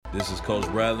This is Coach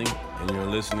Bradley, and you're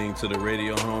listening to the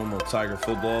radio home of Tiger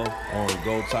football on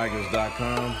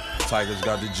GoTigers.com. Tigers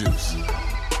got the juice.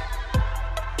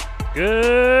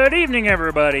 Good evening,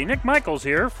 everybody. Nick Michaels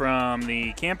here from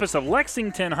the campus of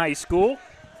Lexington High School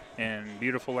in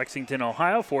beautiful Lexington,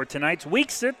 Ohio, for tonight's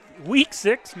Week 6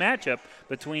 matchup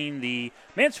between the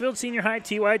Mansfield Senior High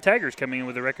TY Tigers, coming in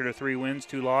with a record of 3 wins,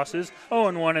 2 losses,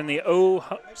 0-1 in the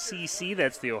OCC,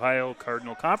 that's the Ohio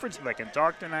Cardinal Conference, if I can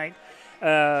talk tonight.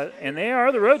 And they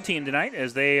are the road team tonight,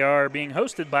 as they are being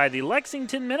hosted by the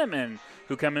Lexington Minutemen,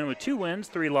 who come in with 2 wins,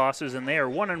 3 losses, and they are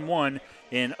 1-1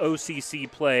 in OCC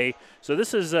play. So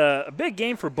this is a big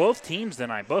game for both teams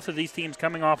tonight. Both of these teams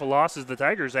coming off of losses. The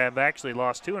Tigers have actually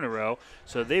lost 2 in a row,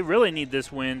 so they really need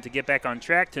this win to get back on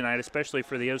track tonight, especially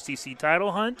for the OCC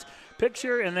title hunt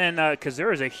picture. And then because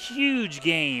there is a huge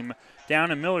game down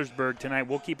in Millersburg tonight,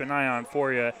 we'll keep an eye on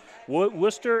for you.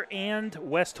 Worcester and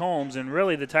West Holmes, and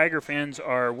really the Tiger fans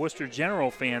are Worcester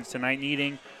General fans tonight,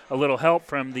 needing a little help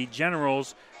from the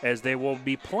Generals, as they will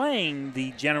be playing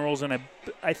the Generals in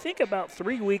I think about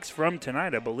 3 weeks from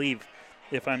tonight, I believe,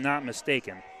 if I'm not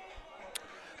mistaken.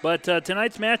 But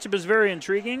tonight's matchup is very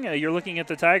intriguing. You're looking at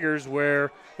the Tigers, where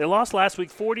they lost last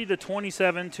week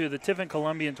 40-27 to the Tiffin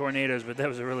Columbian Tornadoes, but that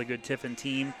was a really good Tiffin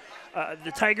team.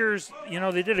 The Tigers,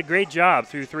 they did a great job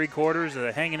through 3 quarters,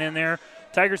 hanging in there.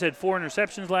 Tigers had 4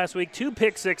 interceptions last week, 2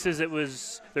 pick sixes.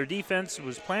 Their defense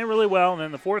was playing really well, and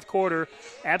then the fourth quarter,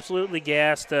 absolutely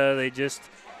gassed. They just,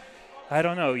 I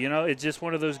don't know. It's just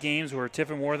one of those games where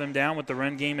Tiffin wore them down with the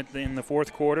run game in the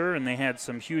fourth quarter, and they had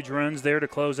some huge runs there to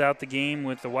close out the game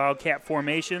with the Wildcat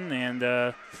formation,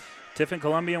 and Tiffin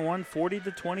Columbian won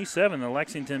 40-27. The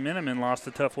Lexington Minutemen lost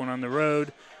a tough one on the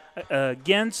road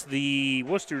against the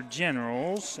Worcester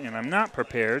Generals, and I'm not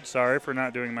prepared. Sorry for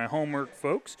not doing my homework,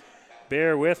 folks.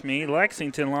 Bear with me.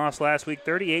 Lexington lost last week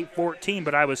 38-14,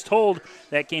 but I was told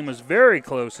that game was very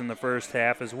close in the first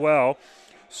half as well.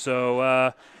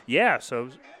 So, so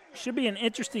should be an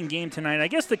interesting game tonight. I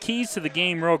guess the keys to the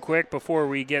game real quick before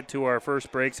we get to our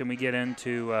first breaks and we get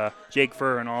into Jake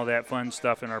Furr and all that fun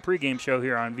stuff in our pregame show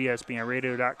here on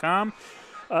VSBNradio.com.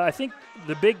 I think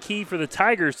the big key for the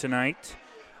Tigers tonight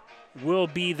will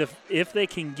be if they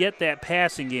can get that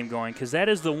passing game going, because that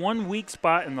is the one weak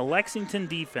spot in the Lexington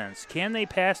defense. Can they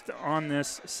pass on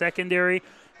this secondary?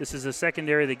 This is a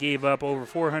secondary that gave up over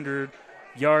 400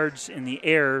 yards in the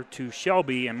air to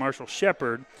Shelby and Marshall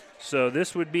Shepard. So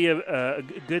this would be a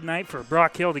good night for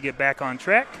Brock Hill to get back on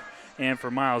track. And for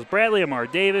Miles Bradley, Amar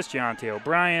Davis, Deontay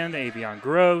O'Brien, Avion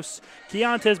Gross.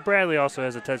 Keontae Bradley also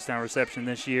has a touchdown reception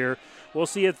this year. We'll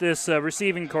see if this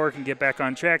receiving core can get back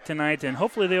on track tonight, and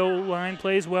hopefully the O-line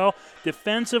plays well.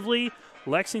 Defensively,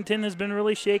 Lexington has been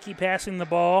really shaky passing the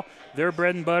ball. Their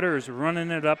bread and butter is running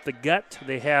it up the gut.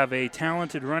 They have a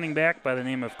talented running back by the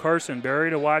name of Carson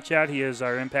Berry to watch out. He is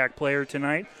our impact player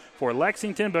tonight for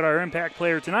Lexington, but our impact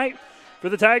player tonight for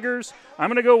the Tigers, I'm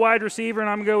going to go wide receiver, and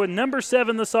I'm going to go with number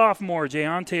 7, the sophomore,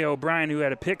 Deontay O'Brien, who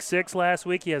had a pick 6 last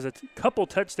week. He has a couple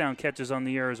touchdown catches on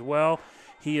the year as well.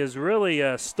 He has really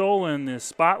stolen the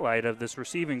spotlight of this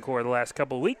receiving core the last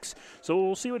couple of weeks. So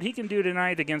we'll see what he can do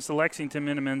tonight against the Lexington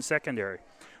Minutemen secondary.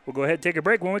 We'll go ahead and take a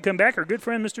break. When we come back, our good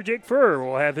friend Mr. Jake Furr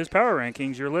will have his power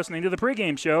rankings. You're listening to the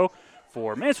pregame show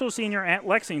for Mansfield Senior at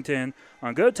Lexington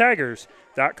on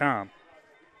GoTigers.com.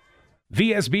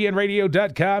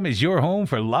 VSBNradio.com is your home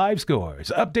for live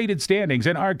scores, updated standings,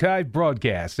 and archived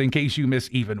broadcasts in case you miss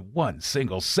even one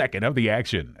single second of the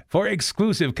action. For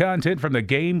exclusive content from the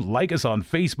game, like us on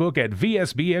Facebook at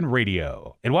VSBN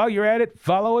Radio. And while you're at it,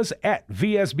 follow us at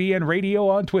VSBN Radio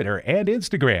on Twitter and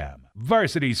Instagram.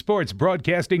 Varsity Sports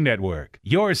Broadcasting Network,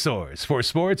 your source for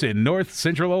sports in North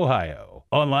Central Ohio.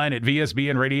 Online at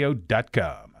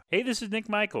VSBNradio.com. Hey, this is Nick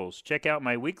Michaels. Check out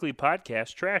my weekly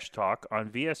podcast, Trash Talk, on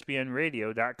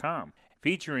VSBNradio.com,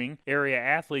 featuring area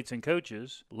athletes and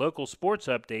coaches, local sports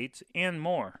updates, and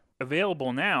more.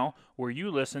 Available now where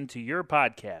you listen to your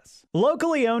podcasts.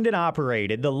 Locally owned and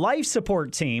operated, the Life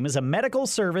Support Team is a medical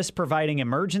service providing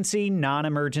emergency,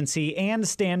 non-emergency, and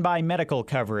standby medical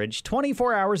coverage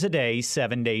 24 hours a day,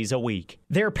 7 days a week.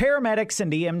 Their paramedics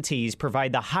and EMTs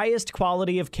provide the highest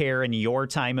quality of care in your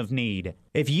time of need.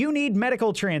 If you need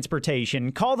medical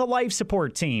transportation, call the Life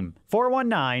Support Team,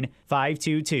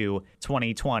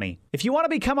 419-522-2020. If you want to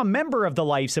become a member of the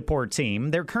Life Support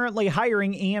Team, they're currently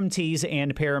hiring EMTs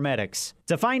and paramedics.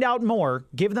 To find out more,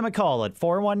 give them a call at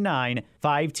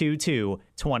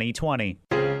 419-522-2020.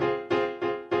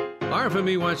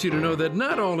 RFME wants you to know that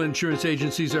not all insurance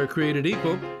agencies are created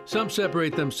equal. Some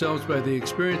separate themselves by the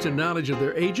experience and knowledge of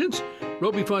their agents,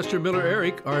 Roby Foster Miller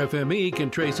Eric, RFME, can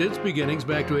trace its beginnings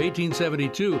back to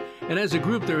 1872, and as a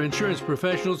group, their insurance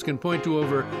professionals can point to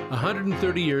over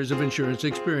 130 years of insurance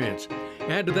experience.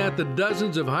 Add to that the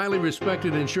dozens of highly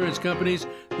respected insurance companies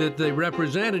that they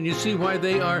represent, and you see why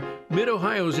they are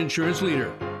Mid-Ohio's insurance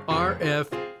leader,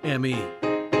 RFME.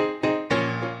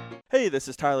 Hey, this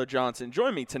is Tyler Johnson.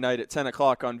 Join me tonight at 10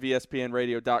 o'clock on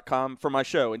VSPNradio.com for my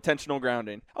show, Intentional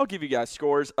Grounding. I'll give you guys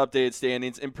scores, updated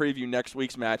standings, and preview next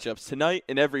week's matchups tonight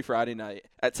and every Friday night.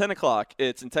 At 10 o'clock,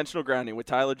 it's Intentional Grounding with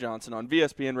Tyler Johnson on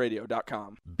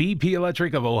VSPNradio.com. BP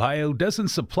Electric of Ohio doesn't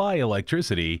supply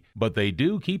electricity, but they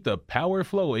do keep the power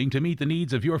flowing to meet the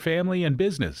needs of your family and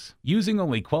business. Using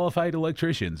only qualified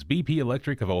electricians, BP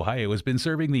Electric of Ohio has been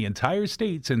serving the entire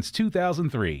state since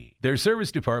 2003. Their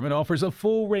service department offers a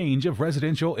full range of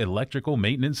residential electrical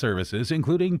maintenance services,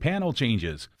 including panel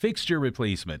changes, fixture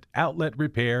replacement, outlet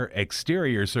repair,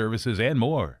 exterior services, and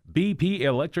more. BP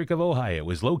Electric of Ohio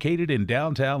is located in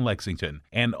downtown Lexington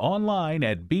and online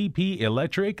at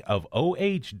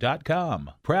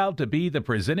bpelectricofoh.com. Proud to be the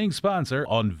presenting sponsor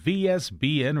on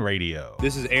VSBN Radio.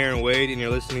 This is Aaron Wade, and you're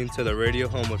listening to the radio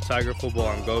home of Tiger Football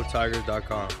on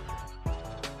GoTigers.com.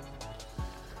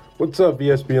 What's up,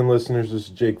 VSBN listeners? This is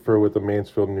Jake Furr with the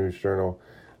Mansfield News Journal.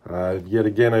 Yet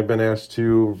again, I've been asked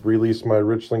to release my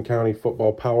Richland County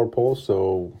football power poll,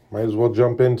 so might as well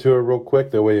jump into it real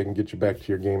quick. That way I can get you back to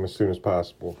your game as soon as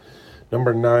possible.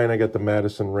 Number 9, I got the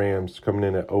Madison Rams coming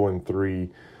in at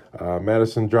 0-3.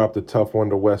 Madison dropped a tough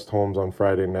one to West Holmes on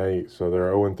Friday night, so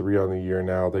they're 0-3 on the year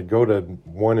now. They go to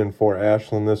 1-4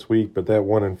 Ashland this week, but that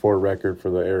 1-4 record for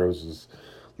the Arrows is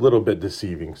a little bit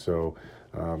deceiving. So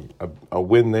a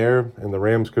win there, and the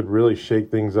Rams could really shake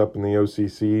things up in the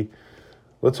OCC.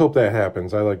 Let's hope that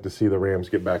happens. I like to see the Rams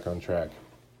get back on track.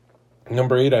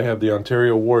 Number 8, I have the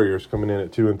Ontario Warriors coming in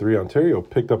at 2-3. Ontario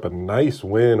picked up a nice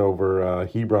win over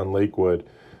Hebron Lakewood,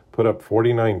 put up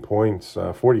 49 points.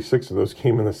 46 of those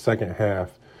came in the second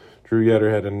half. Drew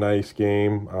Yetter had a nice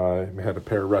game. Had a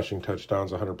pair of rushing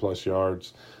touchdowns, 100-plus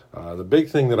yards. The big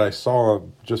thing that I saw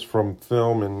just from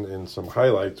film and some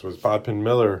highlights was Bodpin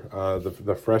Miller,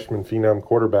 the freshman phenom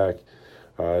quarterback,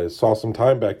 saw some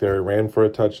time back there. He ran for a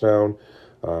touchdown.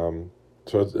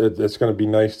 So it's going to be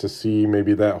nice to see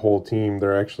maybe that whole team. They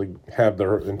actually have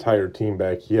their entire team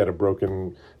back. He had a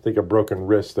broken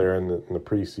wrist there in the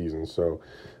preseason. So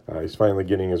he's finally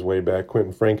getting his way back.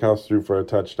 Quentin Frankhouse threw for a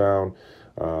touchdown.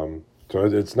 So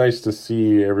it's nice to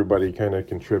see everybody kind of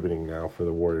contributing now for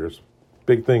the Warriors.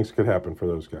 Big things could happen for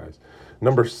those guys.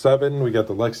 Number 7, we got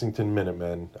the Lexington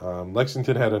Minutemen.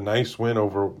 Lexington had a nice win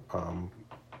over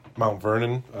Mount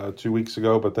Vernon 2 weeks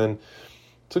ago, but then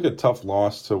took a tough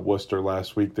loss to Worcester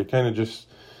last week. They kind of just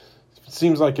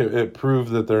seems like it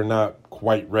proved that they're not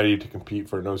quite ready to compete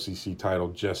for an OCC title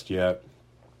just yet.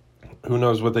 Who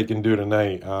knows what they can do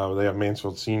tonight? They have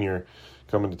Mansfield Senior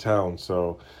coming to town,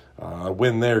 so a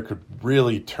win there could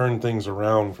really turn things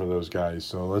around for those guys.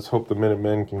 So let's hope the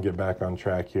Minutemen can get back on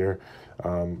track here.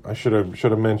 I should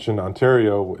have mentioned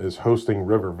Ontario is hosting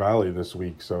River Valley this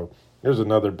week, so there's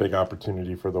another big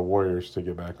opportunity for the Warriors to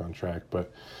get back on track.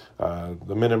 But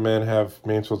the Minutemen have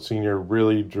Mansfield Senior,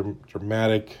 really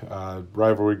dramatic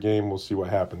rivalry game. We'll see what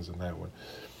happens in that one.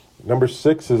 Number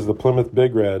 6 is the Plymouth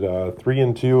Big Red,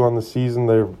 3-2 on the season.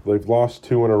 They've lost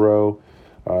 2 in a row.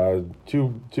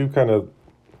 Two kind of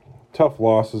tough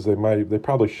losses. They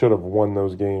probably should have won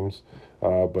those games,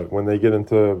 but when they get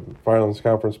into Firelands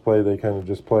Conference play, they kind of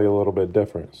just play a little bit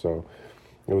different. So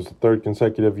it was the 3rd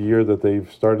consecutive year that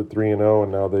they've started 3-0,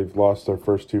 and now they've lost their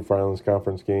first 2 Firelands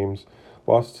Conference games.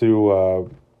 Lost to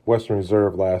Western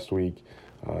Reserve last week,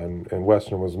 and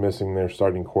Western was missing their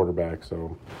starting quarterback.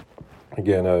 So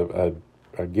again,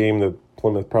 a game that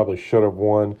Plymouth probably should have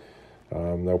won.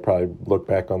 They'll probably look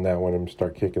back on that one and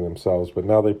start kicking themselves. But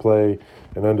now they play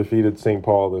an undefeated St.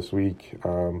 Paul this week.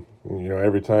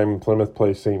 Every time Plymouth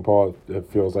plays St. Paul, it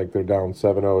feels like they're down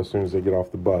 7-0 as soon as they get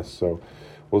off the bus. So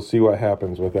we'll see what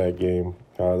happens with that game.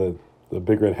 The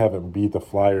Big Red haven't beat the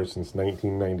Flyers since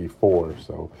 1994.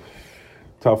 So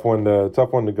tough one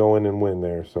to go in and win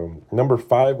there. So number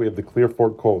 5, we have the Clear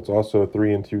Fork Colts, also a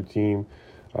 3-2 team.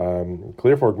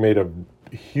 Clear Fork made a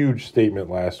huge statement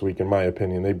last week, in my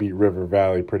opinion. They beat River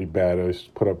Valley pretty bad. They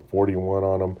put up 41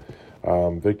 on them.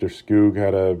 Victor Skoog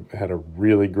had a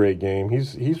really great game.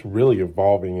 He's really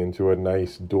evolving into a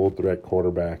nice dual threat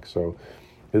quarterback. So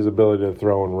his ability to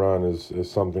throw and run is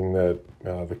something that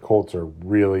the Colts are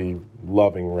really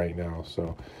loving right now.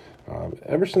 So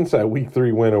ever since that Week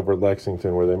 3 win over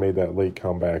Lexington, where they made that late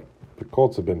comeback, the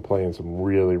Colts have been playing some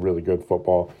really, really good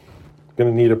football. Going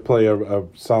to need to play a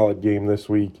solid game this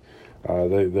week.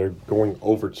 They're going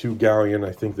over to Galion.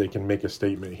 I think they can make a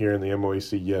statement here in the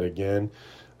MOAC yet again.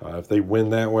 If they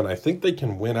win that one, I think they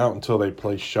can win out until they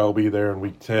play Shelby there in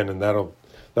Week 10, and that'll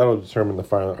determine the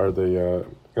final or the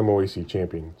MOAC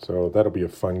champion. So that'll be a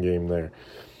fun game there.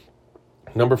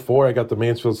 Number 4, I got the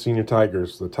Mansfield Senior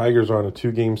Tigers. The Tigers are on a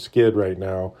 2-game skid right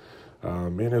now.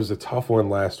 Man, it was a tough one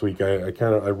last week. I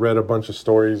read a bunch of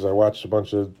stories. I watched a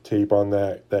bunch of tape on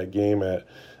that game at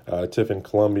Tiffin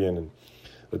Columbian, and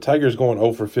the Tigers going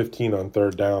 0 for 15 on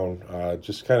third down.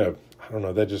 Just kind of, I don't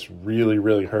know, that just really,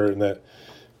 really hurt, and that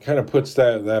kind of puts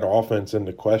that offense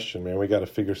into question, man. We got to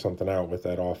figure something out with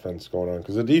that offense going on,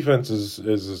 because the defense is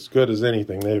as good as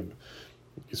anything. They've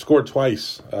scored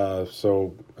twice.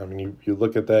 So, I mean, you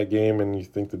look at that game and you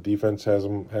think the defense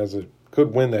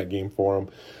could win that game for them.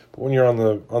 But when you're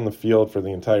on the field for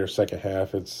the entire second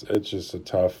half, it's just a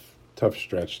tough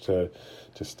stretch to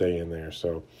stay in there.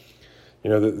 So,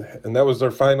 and that was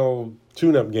their final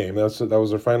tune-up game. That was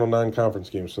their final non-conference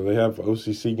game. So they have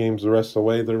OCC games the rest of the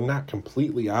way. They're not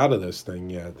completely out of this thing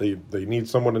yet. They need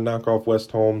someone to knock off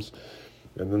West Holmes,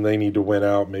 and then they need to win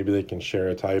out. Maybe they can share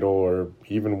a title or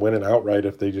even win it outright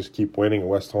if they just keep winning and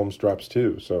West Holmes drops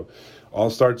 2. So all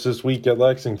starts this week at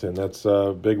Lexington. That's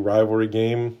a big rivalry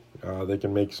game. They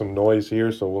can make some noise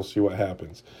here, so we'll see what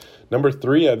happens. Number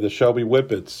 3, I have the Shelby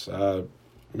Whippets.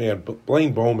 Man,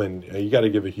 Blaine Bowman, you got to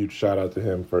give a huge shout out to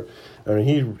him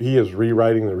he is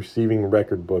rewriting the receiving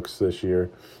record books this year.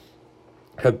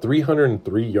 Had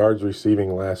 303 yards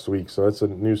receiving last week, so that's a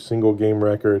new single game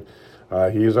record.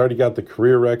 He has already got the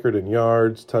career record in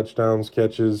yards, touchdowns,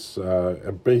 catches,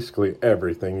 and basically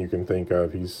everything you can think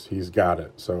of. He's got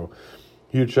it. So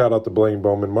huge shout out to Blaine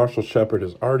Bowman. Marshall Shepard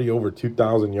is already over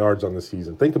 2,000 yards on the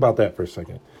season. Think about that for a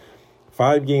second.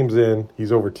 5 games in,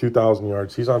 he's over 2,000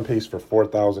 yards. He's on pace for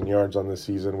 4,000 yards on this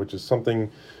season, which is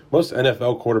something most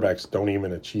NFL quarterbacks don't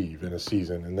even achieve in a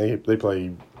season. And they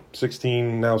play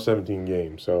 16, now 17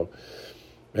 games. So,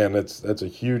 man, that's a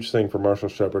huge thing for Marshall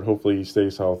Shepard. Hopefully he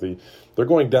stays healthy. They're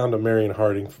going down to Marion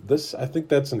Harding. I think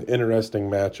that's an interesting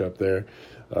matchup there.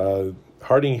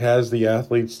 Harding has the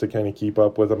athletes to kind of keep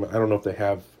up with them. I don't know if they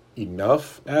have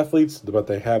enough athletes, but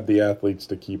they have the athletes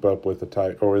to keep up with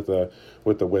with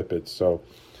the Whippets. So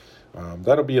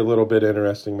that'll be a little bit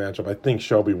interesting matchup. I think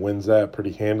Shelby wins that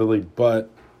pretty handily, but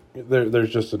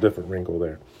there's just a different wrinkle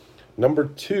there. Number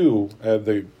 2,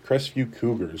 the Crestview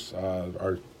Cougars,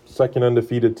 our second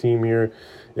undefeated team here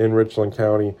in Richland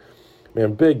County.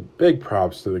 Man, big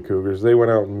props to the Cougars. They went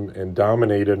out and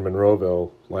dominated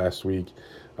Monroeville last week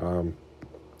in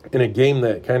a game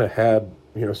that kind of had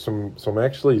some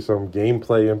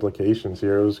gameplay implications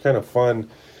here. It was kind of fun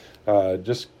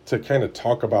just to kind of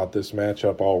talk about this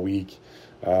matchup all week.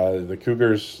 The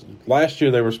Cougars, last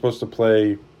year they were supposed to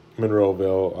play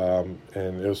Monroeville,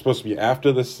 and it was supposed to be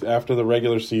after the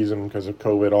regular season because of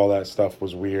COVID. All that stuff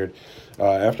was weird.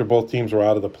 After both teams were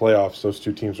out of the playoffs, those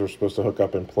 2 teams were supposed to hook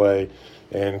up and play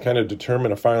and kind of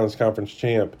determine a Firelands Conference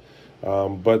champ.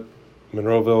 But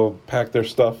Monroeville packed their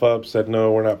stuff up, said,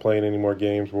 no, we're not playing any more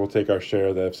games. We'll take our share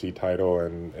of the FC title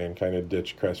and kind of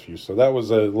ditch Crestview. So that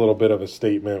was a little bit of a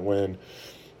statement win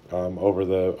over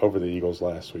the Eagles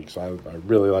last week. So I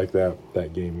really like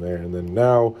that game there. And then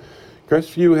now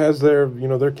Crestview has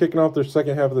they're kicking off their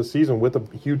second half of the season with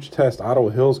a huge test. Ottawa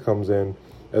Hills comes in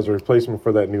as a replacement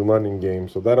for that New London game.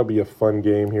 So that'll be a fun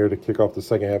game here to kick off the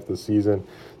second half of the season.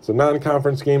 It's a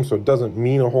non-conference game, so it doesn't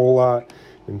mean a whole lot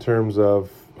in terms of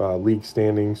league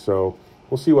standings, so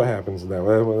we'll see what happens in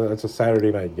that. That's a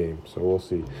Saturday night game, so we'll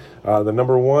see. The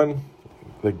number 1,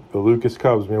 the Lucas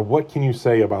Cubs. Man, what can you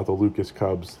say about the Lucas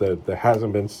Cubs that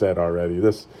hasn't been said already?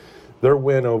 Their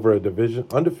win over a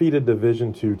undefeated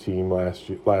Division II team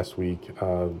last week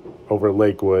over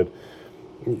Lakewood.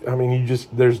 I mean,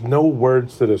 there's no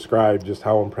words to describe just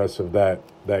how impressive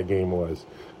that game was.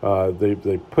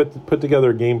 They put together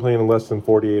a game plan in less than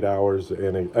 48 hours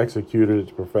and executed it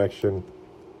to perfection.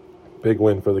 Big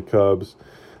win for the Cubs.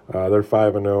 They're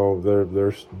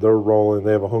 5-0. They're rolling.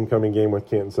 They have a homecoming game with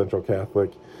Canton Central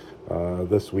Catholic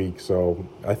this week, so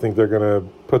I think they're going to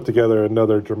put together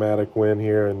another dramatic win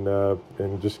here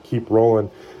and just keep rolling.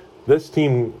 This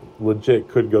team legit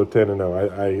could go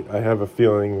 10-0. I have a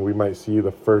feeling we might see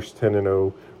the first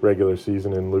 10-0 regular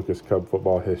season in Lucas Cub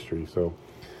football history. So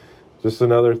just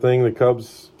another thing the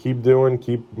Cubs keep doing,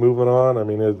 keep moving on. I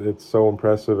mean, it's so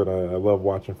impressive, and I love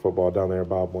watching football down there at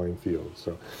Bob Wayne Field.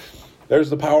 So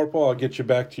there's the Power Poll. I'll get you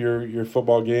back to your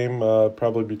football game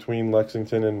probably between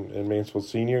Lexington and Mansfield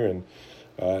Senior, and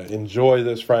enjoy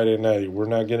this Friday night. We're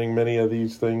not getting many of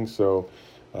these things, so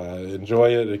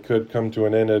enjoy it. It could come to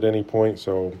an end at any point,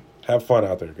 so have fun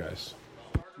out there, guys.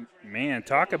 Man,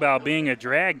 talk about being a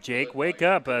drag, Jake. Wake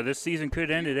up. This season could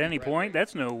end at any point.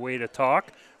 That's no way to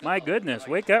talk. My goodness,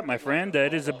 wake up, my friend.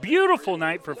 It is a beautiful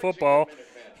night for football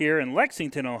here in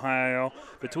Lexington, Ohio,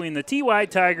 between the TY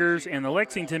Tigers and the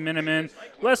Lexington Minutemen.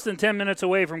 Less than 10 minutes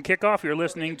away from kickoff, you're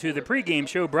listening to the pregame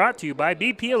show brought to you by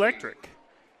BP Electric,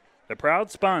 the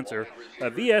proud sponsor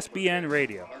of VSBN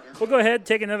Radio. We'll go ahead and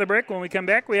take another break. When we come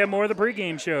back, we have more of the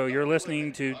pregame show. You're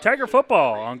listening to Tiger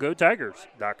Football on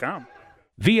GoTigers.com.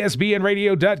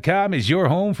 VSBNradio.com is your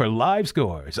home for live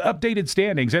scores, updated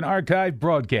standings, and archived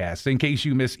broadcasts in case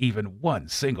you miss even one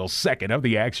single second of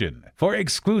the action. For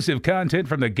exclusive content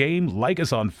from the game, like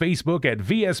us on Facebook at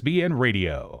VSBN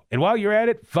Radio. And while you're at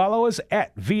it, follow us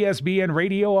at VSBN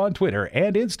Radio on Twitter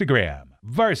and Instagram.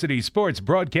 Varsity Sports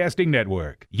Broadcasting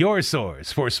Network, your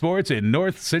source for sports in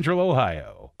North Central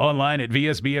Ohio. Online at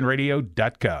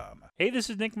VSBNradio.com. Hey, this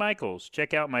is Nick Michaels.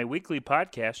 Check out my weekly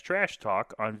podcast, Trash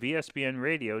Talk, on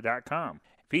VSBNradio.com,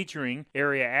 featuring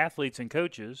area athletes and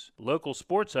coaches, local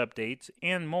sports updates,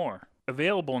 and more.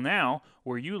 Available now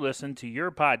where you listen to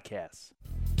your podcasts.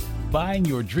 Buying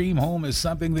your dream home is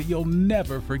something that you'll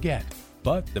never forget,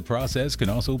 but the process can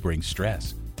also bring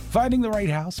stress. Finding the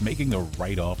right house, making the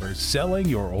right offer, selling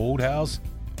your old house.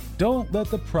 Don't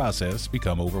let the process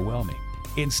become overwhelming.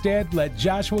 Instead, let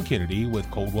Joshua Kennedy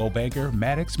with Coldwell Banker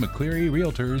Maddox McCleary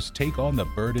Realtors take on the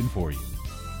burden for you.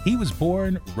 He was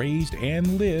born, raised,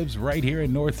 and lives right here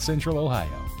in North Central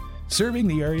Ohio. Serving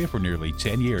the area for nearly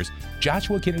 10 years,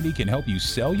 Joshua Kennedy can help you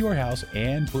sell your house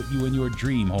and put you in your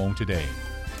dream home today.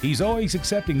 He's always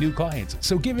accepting new clients,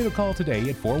 so give him a call today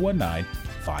at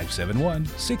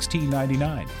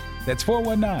 419-571-1699. That's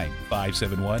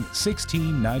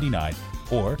 419-571-1699,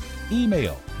 or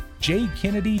email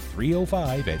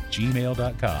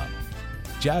jkennedy305@gmail.com.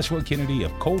 Joshua Kennedy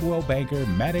of Coldwell Banker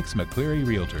Maddox McCleary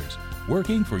Realtors,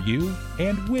 working for you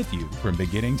and with you from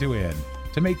beginning to end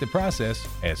to make the process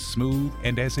as smooth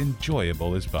and as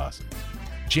enjoyable as possible.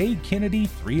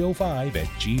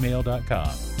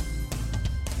 jkennedy305@gmail.com.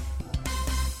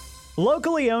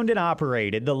 Locally owned and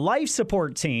operated, the Life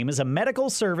Support Team is a medical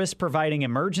service providing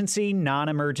emergency,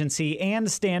 non-emergency,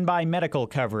 and standby medical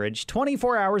coverage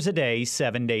 24 hours a day,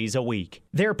 7 days a week.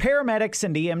 Their paramedics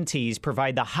and EMTs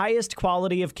provide the highest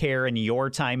quality of care in your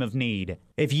time of need.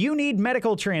 If you need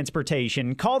medical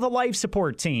transportation, call the Life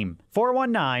Support Team,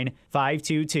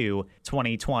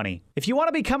 419-522-2020. If you want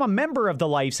to become a member of the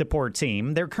Life Support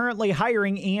Team, they're currently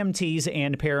hiring EMTs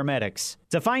and paramedics.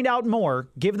 To find out more,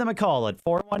 give them a call at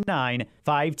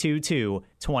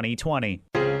 419-522-2020.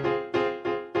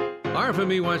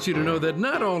 RFME wants you to know that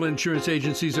not all insurance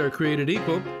agencies are created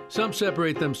equal. Some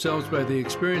separate themselves by the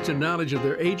experience and knowledge of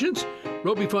their agents.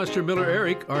 Roby Foster Miller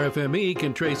Eric, RFME,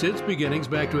 can trace its beginnings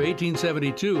back to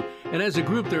 1872, and as a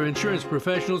group, their insurance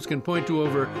professionals can point to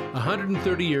over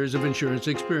 130 years of insurance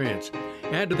experience.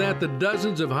 Add to that the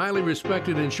dozens of highly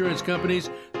respected insurance companies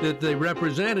that they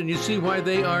represent, and you see why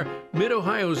they are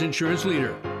Mid-Ohio's insurance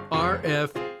leader,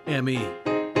 RFME.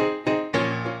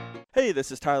 Hey,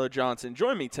 this is Tyler Johnson.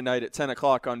 Join me tonight at 10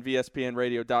 o'clock on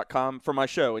VSPNradio.com for my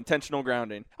show, Intentional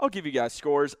Grounding. I'll give you guys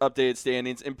scores, updated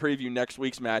standings, and preview next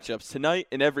week's matchups tonight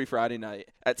and every Friday night.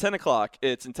 At 10 o'clock,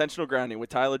 it's Intentional Grounding with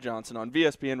Tyler Johnson on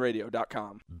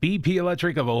VSPNradio.com. BP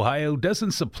Electric of Ohio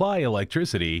doesn't supply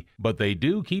electricity, but they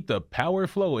do keep the power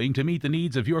flowing to meet the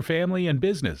needs of your family and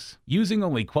business. Using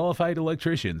only qualified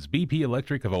electricians, BP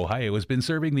Electric of Ohio has been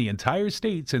serving the entire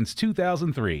state since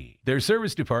 2003. Their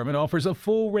service department offers a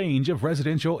full range of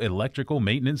residential electrical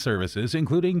maintenance services,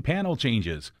 including panel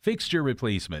changes, fixture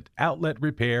replacement, outlet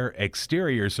repair,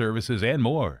 exterior services, and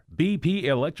more. BP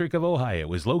Electric of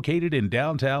Ohio is located in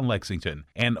downtown Lexington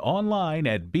and online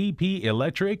at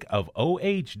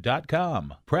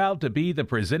bpelectricofoh.com. Proud to be the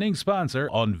presenting sponsor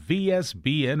on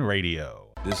VSBN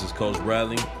Radio. This is Coach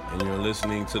Bradley, and you're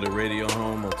listening to the radio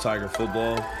home of Tiger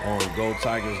Football on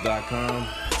GoTigers.com.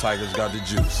 Tigers got the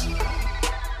juice.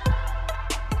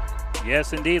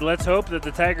 Yes, indeed. Let's hope that the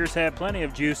Tigers have plenty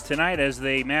of juice tonight as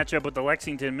they match up with the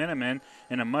Lexington Minutemen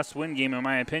in a must-win game, in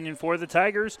my opinion, for the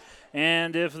Tigers.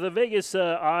 And if the Vegas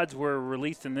odds were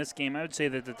released in this game, I would say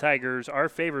that the Tigers are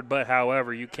favored. But,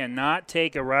 however, you cannot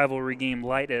take a rivalry game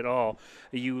light at all.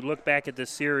 You look back at this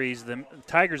series, the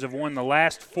Tigers have won the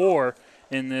last 4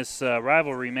 in this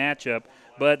rivalry matchup.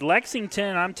 But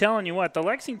Lexington, I'm telling you what, the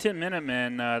Lexington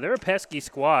Minutemen, they're a pesky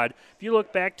squad. If you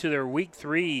look back to their Week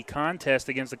 3 contest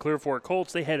against the Clear Fork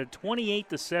Colts, they had a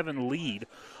 28-7 lead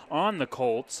on the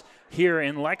Colts here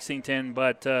in Lexington,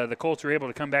 but the Colts were able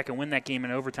to come back and win that game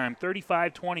in overtime,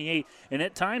 35-28. And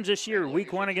at times this year,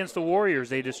 Week 1 against the Warriors,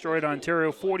 they destroyed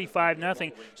Ontario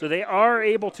 45-0. So they are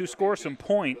able to score some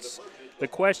points The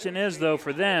question is, though,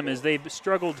 for them is they've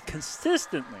struggled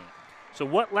consistently. So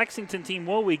what Lexington team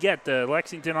will we get? The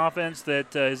Lexington offense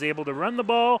that is able to run the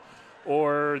ball,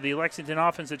 or the Lexington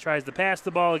offense that tries to pass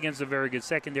the ball against a very good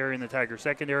secondary in the Tiger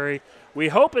secondary? We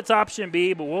hope it's option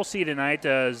B, but we'll see tonight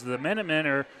as the Minutemen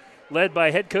are led by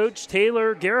head coach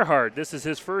Taylor Gerhardt. This is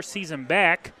his first season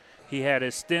back. He had a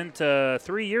stint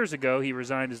 3 years ago. He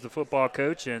resigned as the football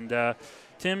coach, and the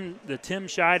Tim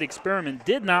Scheid experiment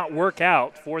did not work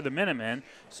out for the Minutemen.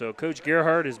 So Coach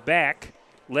Gerhardt is back,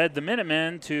 led the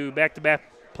Minutemen to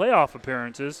back-to-back playoff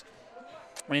appearances,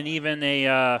 and even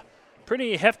a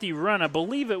pretty hefty run. I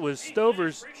believe it was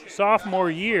Stover's sophomore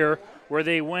year where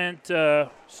they went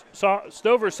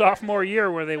Stover's sophomore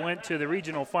year where they went to the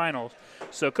regional finals.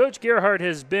 So Coach Gerhardt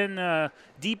has been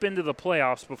deep into the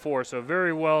playoffs before. So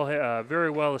very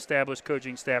well established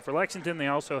coaching staff for Lexington. They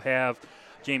also have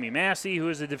Jamie Massey, who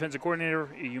is the defensive coordinator.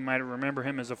 You might remember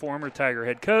him as a former Tiger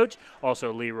head coach.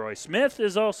 Also, Leroy Smith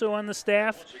is also on the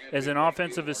staff as an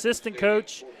offensive assistant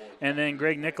coach, and then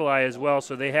Greg Nicolai as well.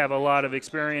 So they have a lot of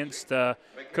experienced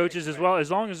coaches as well,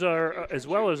 as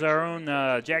well as our own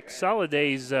Jack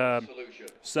Soliday's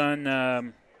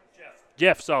son,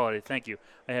 Jeff Soliday. Thank you.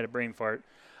 I had a brain fart.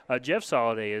 Jeff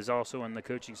Soliday is also on the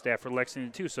coaching staff for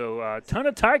Lexington too. So a ton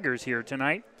of Tigers here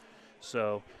tonight.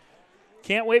 So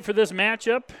can't wait for this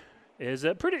matchup. It is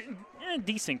a pretty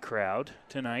decent crowd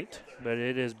tonight, but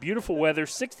it is beautiful weather,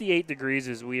 68 degrees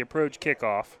as we approach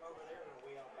kickoff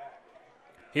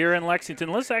here in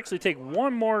Lexington. Let's actually take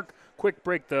one more quick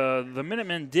break. The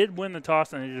Minutemen did win the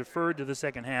toss, and they deferred to the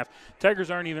second half.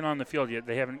 Tigers aren't even on the field yet.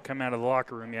 They haven't come out of the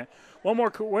locker room yet. One more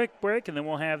quick break, and then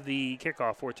we'll have the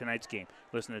kickoff for tonight's game.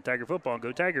 Listen to Tiger Football on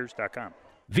GoTigers.com.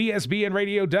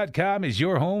 VSBNradio.com is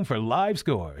your home for live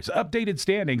scores, updated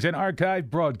standings, and archived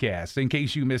broadcasts in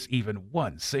case you miss even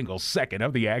one single second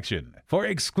of the action. For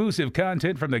exclusive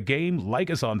content from the game, like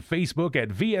us on Facebook at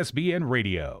VSBN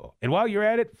Radio. And while you're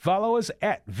at it, follow us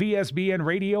at VSBN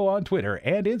Radio on Twitter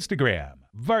and Instagram.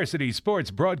 Varsity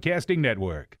Sports Broadcasting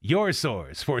Network, your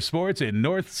source for sports in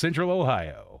North Central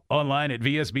Ohio. Online at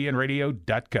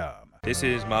VSBNradio.com. This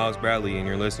is Miles Bradley, and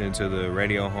you're listening to the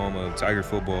radio home of Tiger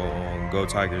Football on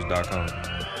GoTigers.com.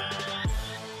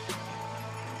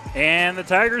 And the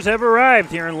Tigers have arrived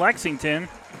here in Lexington.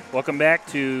 Welcome back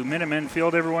to Minutemen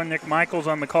Field, everyone. Nick Michaels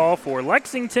on the call for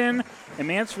Lexington and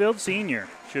Mansfield Senior.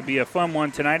 Should be a fun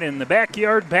one tonight in the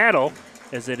backyard battle,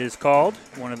 as it is called,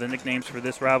 one of the nicknames for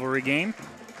this rivalry game.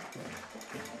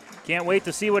 Can't wait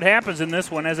to see what happens in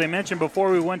this one. As I mentioned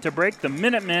before we went to break, the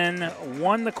Minutemen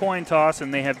won the coin toss,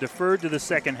 and they have deferred to the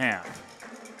second half.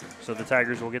 So the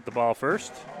Tigers will get the ball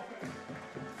first.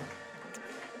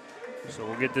 So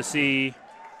we'll get to see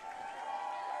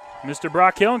Mr.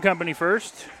 Brock Hill and company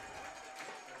first,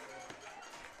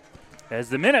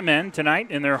 as the Minutemen tonight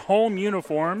in their home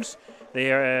uniforms. They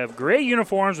have gray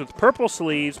uniforms with purple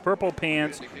sleeves, purple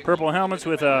pants, purple helmets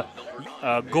with a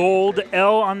gold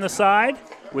L on the side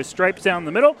with stripes down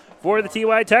the middle. For the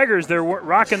TY Tigers, they're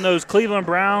rocking those Cleveland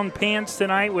Brown pants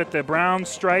tonight with the brown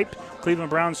stripe, Cleveland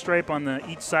Brown stripe on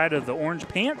each side of the orange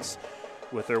pants,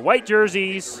 with their white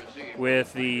jerseys,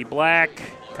 with the black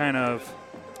kind of,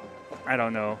 I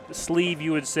don't know, sleeve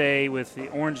you would say, with the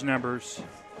orange numbers,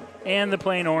 and the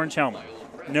plain orange helmet.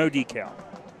 No decal.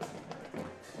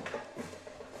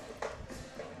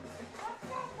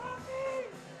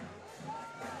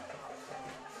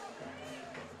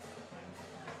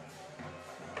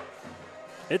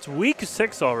 It's week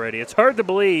 6 already. It's hard to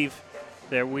believe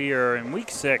that we are in week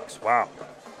 6. Wow.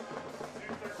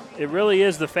 It really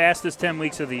is the fastest 10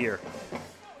 weeks of the year.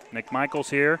 Nick Michaels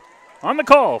here on the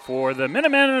call for the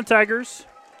Minutemen and the Tigers.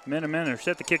 Minutemen are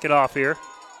set to kick it off here.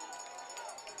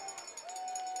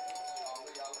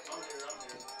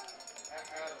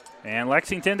 And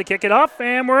Lexington to kick it off,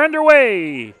 and we're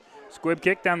underway. Squib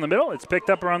kick down the middle. It's picked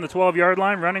up around the 12-yard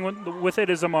line. Running with it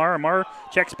is Amar. Amar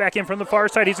checks back in from the far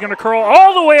side. He's going to curl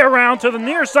all the way around to the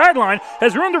near sideline.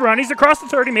 Has room to run. He's across the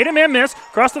 30. Made a man miss.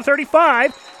 Across the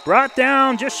 35. Brought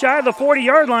down just shy of the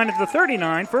 40-yard line at the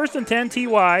 39. First and 10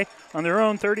 TY on their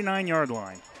own 39-yard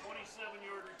line.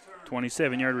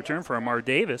 27-yard return for Amar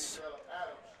Davis.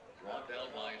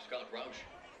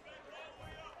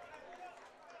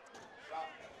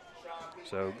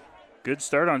 So good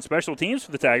start on special teams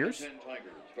for the Tigers.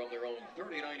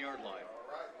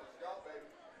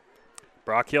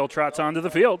 Brock Hill trots onto the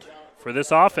field for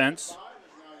this offense.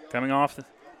 Coming off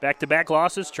back-to-back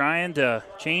losses, trying to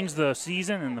change the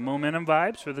season and the momentum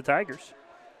vibes for the Tigers.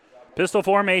 Pistol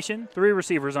formation, 3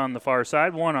 receivers on the far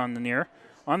side, 1 on the near.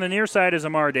 On the near side is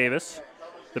Amar Davis.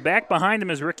 The back behind him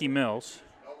is Ricky Mills.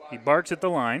 He barks at the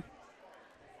line.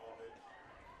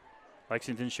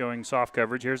 Lexington showing soft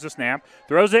coverage. Here's the snap.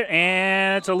 Throws it,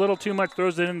 and it's a little too much.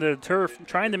 Throws it into the turf.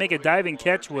 Trying to make a diving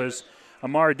catch was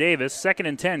Amar Davis. 2nd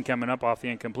and 10 coming up off the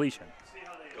incompletion.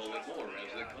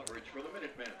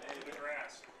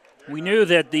 We knew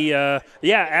that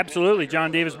absolutely.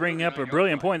 John Davis bringing up a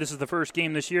brilliant point. This is the first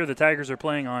game this year the Tigers are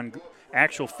playing on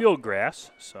actual field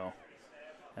grass, so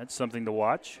that's something to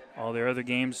watch. All their other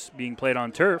games being played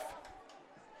on turf.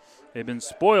 They've been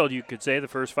spoiled, you could say, the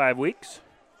first 5 weeks.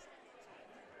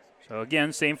 So,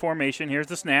 again, same formation. Here's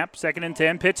the snap. 2nd and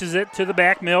 10. Pitches it to the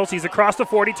back. Mills. He's across the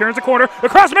 40. Turns the corner.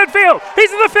 Across midfield. He's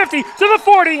to the 50. To the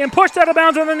 40. And pushed out of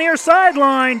bounds on the near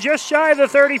sideline. Just shy of the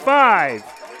 35.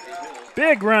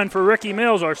 Big run for Ricky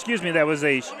Mills. Or, excuse me, that was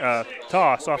a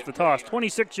toss off the toss.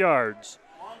 26 yards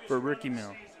for Ricky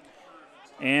Mills.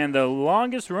 And the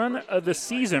longest run of the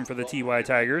season for the TY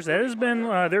Tigers. That has been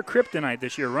their kryptonite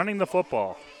this year, running the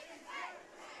football.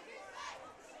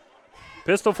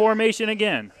 Pistol formation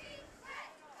again.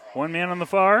 One man on the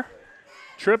far.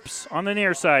 Trips on the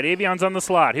near side. Avion's on the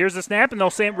slot. Here's the snap, and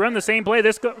they'll run the same play.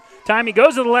 This time he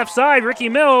goes to the left side. Ricky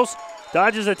Mills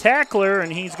dodges a tackler,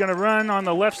 and he's going to run on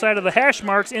the left side of the hash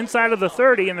marks inside of the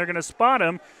 30, and they're going to spot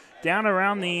him down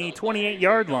around the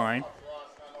 28-yard line.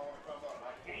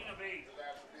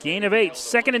 Gain of 8.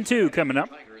 2nd and 2 coming up.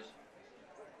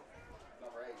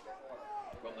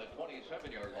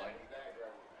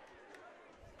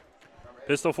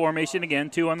 Pistol formation again,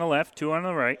 2 on the left, 2 on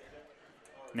the right.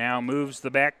 Now moves the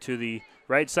back to the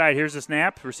right side. Here's the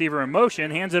snap. Receiver in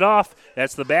motion, hands it off.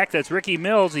 That's the back. That's Ricky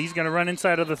Mills. He's going to run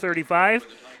inside of the 35,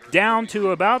 down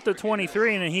to about the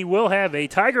 23, and he will have a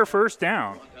Tiger first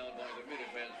down.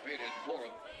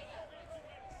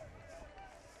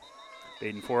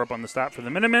 Baden 4 up on the stop for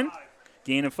the Minutemen.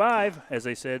 Gain of 5, as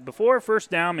I said before. First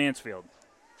down, Mansfield.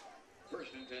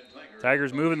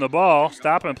 Tigers moving the ball.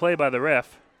 Stop and play by the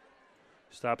ref.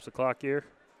 Stops the clock here.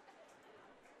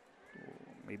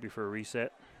 Maybe for a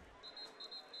reset.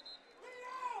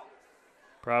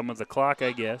 Problem with the clock,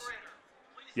 I guess.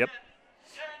 Yep.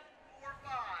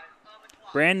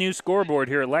 Brand new scoreboard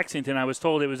here at Lexington. I was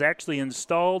told it was actually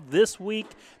installed this week.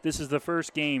 This is the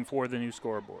first game for the new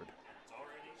scoreboard.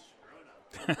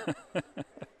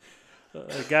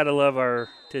 Gotta love our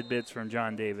tidbits from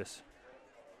John Davis.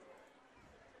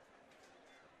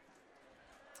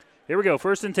 Here we go,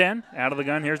 1st and 10, out of the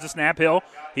gun. Here's the snap. Hill.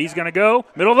 He's going to go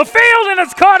middle of the field, and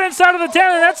it's caught inside of the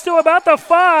 10, and that's to about the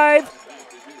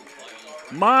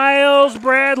 5. Miles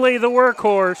Bradley, the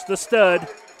workhorse, the stud,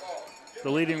 the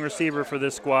leading receiver for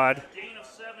this squad.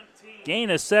 Gain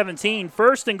of 17.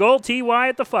 1st and goal, TY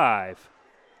at the 5.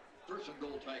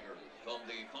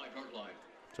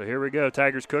 So here we go,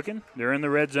 Tigers cooking. They're in the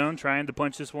red zone trying to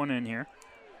punch this one in here.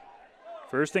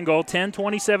 1st and goal,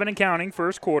 10:27 and counting,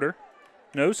 first quarter.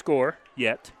 No score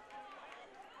yet.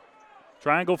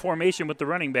 Triangle formation with the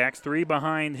running backs. 3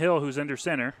 behind Hill, who's under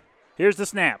center. Here's the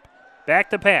snap. Back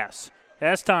to pass.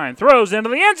 Has time. Throws into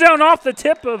the end zone off the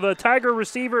tip of a Tiger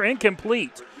receiver.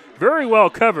 Incomplete. Very well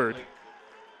covered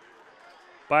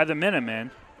by the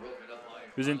Minutemen.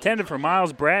 It was intended for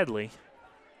Miles Bradley.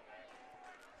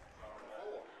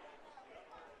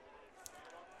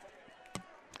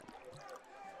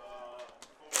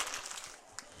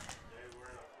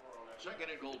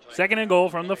 Second and goal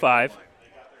from the 5.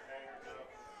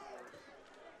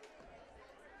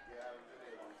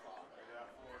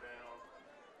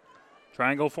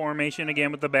 Triangle formation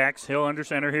again with the backs. Hill under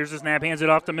center. Here's the snap. Hands it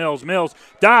off to Mills. Mills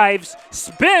dives,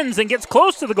 spins, and gets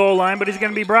close to the goal line, but he's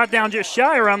going to be brought down just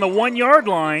shy around the 1-yard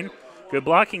line. Good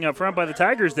blocking up front by the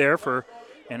Tigers there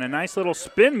and a nice little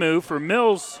spin move for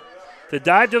Mills to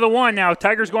dive to the 1. Now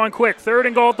Tigers going quick. 3rd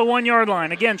and goal at the 1-yard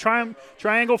line. Again,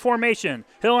 triangle formation.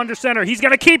 Hill under center. He's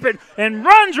going to keep it and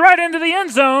runs right into the end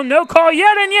zone. No call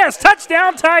yet, and yes,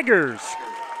 touchdown Tigers.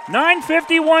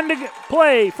 9:51 to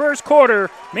play, first quarter.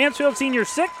 Mansfield Senior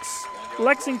 6,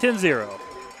 Lexington 0.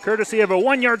 Courtesy of a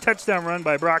 1-yard touchdown run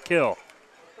by Brock Hill.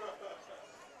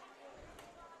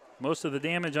 Most of the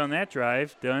damage on that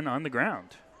drive done on the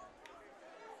ground.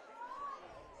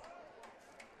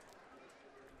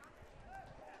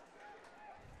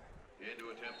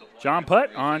 John Putt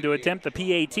on to attempt the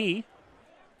PAT.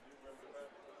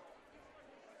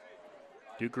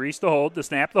 Duke Reese the hold, the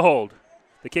snap, the hold.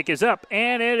 The kick is up,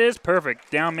 and it is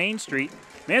perfect. Down Main Street.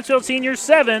 Mansfield Senior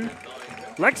 7,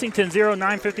 Lexington 0,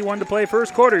 9:51 to play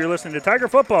first quarter. You're listening to Tiger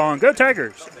Football on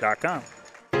GoTigers.com.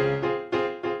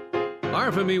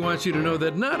 RFME wants you to know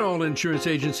that not all insurance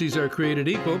agencies are created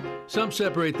equal. Some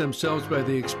separate themselves by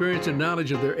the experience and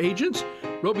knowledge of their agents.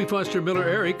 Roby Foster Miller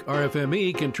Eric,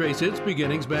 RFME, can trace its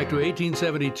beginnings back to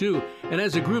 1872, and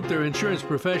as a group, their insurance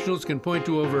professionals can point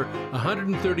to over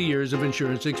 130 years of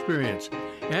insurance experience.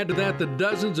 Add to that the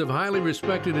dozens of highly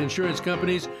respected insurance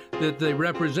companies that they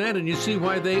represent, and you see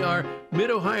why they are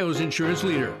Mid-Ohio's insurance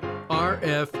leader,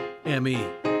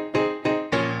 RFME.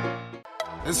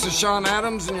 This is Sean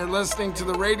Adams, and you're listening to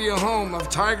the radio home of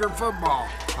Tiger football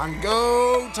on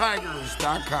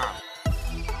GoTigers.com.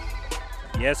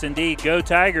 Yes, indeed. Go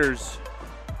Tigers.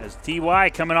 As T.Y.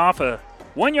 coming off a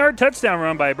 1-yard touchdown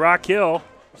run by Brock Hill,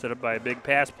 set up by a big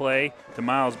pass play to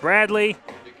Miles Bradley.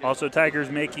 Also,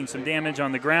 Tigers making some damage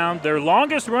on the ground. Their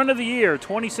longest run of the year,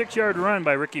 26-yard run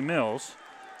by Ricky Mills.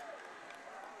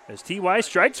 As T.Y.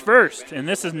 strikes first, and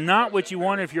this is not what you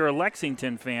want if you're a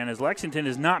Lexington fan, as Lexington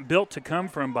is not built to come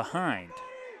from behind.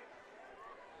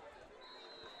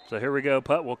 So here we go.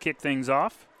 Putt will kick things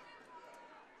off.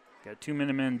 Got 2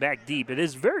 Minutemen back deep. It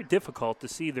is very difficult to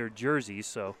see their jerseys,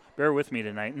 so bear with me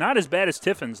tonight. Not as bad as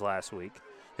Tiffin's last week.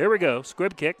 Here we go.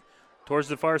 Squib kick towards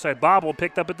the far side. Bobble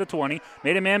picked up at the 20.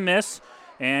 Made a man miss,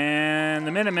 and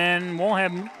the Minutemen won't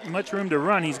have much room to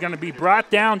run. He's going to be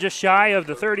brought down just shy of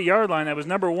the 30-yard line. That was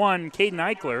number 1, Caden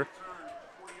Eichler.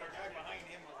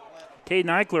 Caden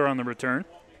Eichler on the return.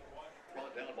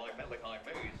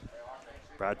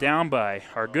 Brought down by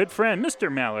our good friend,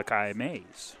 Mr. Malachi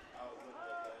Mays.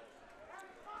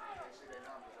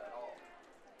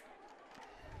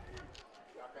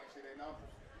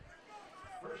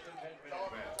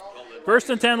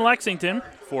 First and 10 Lexington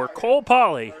for Cole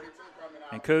Pauley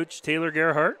and Coach Taylor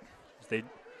Gerhardt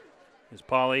as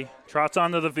Pauley trots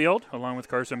onto the field along with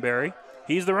Carson Berry.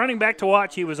 He's the running back to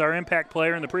watch. He was our impact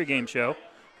player in the pregame show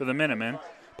for the Minutemen.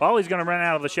 Pauley's going to run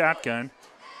out of the shotgun.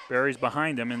 Berry's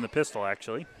behind him in the pistol,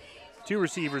 actually. 2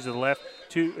 receivers to the left,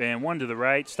 2 and 1 to the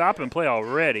right. Stop and play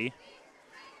already.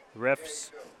 The refs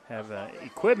have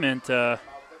equipment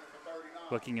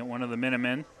looking at one of the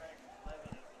Minutemen.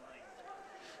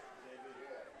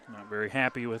 Not very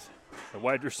happy with the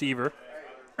wide receiver.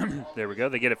 There we go.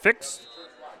 They get it fixed.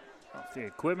 Off the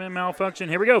equipment malfunction.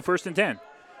 Here we go. First and 10.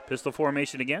 Pistol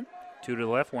formation again. 2 to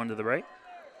the left, 1 to the right.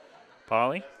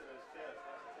 Pauley.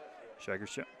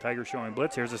 Tiger showing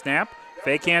blitz. Here's a snap.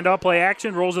 Fake handoff, play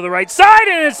action. Rolls to the right side,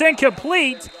 and it's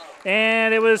incomplete.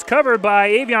 And it was covered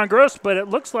by Avion Gross, but it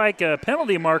looks like a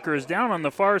penalty marker is down on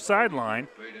the far sideline.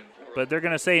 But they're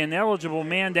going to say ineligible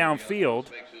man downfield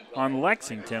on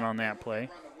Lexington on that play.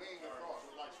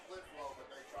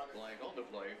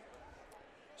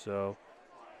 So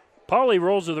Pauley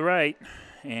rolls to the right,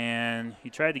 and he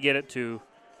tried to get it to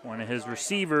one of his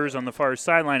receivers on the far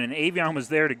sideline, and Avion was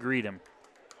there to greet him.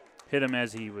 Hit him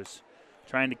as he was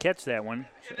trying to catch that one.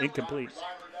 So incomplete.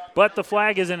 But the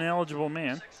flag is an ineligible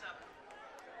man.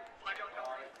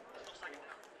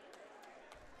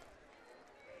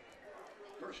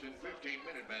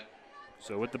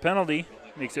 So with the penalty,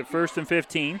 makes it 1st and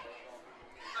 15.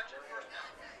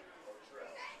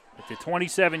 At the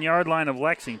 27-yard line of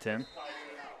Lexington.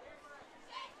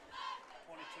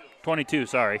 22,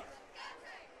 sorry.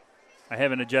 I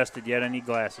haven't adjusted yet. I need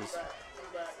glasses.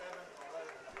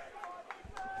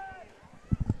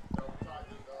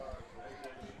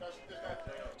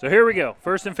 So here we go.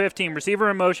 1st and 15.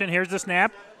 Receiver in motion. Here's the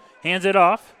snap. Hands it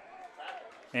off.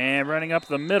 And running up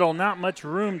the middle, not much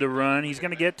room to run. He's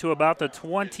going to get to about the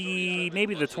 20,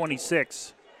 maybe the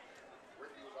 26.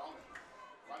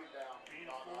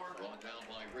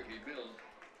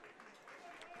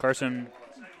 Carson,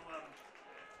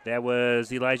 that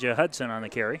was Elijah Hudson on the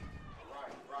carry.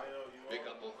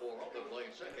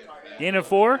 Gain of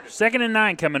 4, 2nd and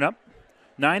 9 coming up.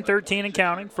 9:13 and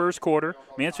counting, first quarter.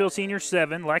 Mansfield Senior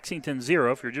 7, Lexington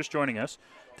 0 if you're just joining us.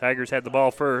 Tigers had the ball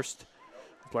first.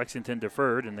 Lexington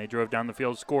deferred, and they drove down the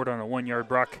field, scored on a 1-yard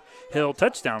Brock Hill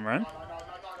touchdown run.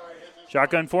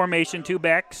 Shotgun formation, 2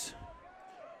 backs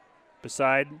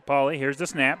beside Pauley. Here's the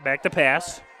snap, back to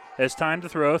pass. Has time to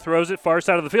throw, throws it far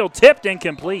side of the field, tipped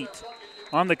incomplete.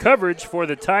 On the coverage for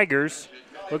the Tigers,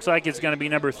 looks like it's going to be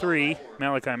number 3,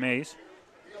 Malachi Mays.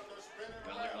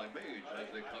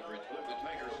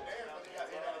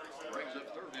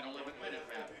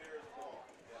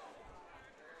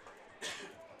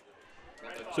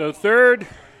 So third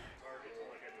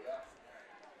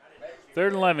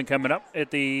and 11 coming up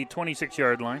at the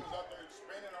 26-yard line.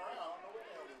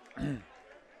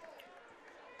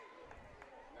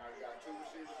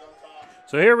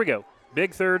 So here we go.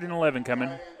 Big 3rd and 11 coming.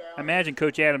 I imagine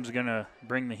Coach Adams is going to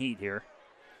bring the heat here.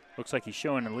 Looks like he's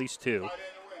showing at least 2.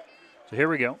 So here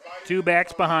we go. 2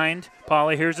 backs behind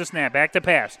Pauley. Here's the snap. Back to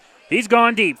pass. He's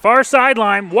gone deep. Far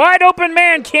sideline. Wide open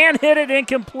man. Can't hit it.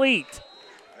 Incomplete.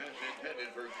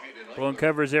 Blown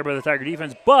coverage there by the Tiger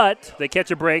defense, but they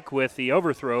catch a break with the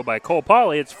overthrow by Cole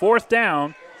Pauley. It's 4th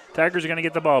down. Tigers are going to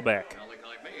get the ball back.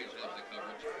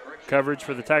 Coverage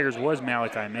for the Tigers was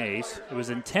Malachi Mays. It was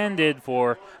intended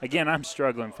for, again, I'm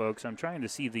struggling, folks. I'm trying to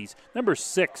see these. Number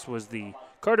 6 was the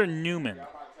Carter Newman,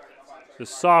 the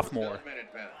sophomore.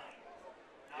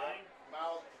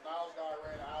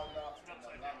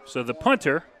 So the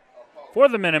punter for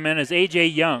the Minutemen is A.J.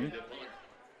 Young.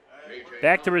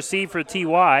 Back to receive for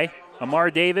T.Y.,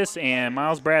 Amar Davis and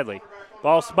Miles Bradley.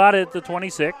 Ball spotted at the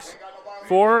 26.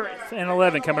 4th and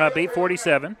 11 coming up,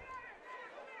 8:47.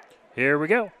 Here we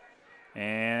go.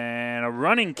 And a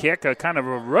running kick, a kind of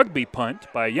a rugby punt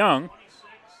by Young.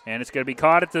 And it's going to be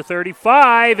caught at the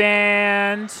 35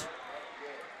 and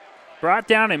brought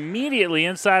down immediately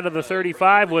inside of the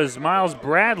 35 was Miles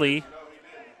Bradley.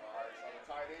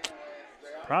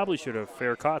 Probably should have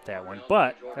fair caught that one,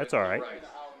 but that's all right.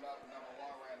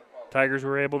 Tigers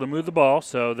were able to move the ball,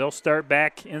 so they'll start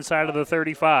back inside of the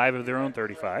 35 of their own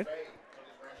 35.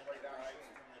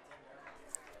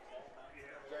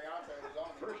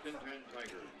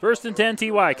 First and 10,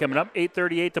 TY coming up.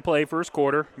 8:38 to play, first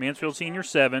quarter. Mansfield Senior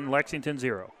 7, Lexington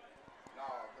 0.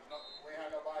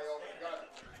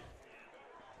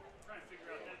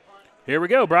 Here we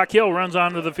go. Brock Hill runs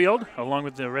onto the field along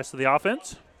with the rest of the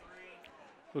offense.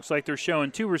 Looks like they're showing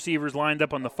 2 receivers lined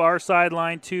up on the far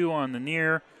sideline, 2 on the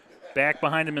near. Back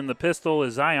behind him in the pistol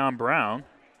is Zion Brown,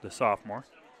 the sophomore.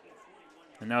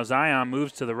 And now Zion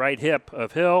moves to the right hip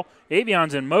of Hill.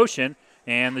 Avion's in motion.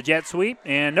 And the jet sweep,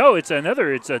 and no, it's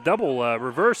a double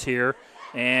reverse here,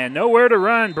 and nowhere to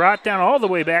run, brought down all the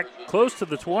way back close to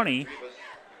the 20. It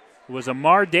was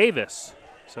Amar Davis.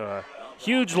 So a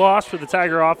huge loss for the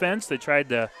Tiger offense. They tried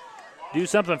to do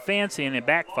something fancy, and it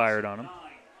backfired on them.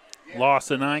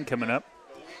 Loss of 9 coming up.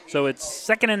 So it's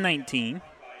 2nd and 19.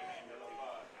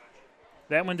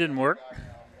 That one didn't work.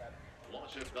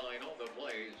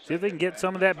 See if they can get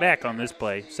some of that back on this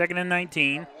play. 2nd and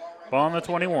 19, ball on the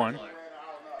 21.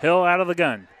 Hill out of the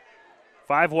gun.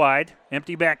 5 wide,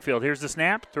 empty backfield. Here's the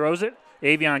snap, throws it.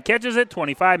 Avion catches it,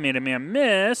 25, made a man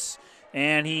miss,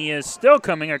 and he is still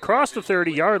coming across the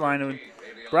 30-yard line and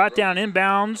brought down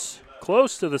inbounds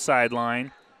close to the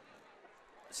sideline.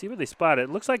 See where they spot it.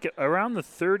 Looks like around the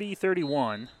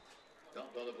 30-31.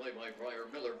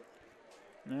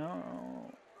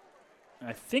 No,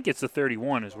 I think it's the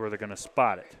 31 is where they're going to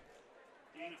spot it.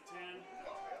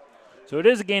 So it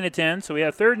is a gain of 10, so we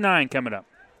have 3rd and 9 coming up.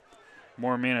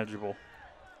 More manageable.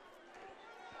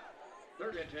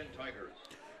 3rd and 10 Tigers.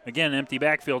 Again, empty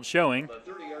backfield showing.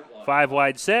 5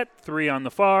 wide set, 3 on the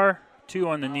far, 2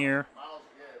 on the near.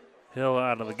 Hill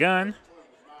out of the gun.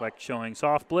 Like showing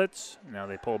soft blitz. Now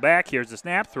they pull back. Here's the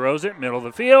snap. Throws it. Middle of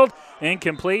the field.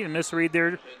 Incomplete. And misread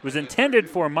there. Was intended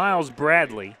for Miles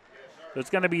Bradley. So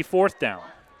it's going to be 4th down.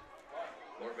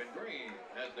 Corbin Green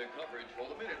has the coverage for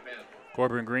the Minutemen.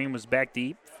 Corbin Green was back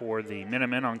deep for the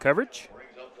Minutemen on coverage.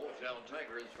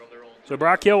 So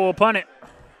Brock Hill will punt it.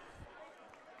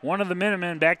 One of the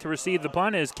Minutemen back to receive the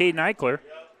punt is Caden Eichler.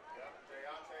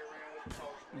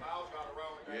 And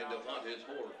the punt is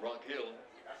for Brock Hill.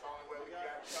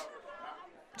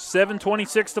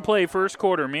 7:26 to play, first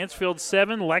quarter. Mansfield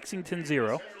 7, Lexington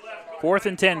 0. 4th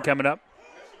and 10 coming up.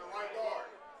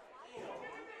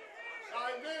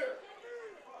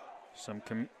 Some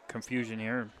confusion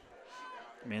here.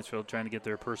 Mansfield trying to get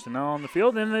their personnel on the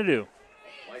field, and they do.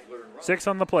 6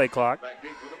 on the play clock.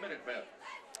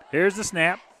 Here's the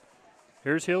snap.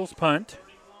 Here's Hill's punt.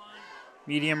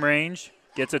 Medium range.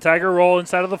 Gets a Tiger roll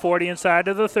inside of the 40, inside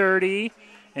of the 30.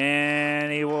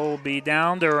 And he will be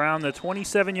down to around the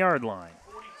 27-yard line.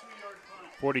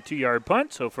 42-yard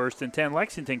punt, so 1st and 10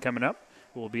 Lexington coming up.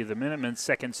 Will be the Minutemen's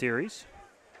 2nd series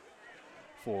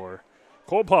for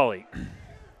Cole Pauley.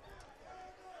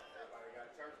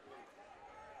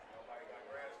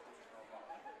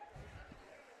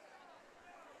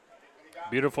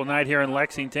 Beautiful night here in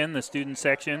Lexington. The student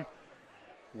section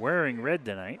wearing red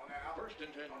tonight.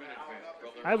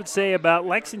 I would say about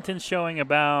Lexington showing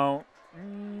about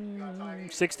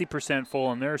 60% full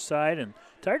on their side, and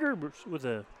Tiger with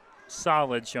a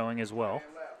solid showing as well.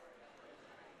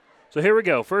 So here we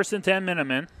go. 1st and 10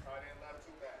 Minutemen.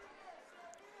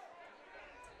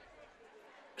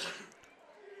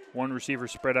 One receiver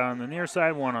spread out on the near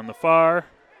side, one on the far.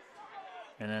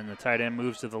 And then the tight end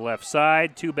moves to the left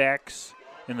side. 2 backs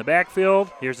in the backfield.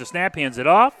 Here's the snap, hands it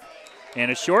off. And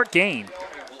a short gain,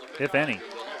 if any.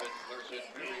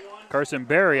 Carson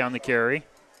Berry on the carry.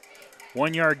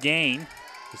 1-yard gain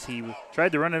as he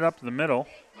tried to run it up to the middle.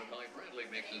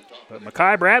 But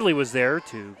Makai Bradley was there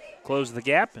to close the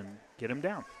gap and get him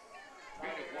down.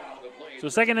 So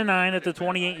 2nd and 9 at the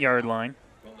 28-yard line.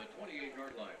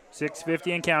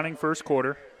 6:50 and counting, first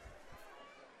quarter.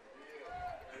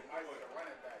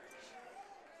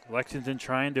 Lexington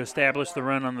trying to establish the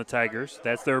run on the Tigers.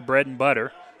 That's their bread and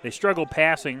butter. They struggled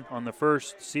passing on the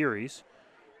first series.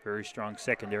 Very strong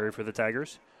secondary for the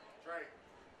Tigers.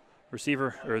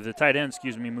 The tight end,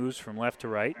 moves from left to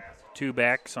right. 2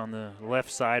 backs on the left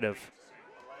side of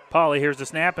Poly. Here's the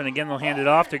snap, and again they'll hand it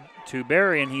off to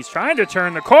Barry, and he's trying to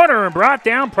turn the corner and brought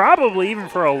down probably even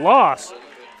for a loss.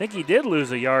 I think he did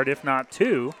lose a yard, if not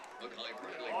 2.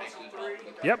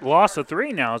 Yep, loss of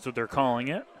 3 now is what they're calling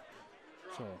it.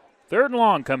 So 3rd and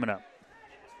long coming up.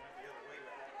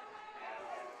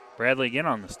 Bradley again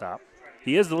on the stop.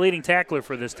 He is the leading tackler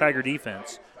for this Tiger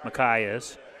defense, Mackay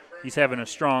is. He's having a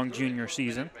strong junior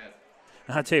season.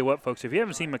 I'll tell you what, folks, if you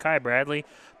haven't seen Mackay Bradley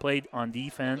played on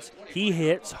defense, he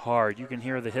hits hard. You can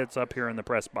hear the hits up here in the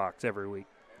press box every week.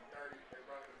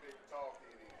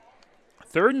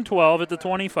 3rd and 12 at the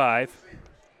 25.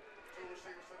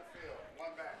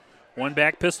 1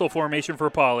 back pistol formation for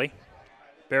Poly.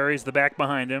 Barry's the back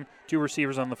behind him. 2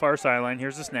 receivers on the far sideline.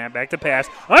 Here's the snap, back to pass.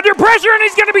 Under pressure, and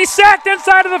he's going to be sacked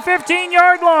inside of the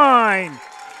 15-yard line.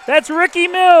 That's Ricky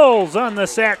Mills on the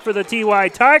sack for the TY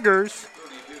Tigers.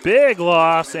 Big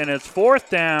loss, and it's 4th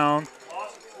down.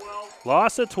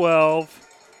 Loss of 12.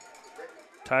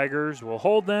 Tigers will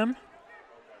hold them.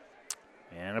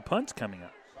 And a punt's coming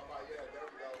up.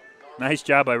 Nice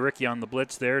job by Ricky on the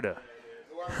blitz there.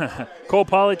 Cole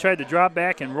Poly tried to drop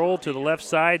back and roll to the left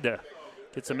side to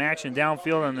get some action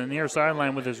downfield on the near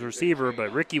sideline with his receiver,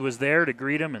 but Ricky was there to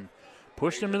greet him and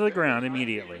pushed him to the ground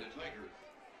immediately.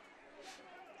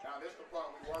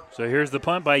 So here's the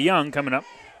punt by Young coming up.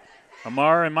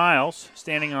 Amar and Miles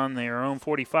standing on their own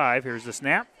 45. Here's the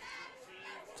snap.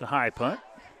 It's a high punt.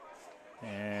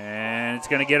 And it's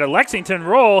going to get a Lexington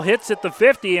roll, hits at the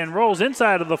 50 and rolls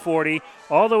inside of the 40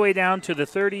 all the way down to the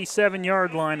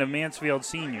 37-yard line of Mansfield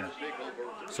Senior.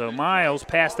 So Miles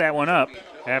passed that one up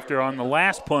after on the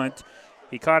last punt.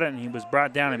 He caught it and he was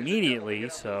brought down immediately.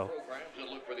 So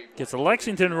gets a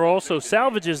Lexington roll, so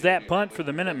salvages that punt for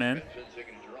the Minutemen.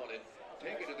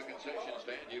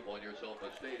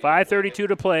 5:32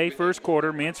 to play, first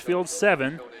quarter. Mansfield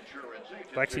 7,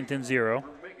 Lexington 0.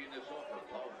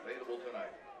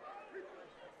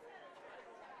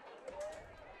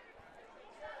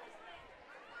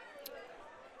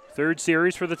 Third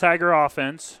series for the Tiger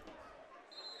offense.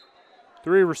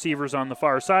 3 receivers on the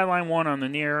far sideline, 1 on the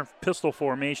near. Pistol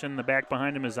formation. The back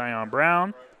behind him is Zion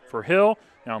Brown for Hill.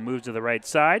 Now moves to the right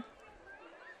side.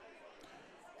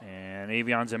 And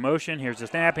Avion's in motion. Here's the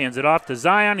snap. Hands it off to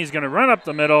Zion. He's going to run up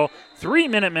the middle. 3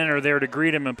 Minutemen are there to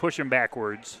greet him and push him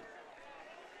backwards.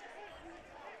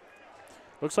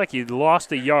 Looks like he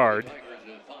lost a yard.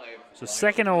 So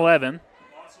 2nd and 11.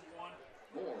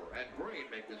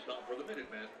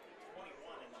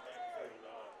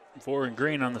 Four and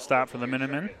Green on the stop for the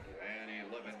Minutemen.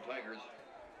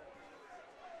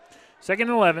 2nd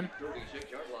and 11.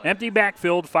 Empty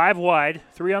backfield, 5 wide,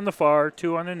 3 on the far,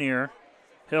 2 on the near.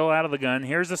 Hill out of the gun.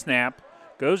 Here's the snap.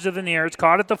 Goes to the near. It's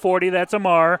caught at the 40. That's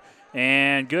Amar.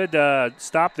 And good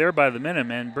stop there by the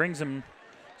Minutemen.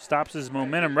 Stops his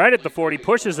momentum right at the 40,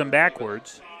 pushes him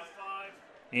backwards.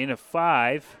 In a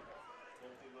 5.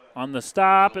 On the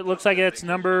stop, it looks like it's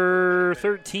number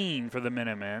 13 for the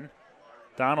Minutemen.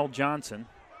 Donald Johnson.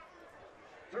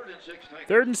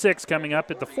 3rd and 6 coming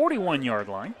up at the 41-yard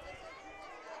line.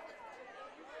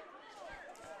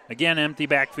 Again, empty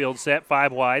backfield set,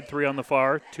 5 wide, 3 on the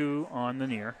far, 2 on the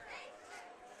near.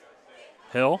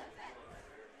 Hill,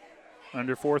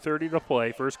 under 4:30 to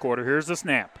play, first quarter. Here's the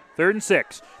snap. 3rd and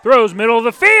 6. Throws middle of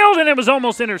the field, and it was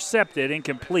almost intercepted,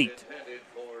 incomplete.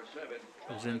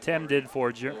 It was intended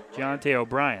for Jonte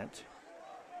O'Brien.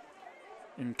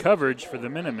 In coverage for the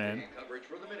Minutemen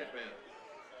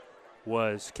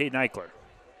was Caden Eichler.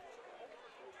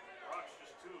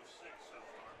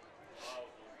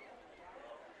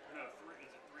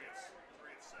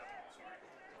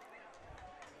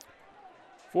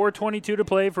 4:22 to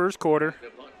play, first quarter.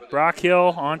 Brock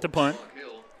Hill on to punt.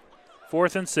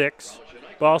 4th and 6.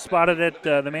 Ball spotted at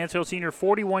the Mansfield Senior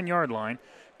 41-yard line.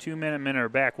 2 Minutemen are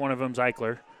back. One of them's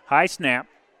Eichler. High snap.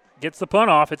 Gets the punt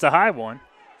off. It's a high one.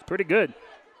 It's pretty good.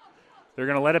 They're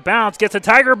going to let it bounce. Gets a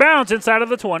Tiger bounce inside of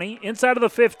the 20, inside of the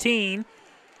 15,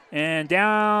 and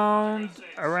down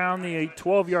around the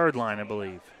 12-yard line, I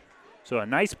believe. So a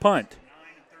nice punt.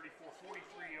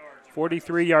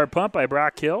 43-yard punt by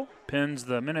Brock Hill. Pins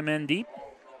the Minutemen deep.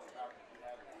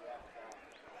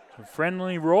 Some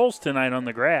friendly rolls tonight on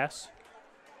the grass.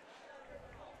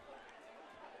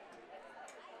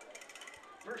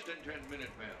 1st and 10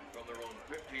 Minutemen from their own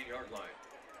 15-yard yard line.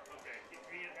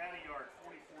 Add a yard,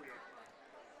 44 yards.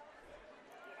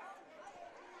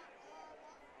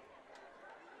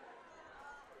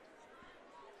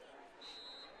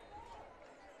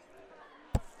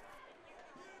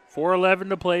 4:11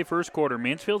 to play, first quarter.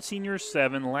 Mansfield Seniors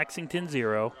 7, Lexington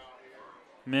 0.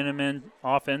 Minutemen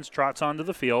offense trots onto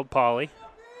the field. Polly.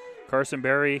 Carson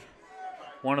Berry,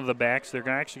 one of the backs. They're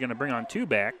actually going to bring on 2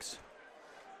 backs.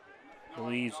 I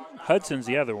believe Hudson's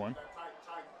the other one.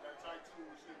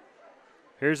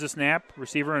 Here's the snap.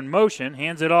 Receiver in motion.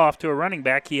 Hands it off to a running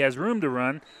back. He has room to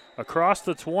run across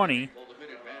the 20.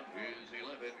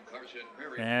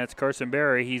 That's Carson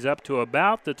Berry. He's up to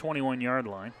about the 21-yard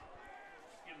line.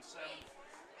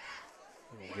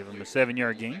 We'll give him a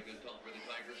 7-yard gain.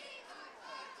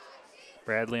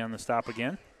 Bradley on the stop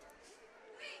again.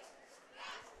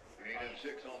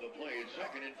 6 on the play.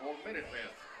 2nd and 4 Minutemen.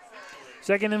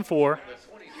 2nd and 4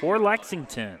 for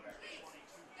Lexington.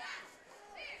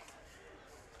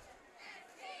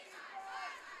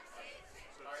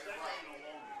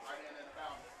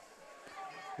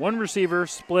 One receiver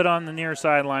split on the near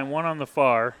sideline, one on the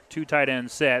far, 2 tight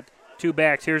ends set, 2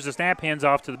 backs. Here's the snap, hands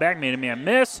off to the back, made a man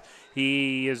miss.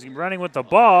 He is running with the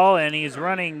ball, and he's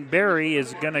running. Barry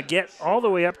is going to get all the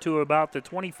way up to about the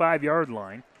 25-yard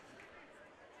line.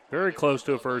 Very close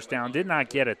to a first down. Did not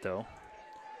get it, though.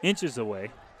 Inches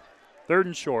away. 3rd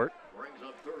and short. Brings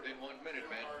up 3rd and 1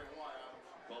 Minutemen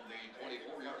from the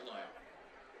 24-yard line.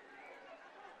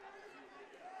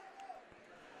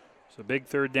 So big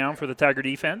 3rd down for the Tiger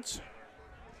defense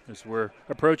as we're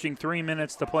approaching 3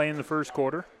 minutes to play in the first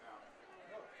quarter.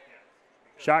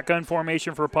 Shotgun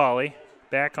formation for Polly.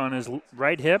 Back on his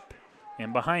right hip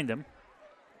and behind him.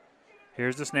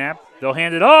 Here's the snap. They'll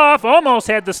hand it off. Almost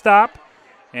had to stop.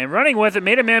 And running with it,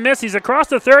 made a man miss. He's across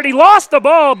the 30. Lost the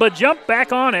ball, but jumped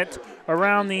back on it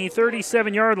around the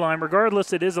 37-yard line.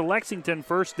 Regardless, it is a Lexington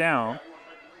first down.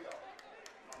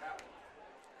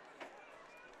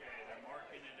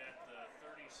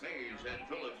 Mays and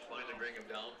Phillips finally bring him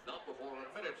down. Not before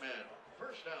a Minuteman.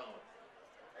 First down.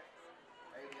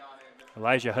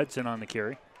 Elijah Hudson on the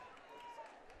carry.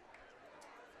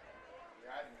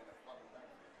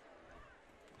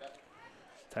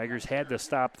 Tigers had to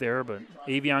stop there, but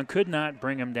Avion could not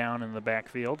bring him down in the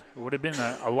backfield. It would have been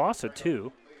a loss of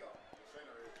 2.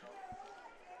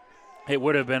 It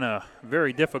would have been a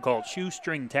very difficult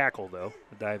shoestring tackle, though,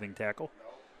 a diving tackle.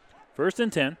 1st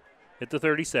and 10 at the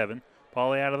 37.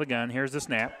 Pauly out of the gun. Here's the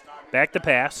snap. Back to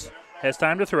pass. Has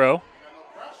time to throw.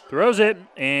 Throws it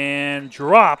and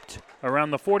dropped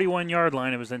around the 41-yard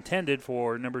line. It was intended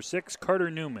for number 6, Carter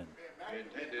Newman.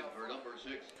 Intended for number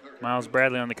 6, Carter Miles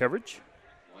Bradley on the coverage.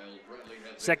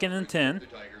 2nd and 10. 2nd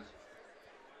and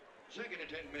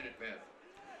 10 Minutemen.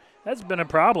 That's been a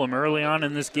problem early on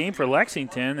in this game for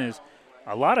Lexington, is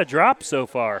a lot of drops so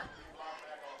far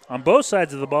on both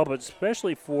sides of the ball, but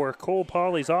especially for Cole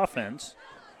Pauly's offense.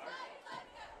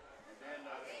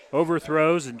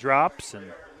 Overthrows and drops,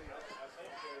 and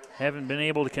haven't been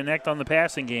able to connect on the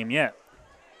passing game yet.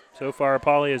 So far,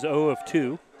 Pauly is 0 of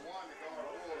 2.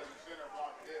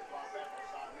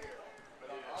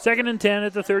 2nd and 10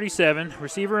 at the 37.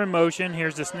 Receiver in motion.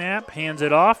 Here's the snap. Hands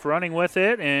it off. Running with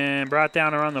it and brought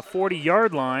down around the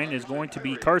 40-yard line is going to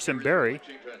be Carson Berry.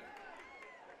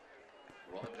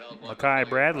 Makai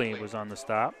Bradley was on the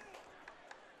stop.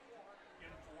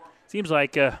 Seems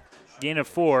like a gain of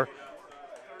 4.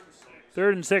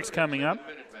 3rd and 6 coming up.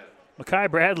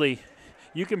 Makai Bradley,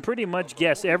 you can pretty much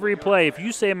guess every play. If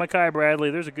you say Makai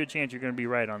Bradley, there's a good chance you're going to be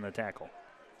right on the tackle.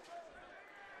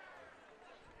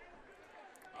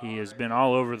 He has been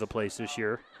all over the place this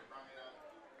year.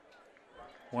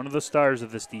 One of the stars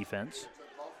of this defense.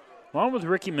 Along with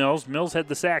Ricky Mills. Mills had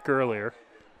the sack earlier.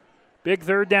 Big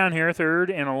 3rd down here,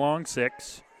 3rd and a long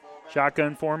 6.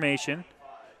 Shotgun formation.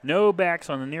 No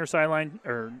backs on the near sideline,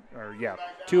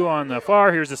 2 on the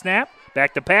far. Here's the snap.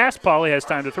 Back to pass. Pauly has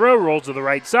time to throw. Rolls to the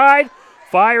right side.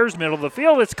 Fires, middle of the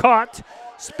field. It's caught.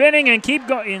 Spinning and keep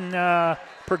going.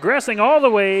 Progressing all the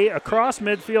way across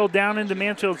midfield down into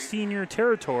Mansfield Senior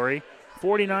territory,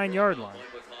 49-yard line.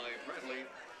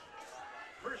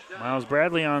 Miles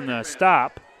Bradley on the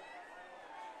stop.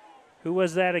 Who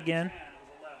was that again?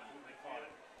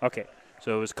 Okay,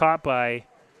 so it was caught by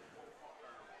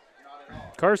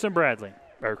Carson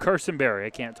Berry.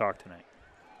 I can't talk tonight.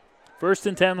 1st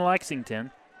and 10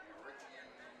 Lexington.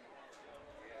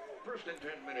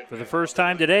 For the first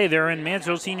time today, they're in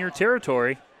Mansfield Senior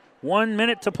territory. 1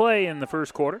 minute to play in the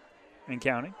first quarter and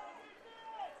counting.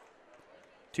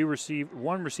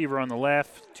 One receiver on the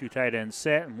left, 2 tight ends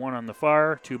set, and 1 on the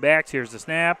far. 2 backs. Here's the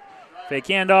snap. Fake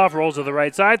handoff, rolls to the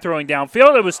right side, throwing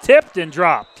downfield. It was tipped and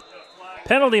dropped.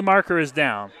 Penalty marker is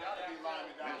down.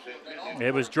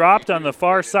 It was dropped on the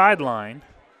far sideline.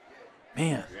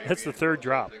 Man, that's the third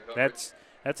drop. That's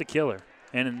a killer.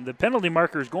 And the penalty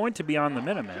marker is going to be on the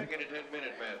Minutemen. Second and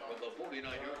 10-minute man from the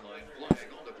 49-yard line, flag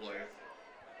on the play.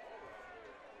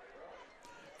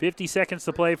 50 seconds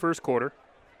to play, first quarter.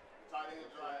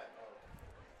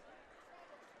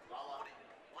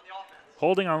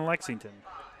 Holding on Lexington.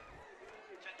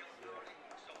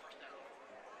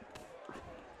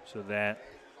 So that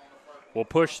will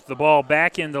push the ball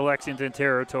back into Lexington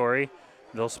territory.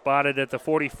 They'll spot it at the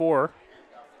 44.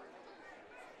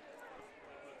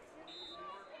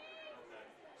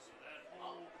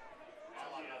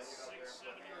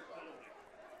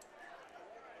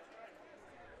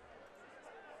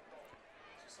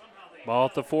 Ball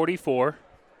at the 44.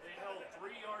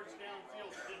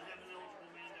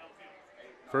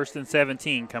 First and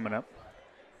 17 coming up.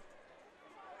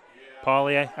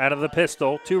 Pauly out of the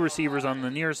pistol. 2 receivers on the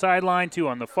near sideline, 2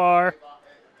 on the far.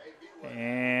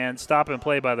 And stop and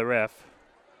play by the ref.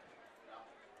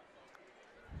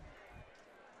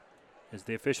 As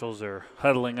the officials are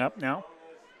huddling up now.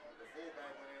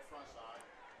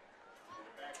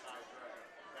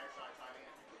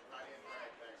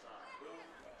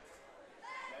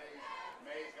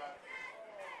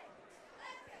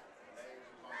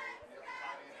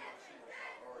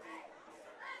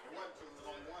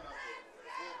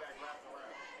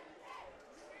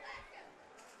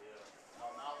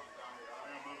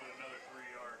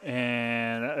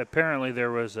 And apparently there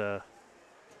was a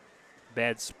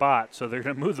bad spot, so they're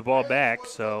going to move the ball back.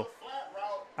 So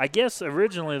I guess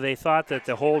originally they thought that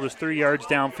the hold was 3 yards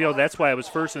downfield. That's why it was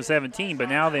first and 17, but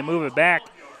now they move it back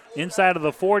inside of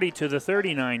the 40 to the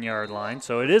 39-yard line.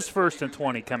 So it is first and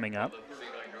 20 coming up.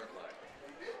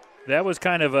 That was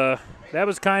kind of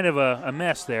a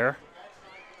mess there.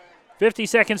 50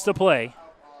 seconds to play.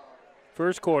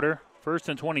 First quarter, first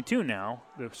and 22 now,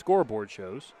 the scoreboard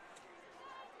shows.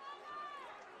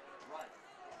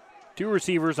 2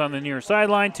 receivers on the near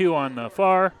sideline, 2 on the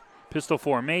far. Pistol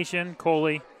formation.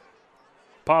 Pauly.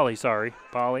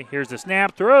 Here's the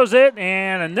snap, throws it,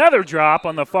 and another drop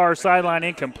on the far sideline,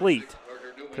 incomplete.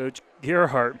 Coach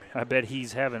Gerhardt, I bet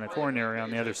he's having a coronary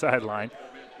on the other sideline.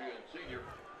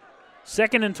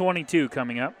 Second and 22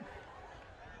 coming up.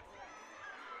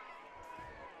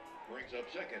 Brings up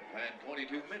second and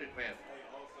 22-minute man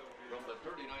from the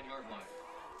 39-yard line.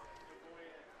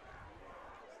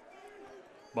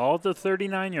 Ball at the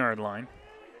 39-yard line.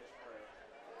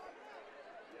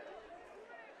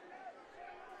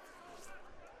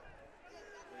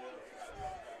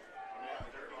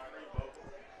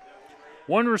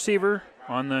 One receiver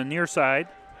on the near side,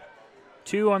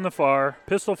 2 on the far.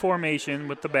 Pistol formation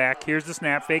with the back. Here's the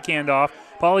snap, fake handoff.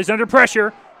 Pauly's under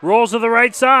pressure, rolls to the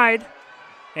right side,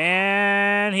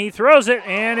 and he throws it,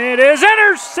 and it is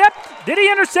intercepted. Did he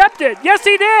intercept it? Yes,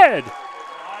 he did.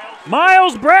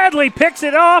 Miles Bradley picks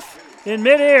it off in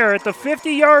midair at the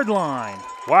 50-yard line.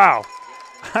 Wow.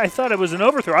 I thought it was an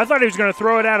overthrow. I thought he was going to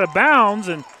throw it out of bounds.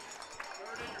 And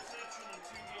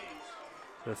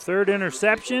the third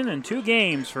interception in 2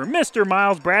 games for Mr.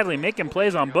 Miles Bradley, making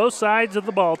plays on both sides of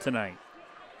the ball tonight.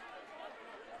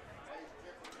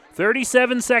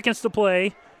 37 seconds to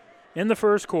play in the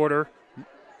first quarter.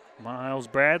 Miles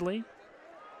Bradley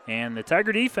and the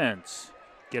Tiger defense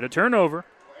get a turnover.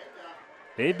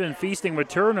 They've been feasting with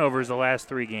turnovers the last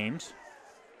 3 games,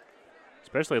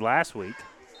 especially last week.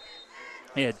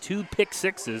 They had 2 pick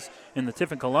sixes in the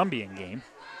Tiffin Columbian game.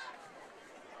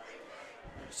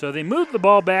 So they moved the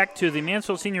ball back to the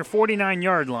Mansfield Senior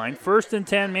 49-yard line. First and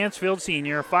 10, Mansfield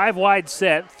Senior. 5 wide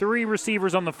set, 3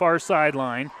 receivers on the far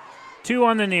sideline, 2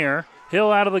 on the near.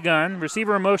 Hill out of the gun.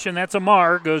 Receiver in motion, that's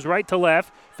Amar. Goes right to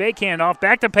left. Fake handoff,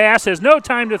 back to pass, has no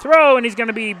time to throw, and he's going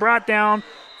to be brought down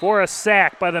for a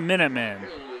sack by the Minutemen.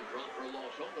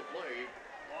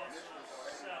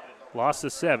 Loss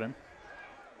of 7.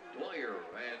 Dwyer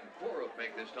and Forup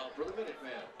make this stop for the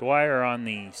Minutemen. Dwyer on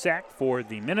the sack for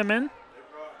the Minutemen.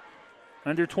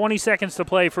 Under 20 seconds to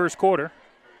play first quarter.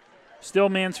 Still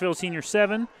Mansfield Senior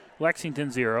 7,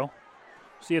 Lexington 0.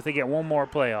 See if they get one more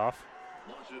playoff.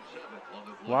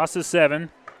 Loss of 7.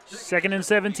 Second and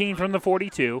 17 from the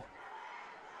 42.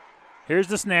 Here's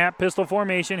the snap. Pistol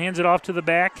formation. Hands it off to the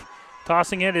back.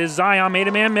 Tossing it is Zion. Made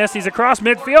a man miss. He's across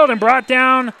midfield and brought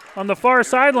down on the far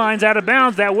sidelines out of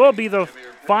bounds. That will be the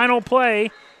final play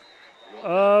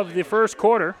of the first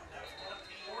quarter.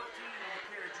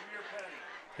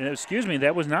 And excuse me,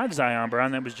 that was not Zion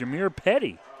Brown. That was Jameer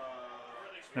Petty,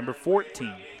 number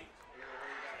 14.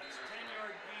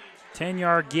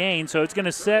 10-yard gain, so it's going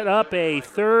to set up a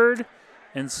 3rd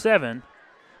and 7.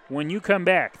 when you come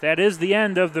back. That is the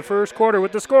end of the first quarter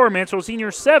with the score. Mansfield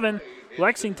Senior 7,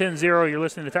 Lexington 0. You're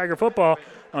listening to Tiger Football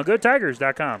on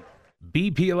GoTigers.com.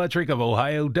 BP Electric of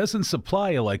Ohio doesn't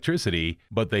supply electricity,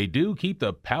 but they do keep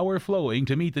the power flowing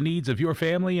to meet the needs of your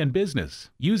family and business.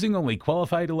 Using only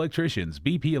qualified electricians,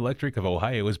 BP Electric of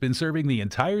Ohio has been serving the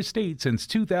entire state since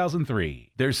 2003.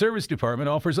 Their service department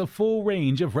offers a full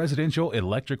range of residential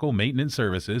electrical maintenance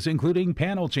services, including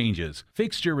panel changes,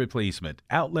 fixture replacement,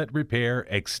 outlet repair,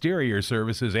 exterior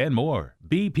services, and more.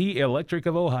 BP Electric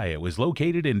of Ohio is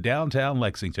located in downtown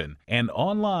Lexington and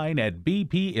online at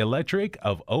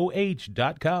bpelectricofoh.com.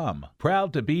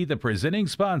 Proud to be the presenting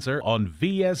sponsor on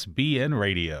VSBN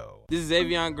Radio. This is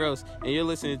Avion Gross, and you're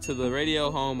listening to the radio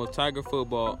home of Tiger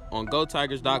Football on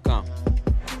GoTigers.com.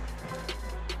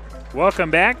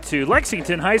 Welcome back to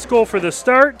Lexington High School for the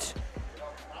start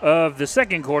of the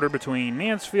second quarter between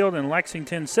Mansfield and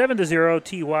Lexington. 7-0,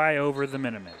 TY over the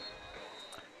Minutemen.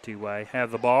 TY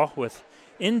have the ball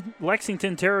in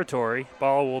Lexington territory.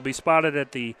 Ball will be spotted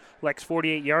at the Lex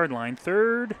 48-yard line.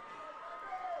 3rd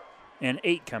and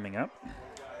 8 coming up.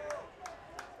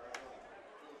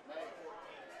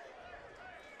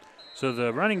 So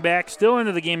the running back still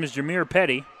into the game is Jameer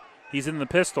Petty. He's in the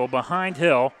pistol behind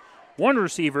Hill. One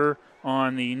receiver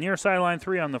on the near sideline,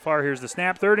 3 on the far. Here's the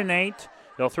snap, 3rd and 8.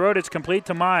 They'll throw it. It's complete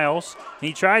to Miles.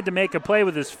 He tried to make a play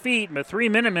with his feet, but 3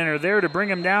 Minutemen are there to bring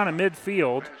him down in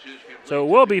midfield. So it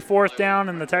will be 4th down,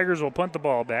 and the Tigers will punt the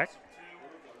ball back.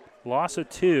 Loss of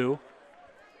 2.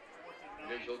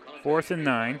 4th and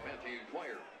 9.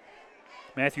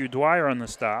 Matthew Dwyer on the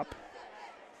stop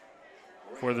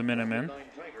for the Minutemen.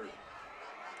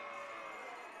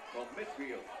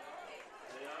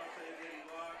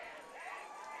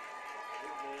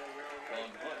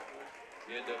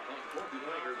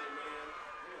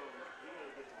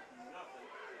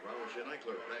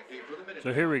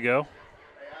 So here we go.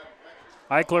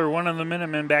 Eichler, one of the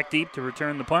Minutemen, back deep to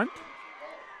return the punt.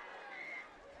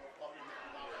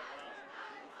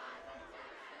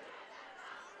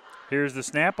 Here's the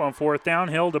snap on 4th down.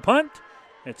 Hill to punt.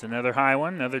 It's another high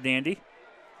one, another dandy.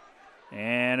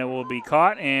 And it will be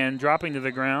caught and dropping to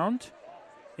the ground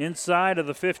inside of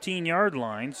the 15-yard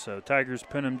line. So Tigers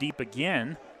pin him deep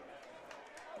again.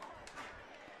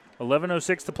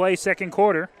 11:06 to play, second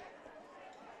quarter.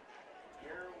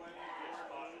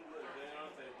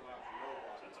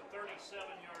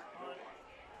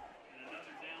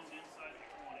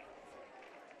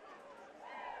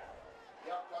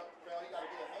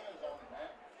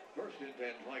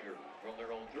 Tigers from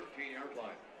their own 13-yard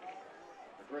line.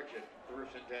 Correction,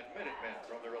 1st and 10 Minutemen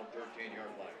from their own 13-yard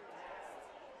line.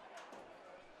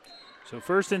 So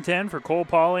 1st and 10 for Cole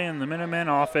Pauley and the Minutemen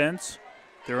offense,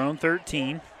 their own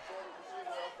 13.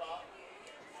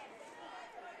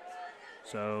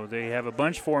 So they have a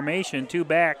bunch formation, 2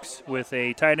 backs with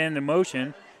a tight end in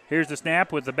motion. Here's the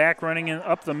snap with the back running in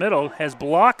up the middle, has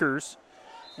blockers,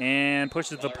 and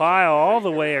pushes the pile all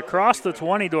the way across the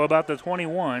 20 to about the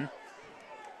 21.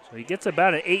 So he gets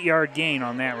about an 8-yard gain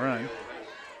on that run.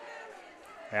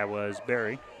 That was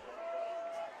Barry.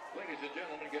 Ladies and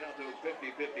gentlemen, get out those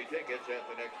 50-50 tickets at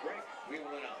the next break. We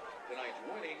will announce tonight's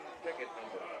winning ticket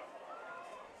number.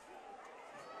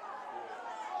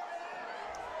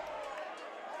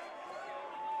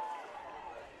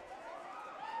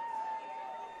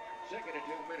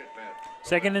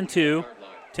 Second and 2,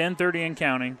 10:30 and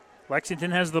counting.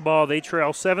 Lexington has the ball. They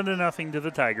trail 7-0 to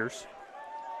the Tigers.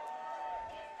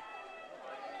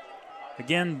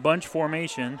 Again, bunch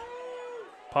formation.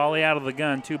 Pauley out of the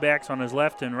gun, 2 backs on his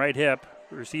left and right hip.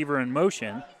 Receiver in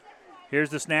motion. Here's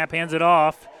the snap, hands it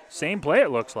off. Same play,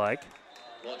 it looks like.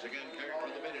 Once again, carrying for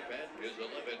the Minutemen is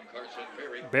 11, Carson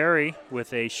Berry. Berry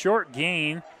with a short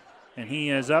gain, and he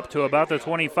is up to about the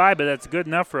 25, but that's good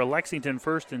enough for a Lexington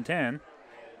 1st and 10.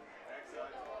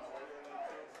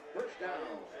 First down,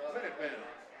 Minutemen.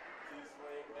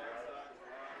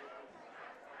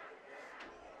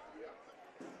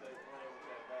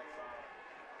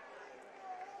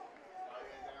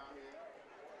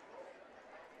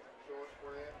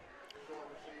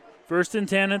 First and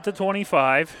 10 at the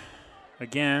 25.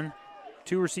 Again,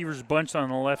 2 receivers bunched on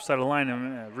the left side of the line.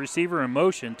 A receiver in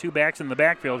motion, 2 backs in the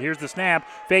backfield. Here's the snap.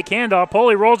 Fake handoff.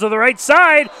 Poley rolls to the right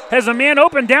side. Has a man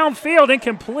open downfield.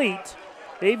 Incomplete.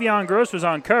 Avion Gross was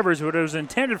on coverage, but it was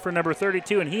intended for number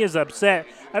 32, and he is upset.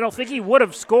 I don't think he would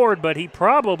have scored, but he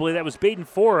probably, that was Baden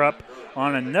Forup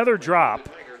on another drop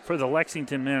for the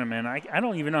Lexington Minutemen. I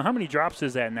don't even know how many drops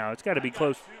is that now. It's got to be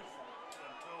close.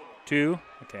 2?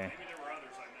 Okay.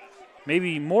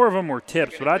 Maybe more of them were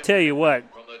tips, but I tell you what,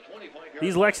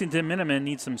 these Lexington Minutemen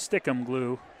need some Stickum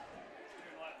glue.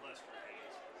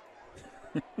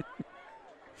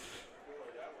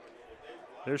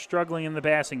 They're struggling in the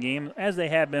passing game, as they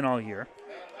have been all year.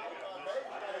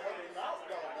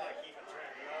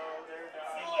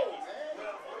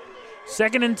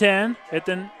 Second and 10 at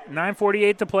the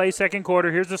 9:48 to play, second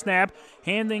quarter. Here's the snap.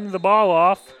 Handing the ball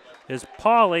off is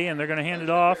Pauly, and they're going to hand it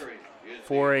off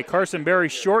for a Carson Berry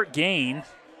short gain,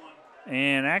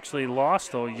 and actually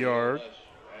lost a yard.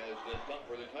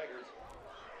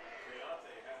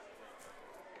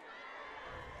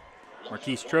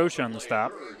 Marquise Troche on the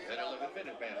stop.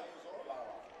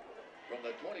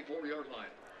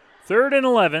 Third and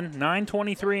 11,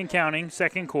 9:23 and counting,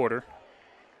 second quarter.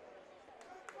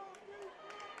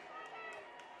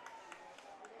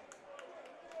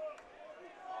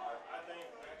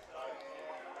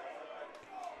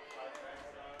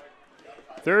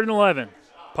 Third and 11.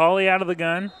 Pauly out of the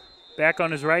gun, back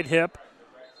on his right hip.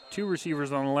 Two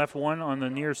receivers on the left, one on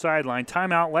the near sideline.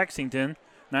 Timeout Lexington,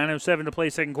 9:07 to play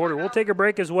second quarter. We'll take a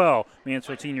break as well.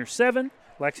 Mansfield Senior 7,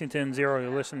 Lexington 0.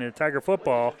 You're listening to Tiger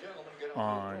Football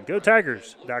on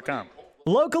GoTigers.com.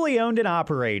 Locally owned and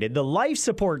operated, the Life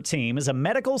Support Team is a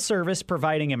medical service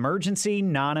providing emergency,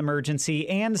 non-emergency,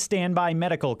 and standby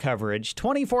medical coverage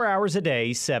 24 hours a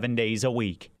day, 7 days a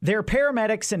week. Their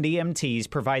paramedics and EMTs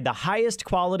provide the highest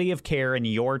quality of care in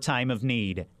your time of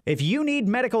need. If you need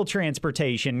medical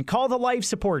transportation, call the Life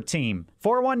Support Team,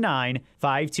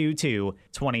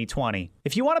 419-522-2020.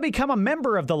 If you want to become a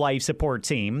member of the Life Support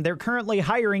Team, they're currently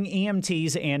hiring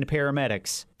EMTs and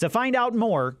paramedics. To find out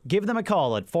more, give them a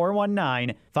call at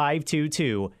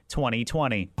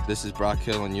 419-522-2020. This is Brock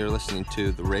Hill, and you're listening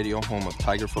to the radio home of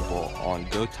Tiger Football on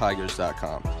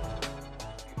GoTigers.com.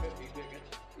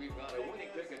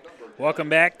 Welcome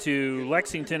back to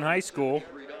Lexington High School.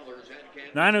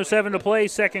 9:07 to play,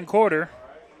 second quarter.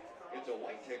 It's a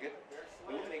white ticket.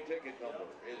 The winning ticket number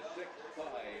is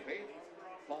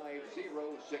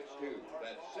 658-5062.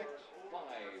 That's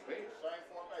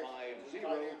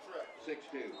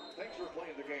 658-5062. Thanks for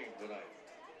playing the game tonight.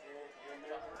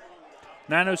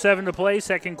 9:07 to play,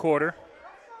 second quarter.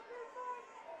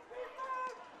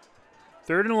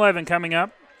 Third and 11 coming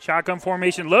up. Shotgun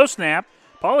formation, low snap.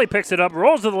 Pauly picks it up,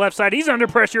 rolls to the left side. He's under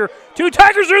pressure. Two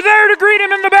Tigers are there to greet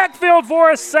him in the backfield for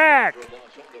a sack.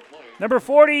 Number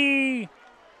 40,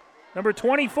 number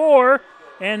 24,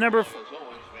 and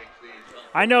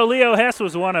I know Leo Hess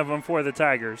was one of them for the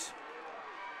Tigers.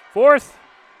 Fourth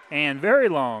and very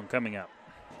long coming up.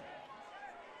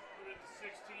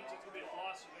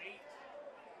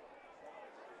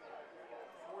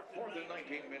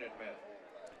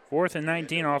 Fourth and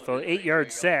 19 off an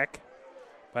 8-yard sack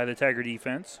by the Tiger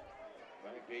defense.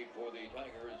 Back deep for the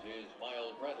Tigers is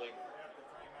Miles Bradley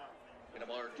and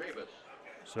Amar Davis.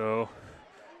 So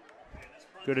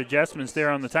good adjustments there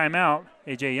on the timeout.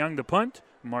 A.J. Young to punt.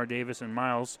 Amar Davis and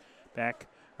Miles back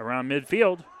around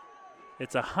midfield.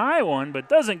 It's a high one, but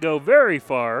doesn't go very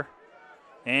far.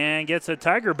 And gets a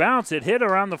Tiger bounce. It hit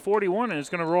around the 41, and it's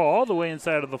going to roll all the way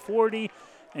inside of the 40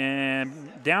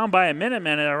 and down by a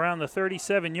Minuteman at around the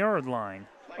 37-yard line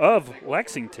of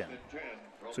Lexington.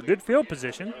 So good field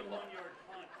position.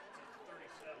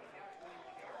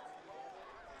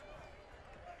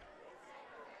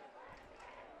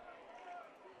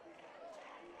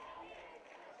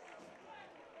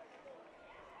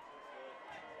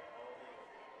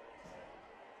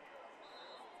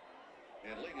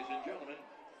 And ladies and gentlemen,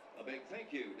 a big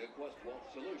thank you to Quest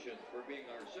Wealth Solutions for being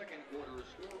our second quarter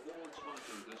scoreboard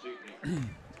sponsor this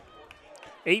evening.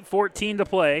 8:14 to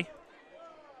play.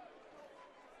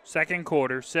 Second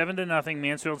quarter, 7-0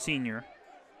 Mansfield Senior.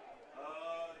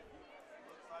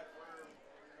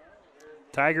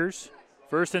 Tigers,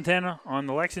 first and 10 on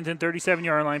the Lexington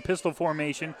 37-yard line, pistol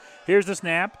formation. Here's the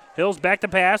snap. Hill's back to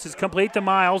pass. It's complete to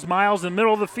Miles. Miles in the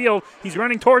middle of the field. He's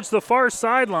running towards the far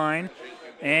sideline,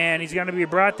 and he's going to be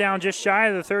brought down just shy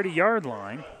of the 30-yard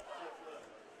line.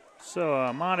 So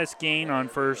a modest gain on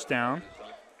first down.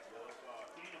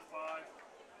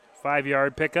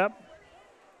 5-yard pickup.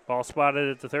 Ball spotted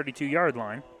at the 32-yard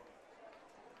line.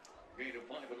 Gain of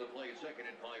 5 on the play, second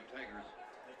and 5 Tigers.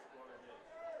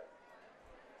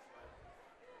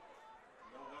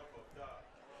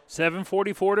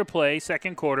 $7:44 to play,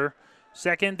 second quarter.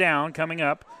 Second down coming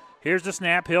up. Here's the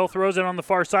snap. Hill throws it on the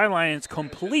far sideline. It's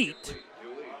complete.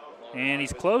 And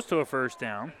he's close to a first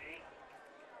down.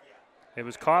 It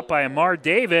was caught by Amar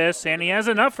Davis, and he has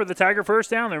enough for the Tiger first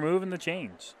down. They're moving the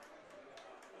chains.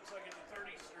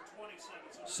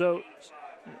 So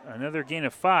another gain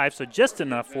of 5, so just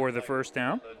enough for the first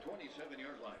down.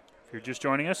 If you're just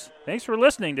joining us, thanks for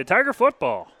listening to Tiger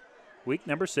Football. Week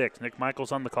number 6. Nick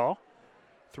Michaels on the call.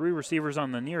 3 receivers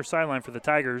on the near sideline for the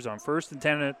Tigers on first and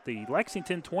 10 at the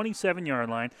Lexington 27-yard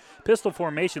line. Pistol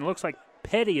formation looks like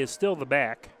Petty is still the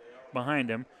back behind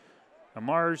him.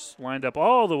 Amar's lined up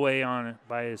all the way on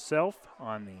by himself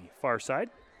on the far side.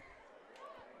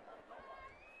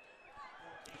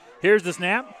 Here's the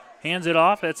snap. Hands it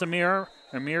off. That's Amir.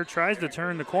 Amir tries to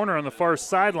turn the corner on the far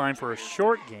sideline for a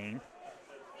short gain,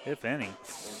 if any.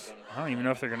 I don't even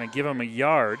know if they're going to give him a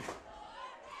yard.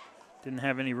 Didn't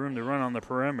have any room to run on the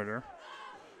perimeter.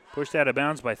 Pushed out of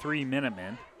bounds by 3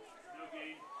 Minutemen.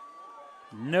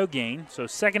 No gain. So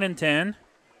 2nd and 10.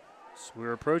 So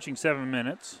we're approaching 7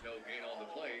 minutes.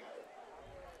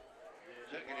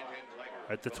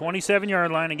 At the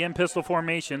 27-yard line, again, pistol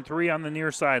formation. 3 on the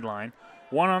near sideline.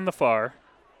 1 on the far.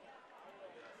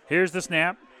 Here's the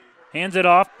snap. Hands it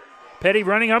off. Petty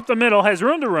running up the middle. Has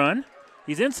room to run.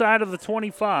 He's inside of the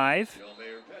 25.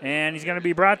 And he's going to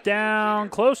be brought down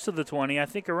close to the 20. I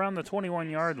think around the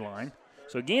 21-yard line.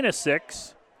 So gain of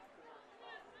 6.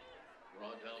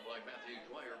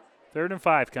 3rd and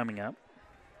 5 coming up.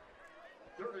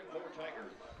 3rd and 4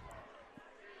 Tigers.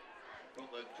 From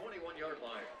the 21-yard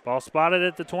line. Ball spotted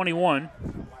at the 21.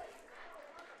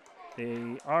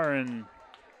 They are in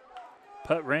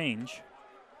putt range,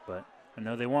 but I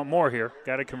know they want more here.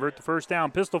 Got to convert the first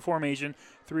down. Pistol formation.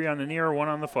 3 on the near, 1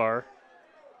 on the far.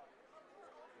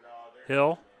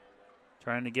 Hill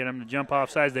trying to get him to jump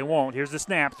off sides. They won't. Here's the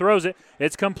snap. Throws it.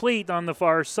 It's complete on the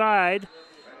far side.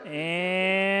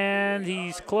 And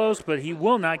he's close, but he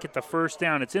will not get the first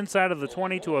down. It's inside of the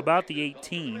 20 to about the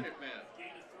 18.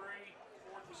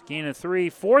 Gain of 3.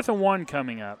 4th and 1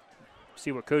 coming up.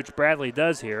 See what Coach Bradley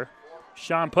does here.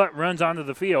 Sean Putt runs onto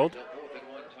the field.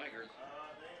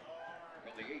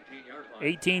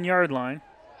 18-yard line.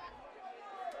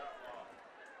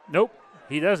 Nope,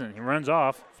 he doesn't. He runs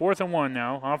off. 4th and 1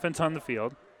 now. Offense on the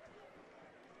field.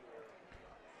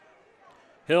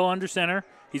 Hill under center.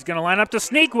 He's going to line up to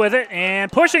sneak with it and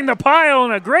pushing the pile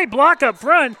and a great block up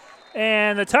front.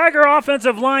 And the Tiger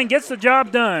offensive line gets the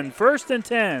job done. 1st and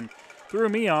 10. Threw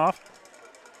me off.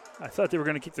 I thought they were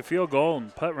going to kick the field goal,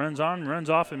 and Putt runs on and runs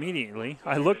off immediately.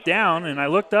 I looked down, and I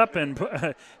looked up, and,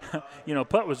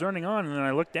 Putt was running on, and then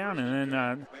I looked down, and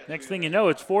then next thing you know,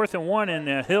 it's 4th and 1,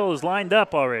 and Hill is lined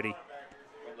up already.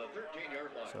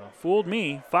 So fooled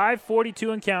me.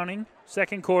 5:42 and counting.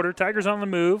 2nd quarter. Tigers on the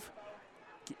move.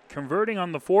 Converting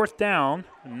on the 4th down.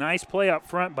 Nice play up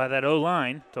front by that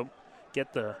O-line to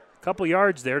get the couple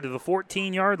yards there to the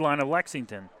 14-yard line of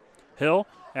Lexington. Hill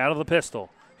out of the pistol.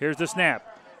 Here's the snap.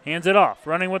 Hands it off.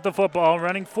 Running with the football.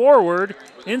 Running forward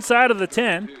inside of the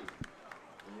 10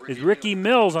 is Ricky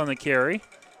Mills on the carry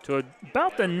to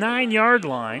about the 9-yard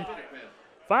line.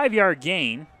 5-yard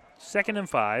gain. 2nd and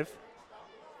 5.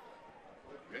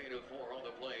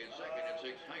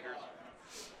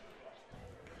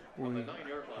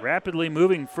 Rapidly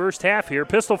moving first half here.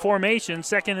 Pistol formation,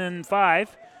 2nd and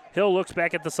 5. Hill looks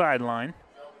back at the sideline.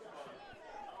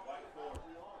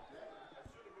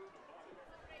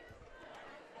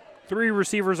 Three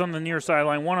receivers on the near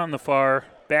sideline, 1 on the far.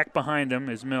 Back behind him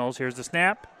is Mills. Here's the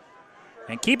snap.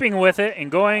 And keeping with it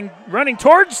and running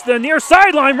towards the near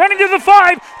sideline, running to the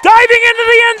 5, diving into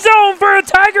the end zone for a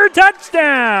Tiger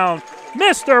touchdown.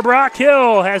 Mr. Brock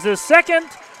Hill has his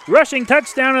 2nd rushing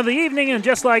touchdown of the evening, and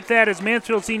just like that, it's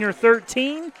Mansfield Senior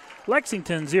 13,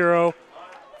 Lexington 0.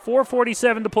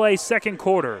 4:47 to play, 2nd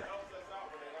quarter.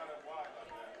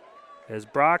 As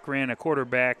Brock ran a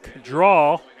quarterback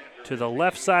draw to the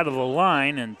left side of the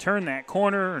line and turned that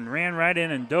corner and ran right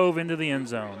in and dove into the end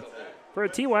zone for a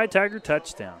TY Tiger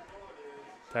touchdown.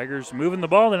 Tigers moving the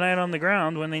ball tonight on the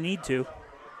ground when they need to.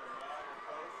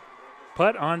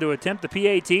 Putt on to attempt the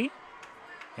PAT.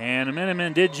 And the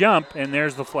Minutemen did jump, and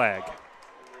there's the flag.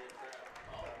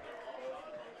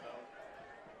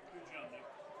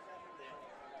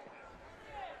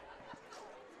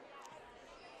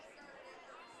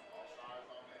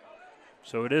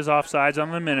 So it is offsides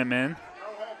on the Minutemen.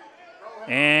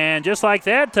 And just like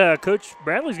that, Coach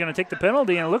Bradley's going to take the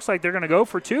penalty, and it looks like they're going to go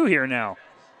for 2 here now.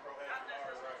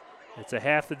 It's a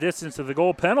half the distance of the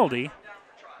goal penalty.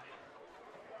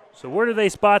 So where do they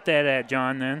spot that at,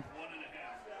 John, then?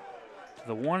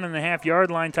 The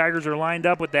 1.5-yard line. Tigers are lined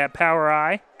up with that power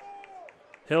eye.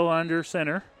 Hill under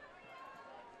center.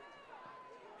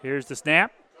 Here's the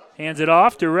snap. Hands it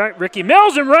off to Ricky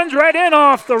Mills and runs right in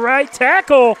off the right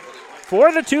tackle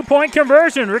for the 2-point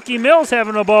conversion. Ricky Mills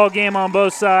having a ball game on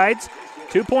both sides.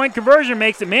 2-point conversion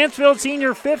makes it Mansfield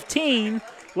Senior 15,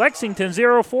 Lexington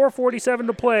 0. 4:47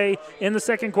 to play in the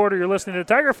 2nd quarter. You're listening to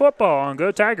Tiger Football on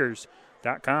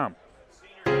GoTigers.com.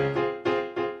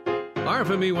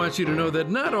 RFME wants you to know that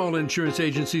not all insurance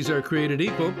agencies are created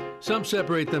equal. Some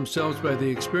separate themselves by the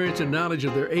experience and knowledge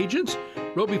of their agents,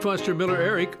 Roby Foster Miller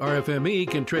Eric, RFME,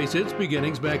 can trace its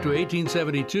beginnings back to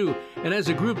 1872, and as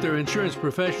a group, their insurance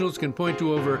professionals can point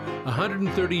to over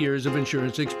 130 years of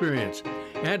insurance experience.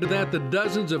 Add to that the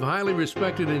dozens of highly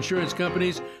respected insurance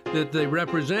companies that they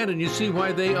represent, and you see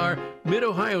why they are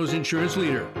Mid-Ohio's insurance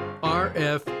leader,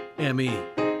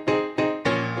 RFME.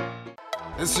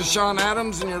 This is Sean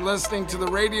Adams, and you're listening to the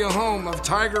radio home of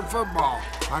Tiger football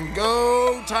on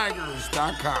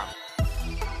GoTigers.com.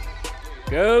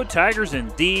 Go Tigers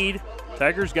indeed.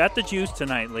 Tigers got the juice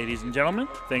tonight, ladies and gentlemen.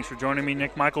 Thanks for joining me,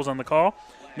 Nick Michaels, on the call.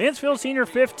 Mansfield Senior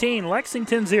 15,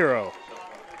 Lexington 0.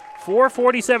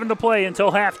 4:47 to play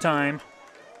until halftime.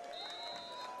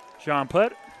 Sean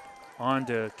Putt on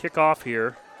to kick off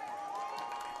here.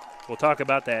 We'll talk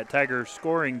about that Tiger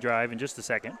scoring drive in just a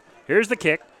second. Here's the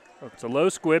kick. It's a low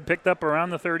squib, picked up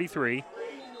around the 33.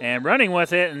 And running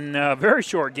with it, and a very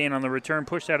short gain on the return,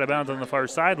 pushed out of bounds on the far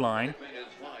sideline.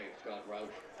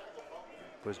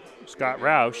 Was Scott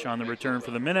Roush on the return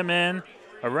for the Minutemen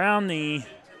around I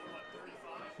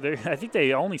think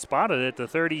they only spotted it at the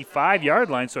 35-yard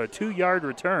line, so a 2-yard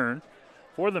return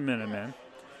for the Minutemen.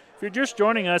 If you're just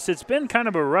joining us, it's been kind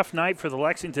of a rough night for the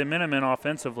Lexington Minutemen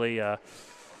offensively.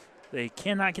 They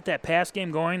cannot get that pass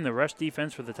game going. The rush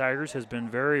defense for the Tigers has been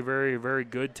very, very, very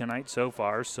good tonight so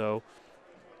far, so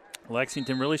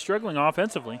Lexington really struggling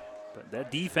offensively, but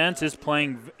that defense is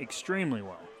playing extremely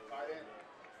well.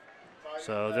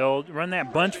 So they'll run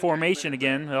that bunch formation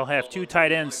again. They'll have 2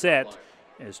 tight ends set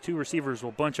as 2 receivers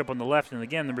will bunch up on the left. And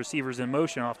again, the receiver's in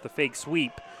motion off the fake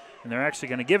sweep. And they're actually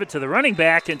going to give it to the running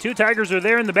back. And 2 Tigers are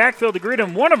there in the backfield to greet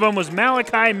him. One of them was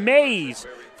Malachi Mays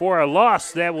for a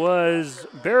loss. That was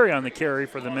Barry on the carry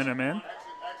for the Minutemen.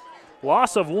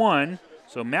 Loss of 1.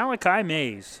 So Malachi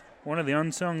Mays, one of the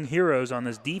unsung heroes on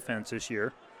this defense this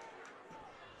year.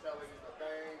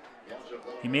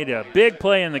 He made a big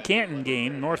play in the Canton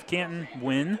game, North Canton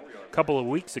win a couple of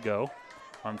weeks ago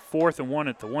on 4th and 1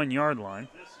 at the 1-yard line.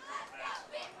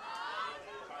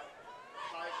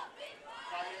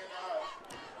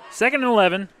 Second and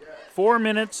 11, 4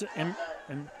 minutes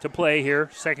to play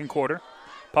here, second quarter.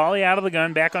 Pauly out of the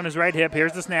gun, back on his right hip.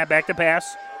 Here's the snap, back to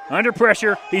pass. Under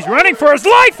pressure, he's running for his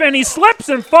life, and he slips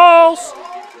and falls.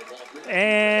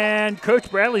 And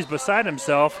Coach Bradley's beside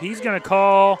himself. He's going to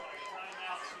call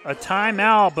a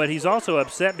timeout, but he's also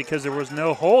upset because there was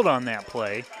no hold on that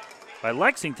play by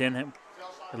Lexington.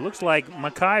 It looks like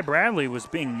Makai Bradley was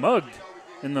being mugged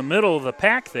in the middle of the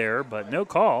pack there, but no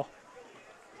call.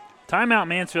 Timeout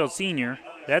Mansfield Senior.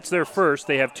 That's their first.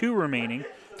 They have 2 remaining.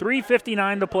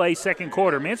 3:59 to play, second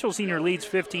quarter. Mansfield Senior leads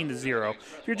 15-0.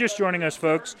 If you're just joining us,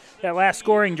 folks, that last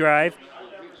scoring drive,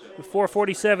 with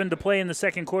 4:47 to play in the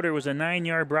second quarter, was a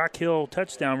 9-yard Brock Hill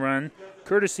touchdown run,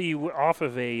 courtesy off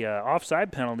of a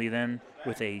offside penalty then,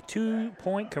 with a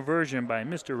 2-point conversion by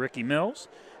Mr. Ricky Mills,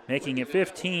 making it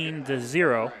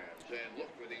 15-0.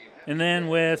 And then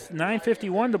with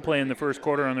 9:51 to play in the first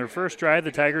quarter on their first drive,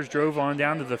 the Tigers drove on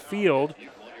down to the field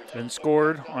and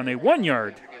scored on a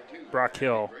 1-yard Brock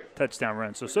Hill touchdown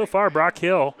run. So far, Brock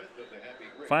Hill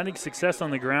finding success on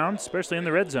the ground, especially in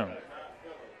the red zone.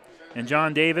 And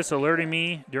John Davis alerting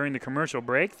me during the commercial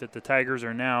break that the Tigers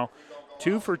are now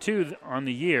 2 for 2 on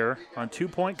the year on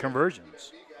 2-point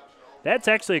conversions. That's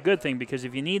actually a good thing, because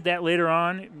if you need that later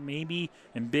on, maybe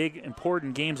in big,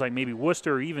 important games like maybe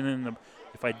Worcester, or even in the,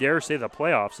 if I dare say, the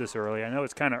playoffs this early. I know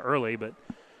it's kind of early, but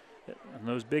in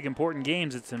those big, important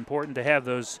games, it's important to have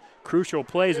those crucial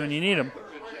plays when you need them.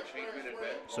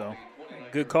 So,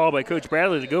 good call by Coach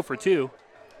Bradley to go for 2.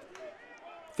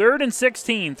 3rd and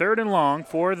 16, 3rd and long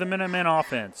for the Minutemen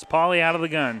offense. Pauly out of the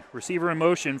gun. Receiver in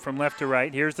motion from left to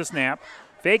right. Here's the snap.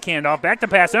 Fake handoff, back to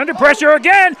pass, under pressure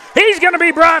again. He's going to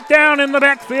be brought down in the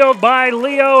backfield by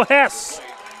Leo Hess.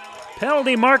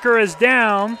 Penalty marker is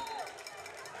down.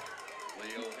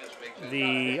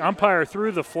 The umpire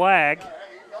threw the flag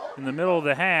in the middle of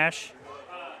the hash.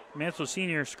 Mansfield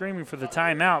Senior screaming for the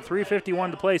timeout.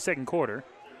 3:51 to play, second quarter.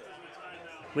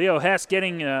 Leo Hess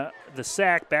getting the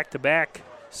sack, back-to-back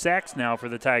sacks now for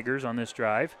the Tigers on this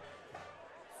drive.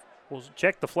 We'll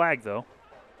check the flag, though.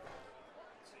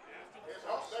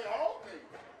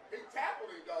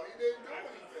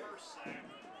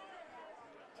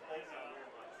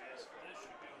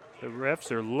 The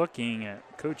refs are looking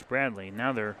at Coach Bradley.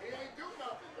 Now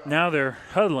they're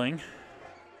huddling.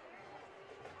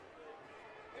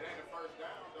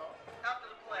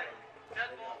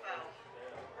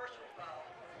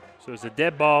 So it's a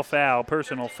dead ball foul,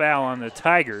 personal foul on the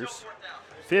Tigers.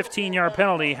 15-yard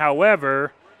penalty.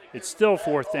 However, it's still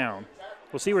 4th down.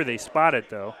 We'll see where they spot it,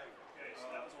 though.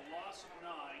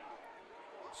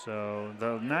 So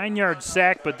the 9-yard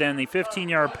sack, but then the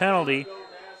 15-yard penalty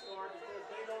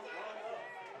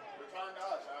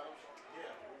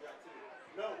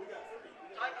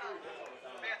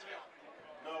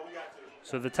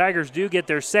So the Tigers do get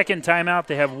their second timeout.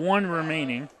 They have one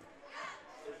remaining.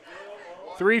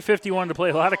 3:51 to play.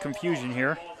 A lot of confusion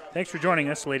here. Thanks for joining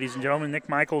us, ladies and gentlemen. Nick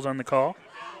Michaels on the call.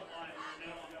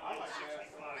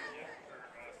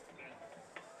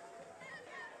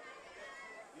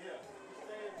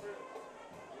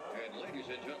 And ladies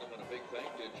and gentlemen, a big thank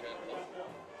you to Chad Polk,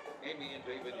 Amy and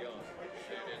David Young,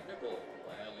 Shannon Nickel,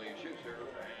 Lee Schuster,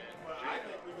 and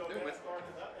Jane Newman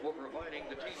for providing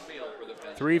the team meal for the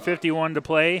fans. 3:51 to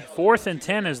play. 4th and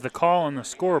 10 is the call on the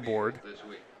scoreboard.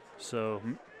 So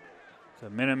the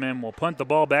Minutemen will punt the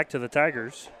ball back to the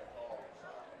Tigers.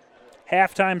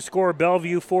 Halftime score,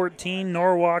 Bellevue 14,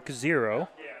 Norwalk 0.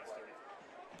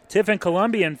 Tiffin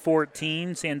Columbian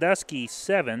 14, Sandusky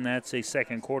 7. That's a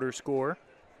second quarter score.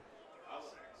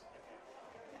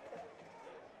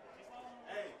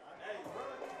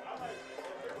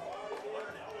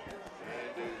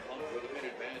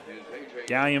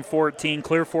 Gallion 14,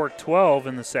 Clear Fork 12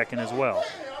 in the second as well.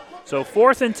 So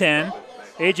 4th and 10.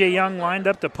 A.J. Young lined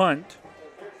up to punt.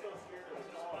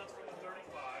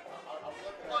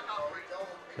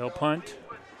 He'll punt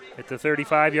at the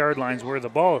 35-yard lines where the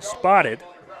ball is spotted.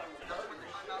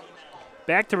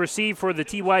 Back to receive for the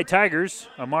TY Tigers,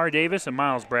 Amar Davis and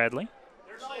Miles Bradley.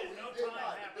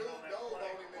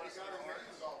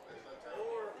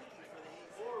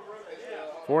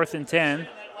 Fourth and 10.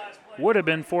 Would have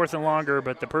been 4th and longer,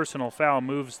 but the personal foul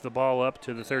moves the ball up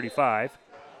to the 35.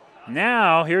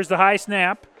 Now, here's the high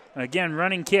snap. Again,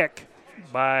 running kick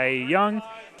by Young.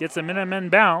 Gets a Minutemen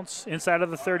bounce inside of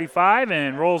the 35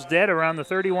 and rolls dead around the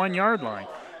 31-yard line.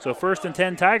 So 1st and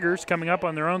 10 Tigers coming up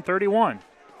on their own 31.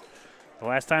 The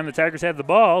last time the Tigers had the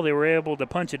ball, they were able to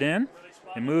punch it in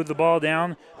and move the ball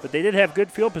down, but they did have good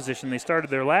field position. They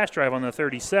started their last drive on the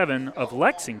 37 of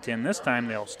Lexington. This time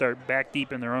they'll start back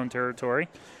deep in their own territory.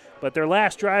 But their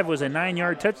last drive was a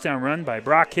 9-yard touchdown run by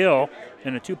Brock Hill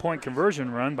and a 2-point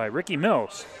conversion run by Ricky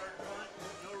Mills.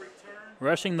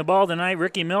 Rushing the ball tonight,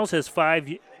 Ricky Mills has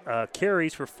 5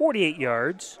 carries for 48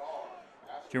 yards.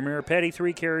 Jameer Petty,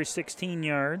 3 carries, 16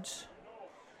 yards.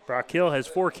 Brock Hill has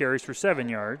 4 carries for 7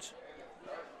 yards.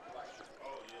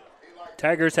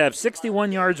 Tigers have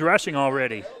 61 yards rushing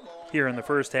already here in the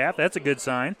first half. That's a good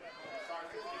sign.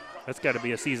 That's got to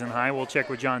be a season high. We'll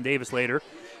check with John Davis later.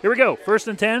 Here we go. 1st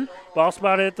and 10. Ball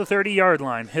spotted at the 30-yard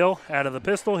line. Hill out of the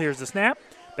pistol. Here's the snap.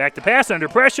 Back to pass under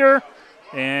pressure.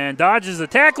 And dodges the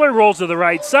tackler. Rolls to the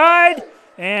right side.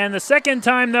 And the second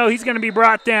time, though, he's going to be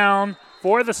brought down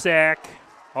for the sack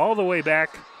all the way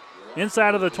back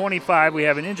inside of the 25. We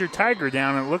have an injured Tiger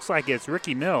down, and it looks like it's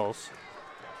Ricky Mills.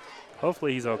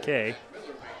 Hopefully he's okay.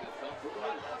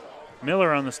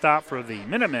 Miller on the stop for the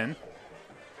Minutemen.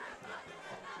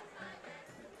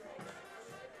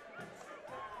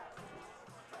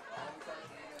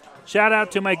 Shout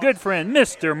out to my good friend,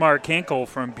 Mr. Mark Hinkle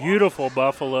from beautiful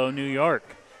Buffalo, New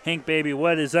York. Hank, baby,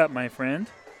 what is up, my friend?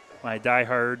 My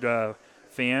diehard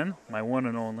fan, my one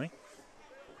and only.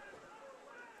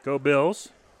 Go Bills.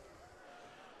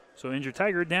 So injured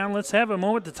Tiger down. Let's have a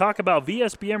moment to talk about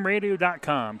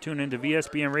VSBMradio.com. Tune into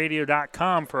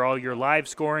VSBMradio.com for all your live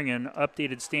scoring and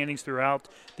updated standings throughout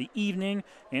the evening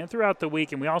and throughout the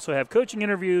week. And we also have coaching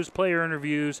interviews, play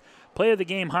of the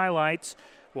game highlights.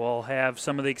 We'll have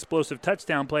some of the explosive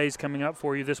touchdown plays coming up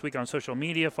for you this week on social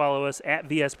media. Follow us at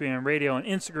VSBM Radio on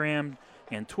Instagram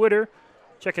and Twitter.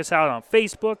 Check us out on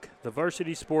Facebook, the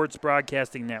Varsity Sports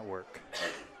Broadcasting Network.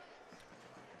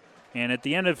 And at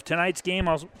the end of tonight's game,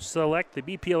 I'll select the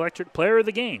BP Electric Player of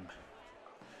the Game.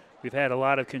 We've had a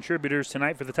lot of contributors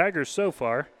tonight for the Tigers so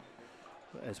far.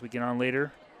 As we get on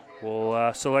later,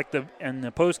 we'll select in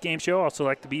the post-game show, I'll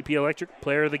select the BP Electric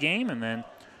Player of the Game. And then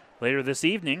later this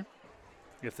evening,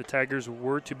 if the Tigers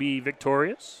were to be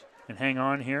victorious and hang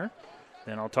on here,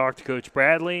 then I'll talk to Coach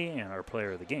Bradley and our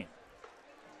Player of the Game.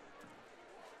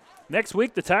 Next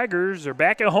week, the Tigers are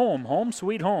back at home, home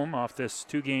sweet home, off this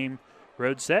 2-game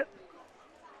road set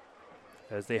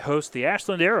as they host the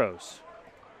Ashland Arrows.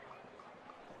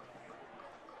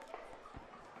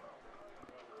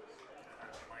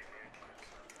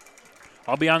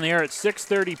 I'll be on the air at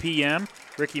 6:30 p.m.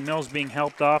 Ricky Mills being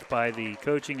helped off by the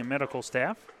coaching and medical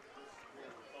staff.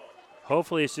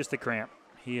 Hopefully it's just a cramp.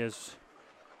 He is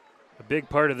a big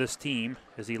part of this team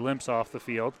as he limps off the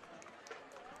field.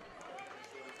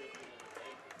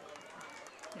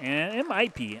 And it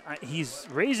might be. He's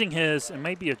raising his, it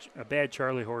might be a bad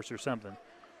Charlie horse or something.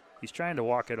 He's trying to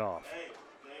walk it off.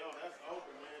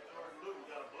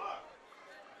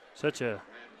 Such a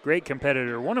great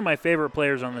competitor. One of my favorite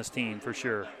players on this team for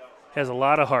sure. Has a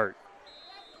lot of heart.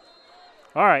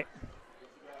 All right.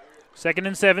 2nd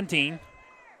and 17.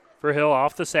 for Hill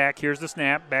off the sack. Here's the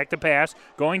snap. Back to pass.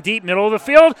 Going deep, middle of the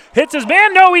field. Hits his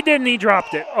man. No, he didn't. He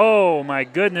dropped it. Oh, my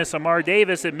goodness. Amar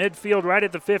Davis at midfield right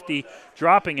at the 50,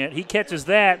 dropping it. He catches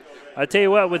that. I tell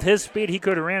you what, with his speed, he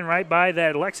could have ran right by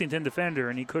that Lexington defender,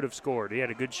 and he could have scored. He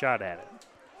had a good shot at it.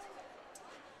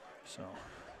 So,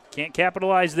 can't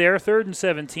capitalize there. 3rd and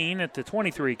 17 at the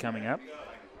 23 coming up.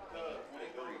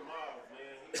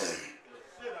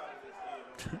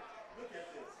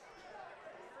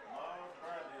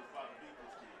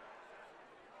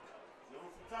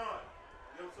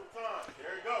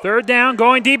 Third down,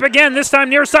 going deep again, this time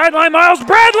near sideline. Miles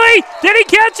Bradley, did he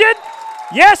catch it?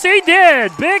 Yes, he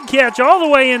did. Big catch all the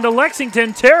way into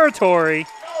Lexington territory.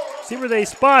 See where they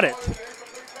spot it.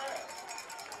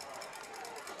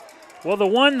 Well,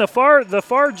 the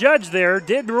far judge there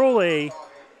did rule a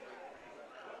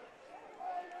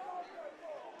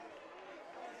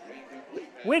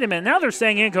wait a minute, now they're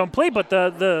saying incomplete, but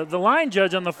the line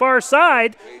judge on the far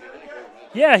side,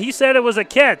 yeah, he said it was a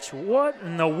catch. What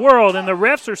in the world? And the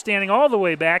refs are standing all the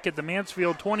way back at the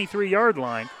Mansfield 23-yard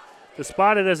line to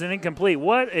spot it as an incomplete.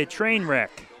 What a train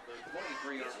wreck.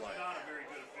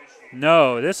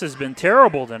 No, this has been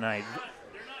terrible tonight.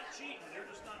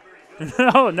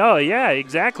 No, yeah,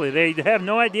 exactly. They have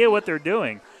no idea what they're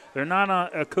doing. They're not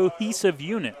a cohesive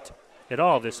unit at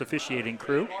all, this officiating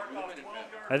crew.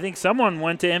 I think someone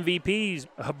went to MVPs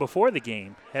before the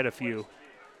game, had a few.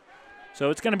 So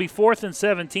it's going to be 4th and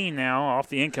 17 now off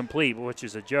the incomplete, which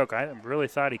is a joke. I really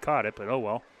thought he caught it, but oh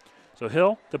well. So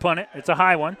Hill to punt it. It's a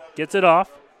high one. Gets it off.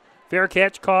 Fair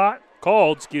catch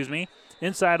called,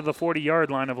 inside of the 40-yard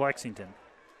line of Lexington.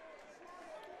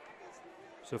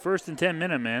 So 1st and 10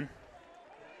 Minutemen.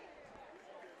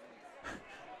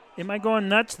 Am I going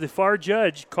nuts? The far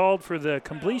judge called for the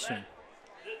completion.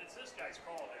 It's this guy's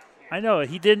call down here. I know.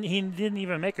 He didn't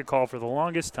even make a call for the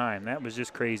longest time. That was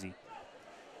just crazy.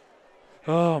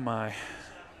 Oh, my.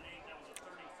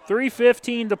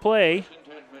 3:15 to play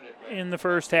in the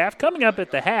first half. Coming up at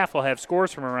the half, we'll have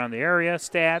scores from around the area,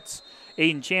 stats.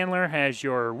 Aiden Chandler has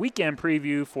your weekend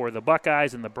preview for the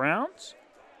Buckeyes and the Browns.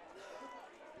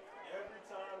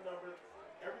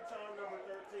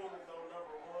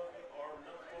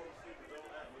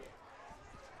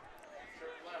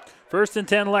 First and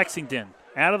 10, Lexington.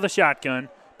 Out of the shotgun.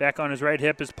 Back on his right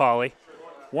hip is Pauly.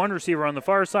 One receiver on the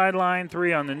far sideline,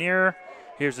 3 on the near.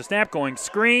 Here's the snap going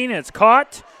screen. It's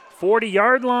caught.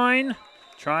 40-yard line.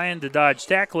 Trying to dodge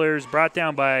tacklers. Brought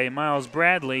down by Miles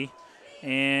Bradley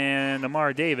and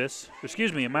Amar Davis.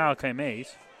 Malachi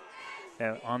Mays.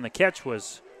 On the catch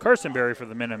was Carson Berry for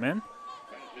the Minutemen.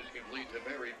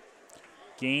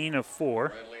 Gain of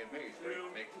 4.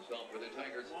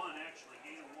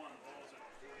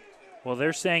 Well,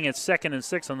 they're saying it's 2nd and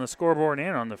 6 on the scoreboard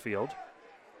and on the field.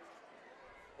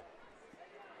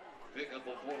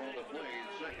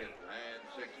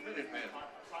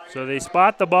 So they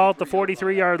spot the ball at the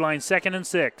 43-yard line, 2nd and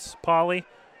 6. Pauly,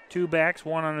 2 backs,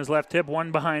 1 on his left hip,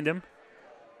 1 behind him.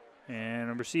 And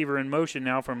a receiver in motion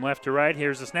now from left to right.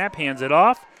 Here's the snap, hands it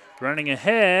off. Running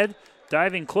ahead,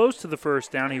 diving close to the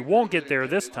first down. He won't get there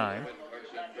this time.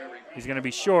 He's going to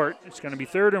be short. It's going to be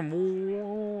 3rd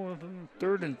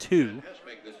and 2.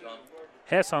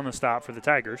 Hess on the stop for the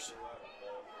Tigers.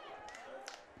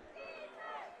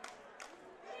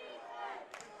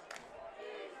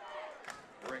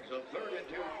 Brings a 3rd and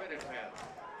 2 Minutemen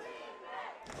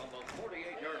from the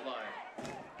 48-yard line.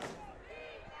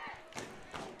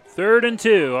 3rd and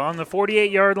 2 on the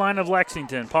 48-yard line of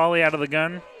Lexington. Pauly out of the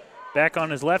gun. Back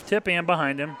on his left hip and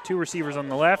behind him. 2 receivers on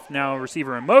the left. Now a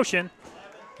receiver in motion.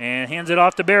 And hands it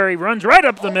off to Berry. Runs right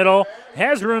up the middle.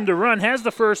 Has room to run. Has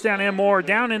the first down and more.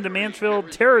 Down into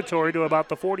Mansfield territory to about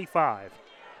the 45.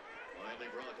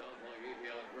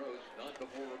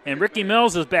 And Ricky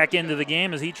Mills is back into the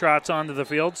game as he trots onto the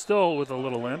field. Still with a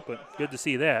little limp, but good to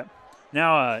see that.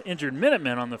 Now injured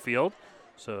Minutemen on the field.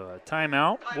 So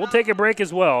timeout. We'll take a break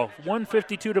as well.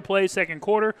 1:52 to play, second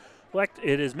quarter.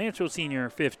 It is Mansfield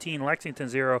Senior 15, Lexington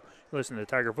 0. Listen to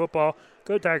Tiger Football.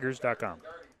 GoTigers.com.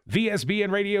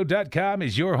 VSBNradio.com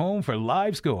is your home for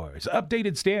live scores,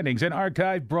 updated standings, and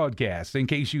archived broadcasts in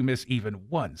case you miss even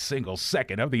one single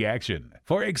second of the action.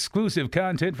 For exclusive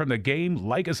content from the game,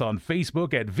 like us on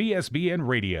Facebook at VSBN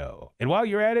Radio. And while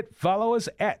you're at it, follow us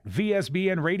at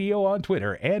VSBN Radio on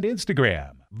Twitter and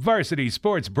Instagram. Varsity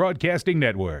Sports Broadcasting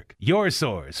Network, your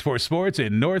source for sports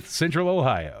in North Central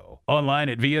Ohio. Online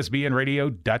at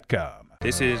VSBNradio.com.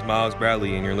 This is Miles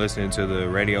Bradley, and you're listening to the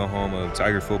radio home of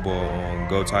Tiger Football on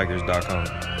GoTigers.com.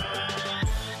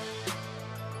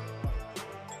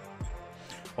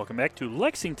 Welcome back to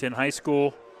Lexington High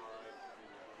School.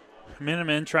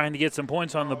 Minutemen trying to get some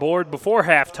points on the board before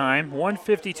halftime.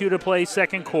 1:52 to play,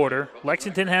 second quarter.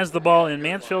 Lexington has the ball in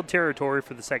Mansfield territory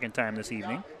for the second time this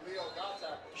evening.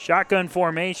 Shotgun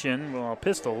formation, well,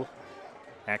 pistol,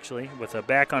 actually, with a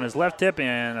back on his left hip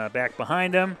and a back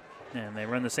behind him. And they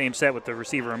run the same set with the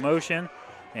receiver in motion.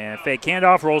 And fake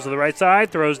handoff, rolls to the right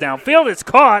side, throws downfield. It's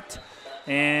caught.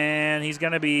 And he's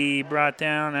going to be brought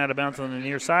down out of bounds on the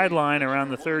near sideline around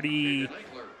the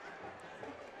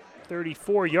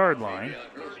 34-yard line.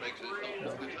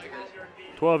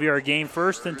 12-yard gain,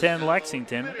 1st and 10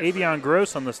 Lexington. Avion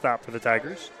Gross on the stop for the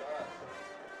Tigers.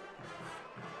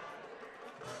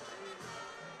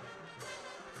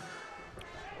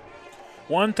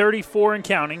 .134 and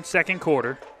counting, second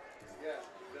quarter.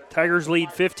 Tigers lead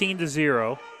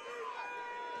 15-0.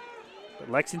 But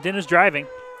Lexington is driving.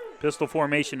 Pistol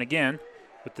formation again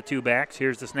with the two backs.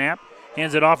 Here's the snap.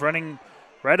 Hands it off, running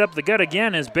right up the gut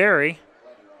again is Barry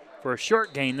for a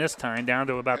short gain this time, down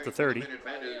to about the 30.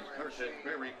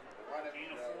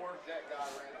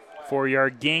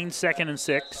 4-yard gain, 2nd and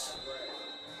 6.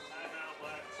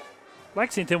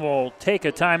 Lexington will take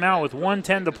a timeout with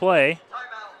 1:10 to play.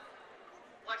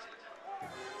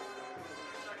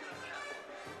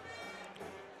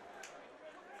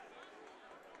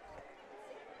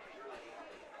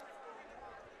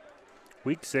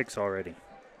 Week 6 already.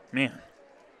 Man.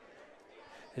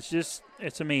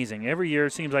 It's amazing. Every year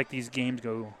it seems like these games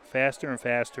go faster and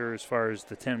faster as far as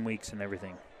the 10 weeks and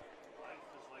everything.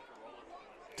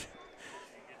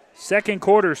 Second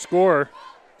quarter score,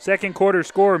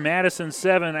 Madison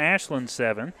 7, Ashland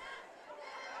 7.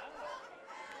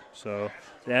 So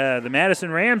the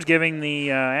Madison Rams giving the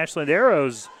Ashland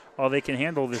Arrows all they can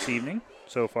handle this evening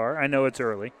so far. I know it's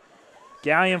early.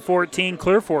 Gallion 14,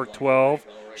 Clear Fork 12.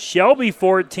 Shelby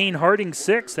 14, Harding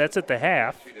 6. That's at the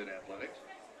half.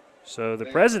 So the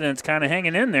President's kind of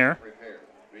hanging in there.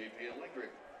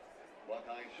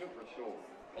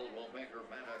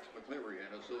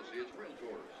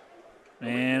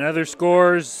 And other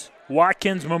scores,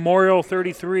 Watkins Memorial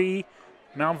 33,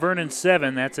 Mount Vernon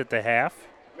 7. That's at the half.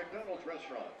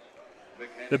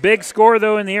 The big score,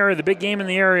 though, in the area, the big game in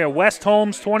the area, West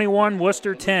Holmes 21,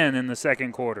 Worcester 10 in the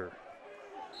second quarter.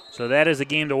 So that is a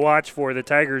game to watch for the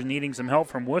Tigers needing some help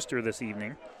from Worcester this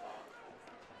evening.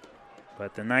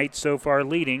 But the Knights so far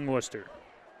leading Worcester.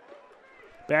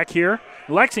 Back here,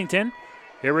 Lexington.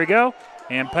 Here we go.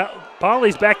 And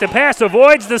Polly's back to pass,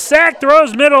 avoids the sack,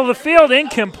 throws middle of the field,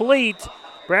 incomplete.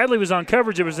 Bradley was on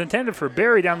coverage. It was intended for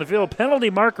Barry down the field. Penalty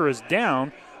marker is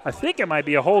down. I think it might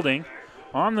be a holding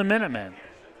on the Minutemen.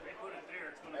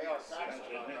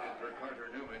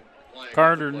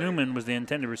 Carter Newman was the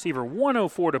intended receiver.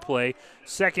 1:04 to play,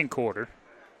 second quarter.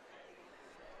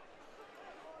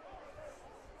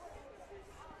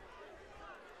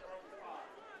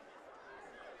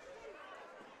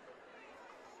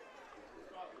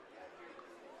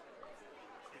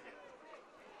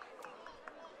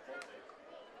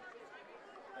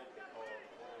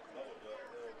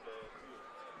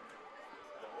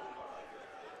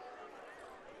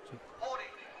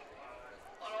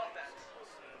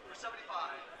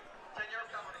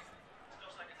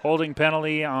 Holding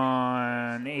penalty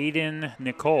on Aiden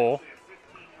Nicole.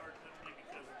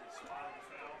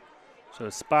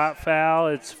 So spot foul,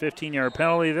 it's 15-yard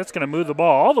penalty. That's going to move the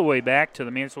ball all the way back to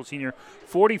the Mansfield Senior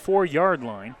 44-yard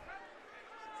line.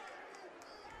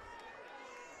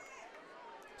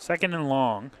 Second and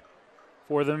long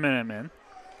for the Minutemen.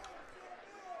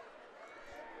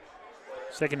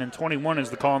 Second and 21 is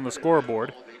the call on the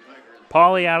scoreboard.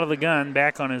 Pauly out of the gun,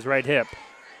 back on his right hip.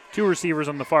 Two receivers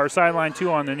on the far sideline,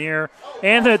 two on the near.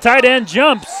 And the tight end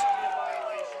jumps.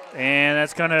 And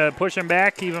that's going to push him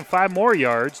back even 5 more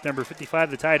yards. Number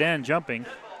 55, the tight end, jumping.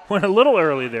 Went a little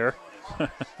early there.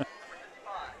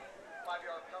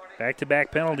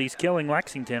 Back-to-back penalties killing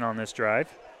Lexington on this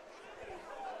drive.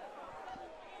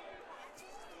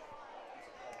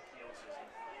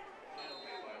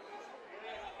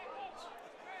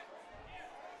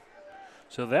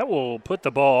 So that will put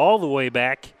the ball all the way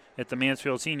back at the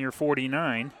Mansfield Senior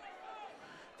 49.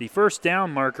 The first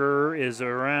down marker is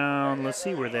around, let's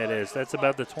see where that is. That's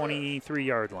about the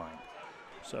 23-yard line.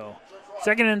 So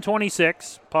second and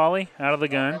 26, Pauly out of the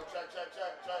gun.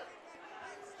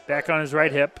 Back on his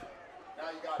right hip.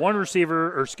 One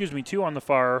receiver, or excuse me, two on the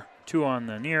far, two on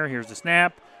the near. Here's the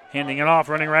snap. Handing it off,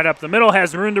 running right up the middle,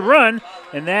 has room to run,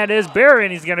 and that is Barry,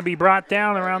 and he's going to be brought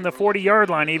down around the 40-yard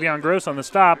line. Avion Gross on the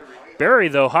stop. Barry,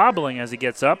 though, hobbling as he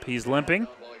gets up. He's limping.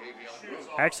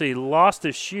 Actually lost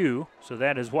his shoe, so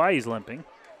that is why he's limping.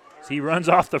 So he runs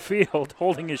off the field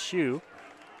holding his shoe.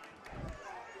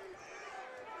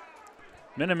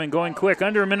 Minutemen going quick,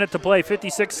 under a minute to play,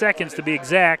 56 seconds to be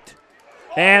exact.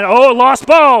 And, lost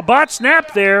ball, botch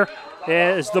snap there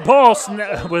as the ball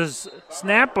was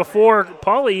snapped before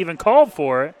Pauly even called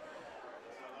for it.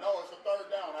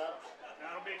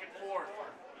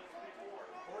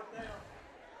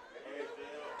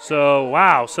 So,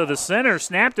 wow, so the center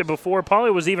snapped it before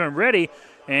Pauly was even ready,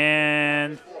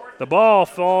 and the ball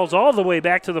falls all the way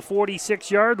back to the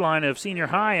 46-yard line of Senior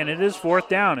High, and it is 4th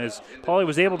down as Pauly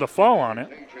was able to fall on it.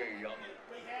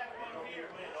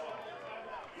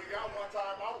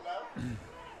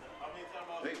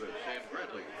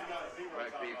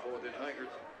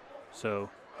 So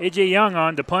A.J. Young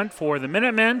on to punt for the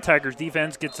Minutemen. Tigers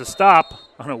defense gets a stop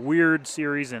on a weird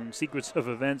series and sequence of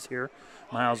events here.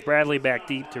 Miles Bradley back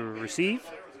deep to receive.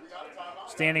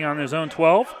 Standing on his own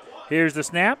 12. Here's the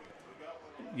snap.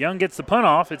 Young gets the punt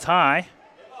off. It's high.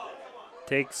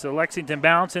 Takes a Lexington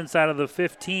bounce inside of the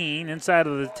 15, inside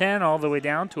of the 10, all the way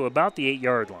down to about the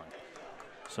 8-yard line.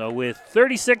 So with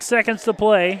 36 seconds to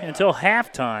play until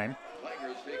halftime,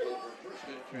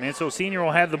 Mansfield Senior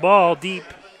will have the ball deep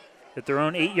at their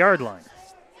own 8-yard line.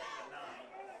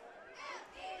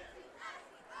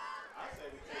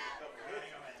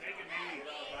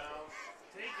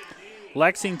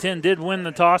 Lexington did win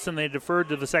the toss and they deferred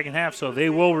to the second half, so they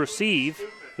will receive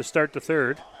to start the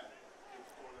third.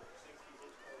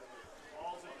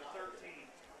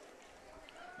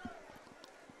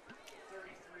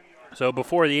 So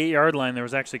before the 8-yard line, there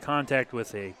was actually contact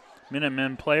with a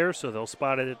Minutemen player, so they'll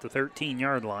spot it at the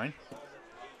 13-yard line.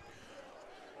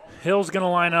 Hill's going to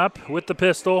line up with the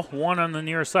pistol, one on the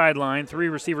near sideline, 3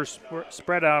 receivers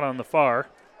spread out on the far.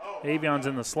 Avion's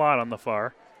in the slot on the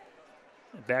far.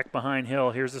 Back behind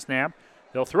Hill, here's the snap.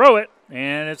 He'll throw it,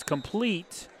 and it's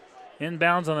complete.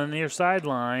 Inbounds on the near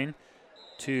sideline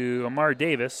to Amar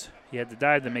Davis. He had to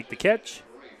dive to make the catch.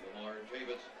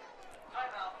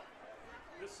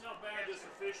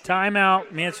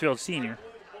 Timeout, Mansfield Senior.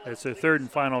 That's their third and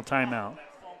final timeout.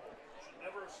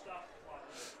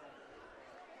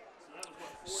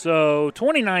 So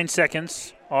 29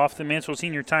 seconds off the Mansfield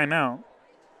Senior timeout.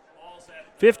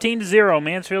 15-0,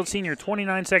 Mansfield Senior,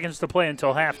 29 seconds to play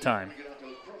until halftime.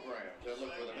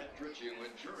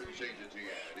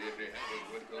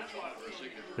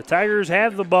 The Tigers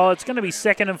have the ball. It's going to be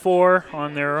 2nd and 4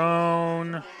 on their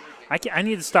own. I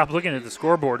need to stop looking at the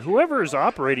scoreboard. Whoever is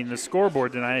operating the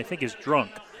scoreboard tonight, I think, is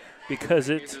drunk because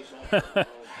it's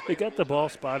they got the ball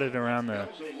spotted around the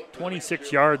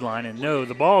 26-yard line. And no,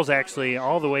 the ball's actually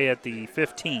all the way at the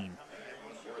 15.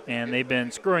 And they've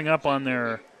been screwing up on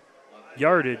their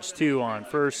yardage, too, on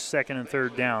 1st, 2nd, and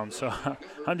 3rd down. So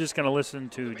I'm just going to listen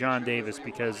to John Davis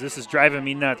because this is driving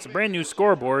me nuts. A brand new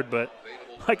scoreboard, but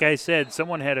like I said,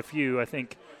 someone had a few, I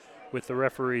think, with the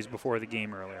referees before the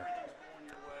game earlier.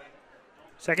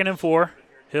 2nd and 4.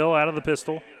 Hill out of the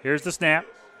pistol. Here's the snap.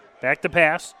 Back to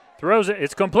pass. Throws it.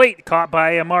 It's complete. Caught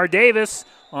by Amar Davis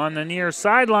on the near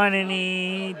sideline, and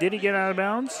did he get out of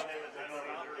bounds?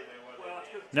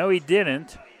 No, he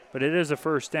didn't, but it is a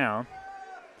 1st down.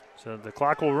 So the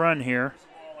clock will run here.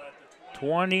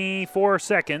 24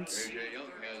 seconds.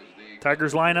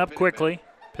 Tigers line up quickly.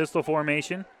 Pistol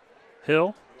formation.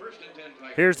 Hill.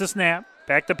 Here's the snap.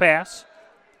 Back to pass.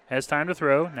 Has time to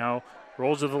throw. Now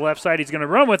rolls to the left side. He's going to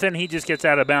run with it, and he just gets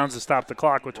out of bounds to stop the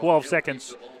clock with 12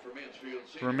 seconds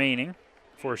remaining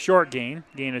for a short gain.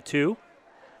 Gain of 2.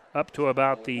 Up to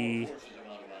about the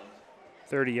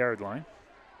 30-yard line.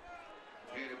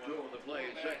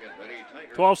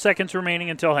 12 seconds remaining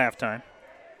until halftime.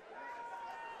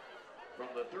 From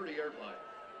the 30-yard line.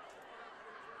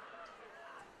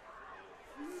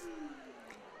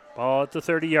 Ball at the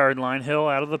 30-yard line. Hill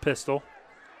out of the pistol.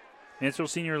 Mansfield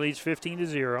Senior leads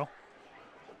 15-0.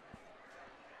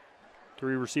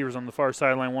 3 receivers on the far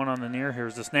sideline, 1 on the near.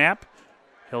 Here's the snap.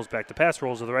 Hill's back to pass,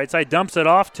 rolls to the right side, dumps it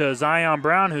off to Zion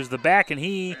Brown, who's the back, and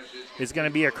he is going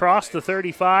to be across the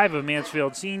 35 of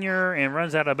Mansfield Senior and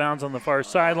runs out of bounds on the far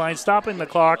sideline, stopping the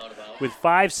clock with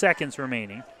 5 seconds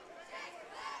remaining.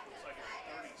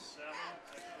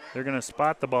 They're going to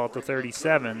spot the ball at the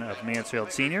 37 of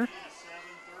Mansfield Senior.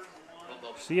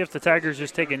 See if the Tigers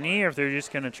just take a knee or if they're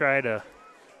just going to try to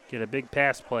get a big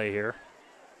pass play here.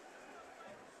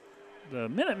 The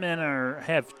Minutemen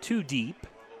have 2 deep.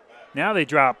 Now they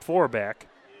drop 4 back.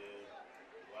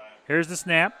 Here's the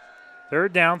snap.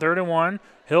 3rd down, 3rd and 1.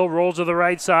 Hill rolls to the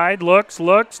right side, looks.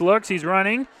 He's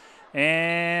running,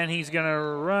 and he's going to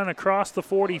run across the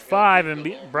 45 and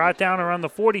be brought down around the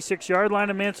 46-yard line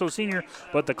of Mansfield Senior,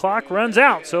 but the clock runs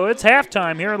out. So it's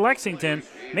halftime here at Lexington.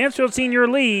 Mansfield Senior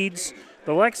leads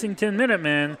the Lexington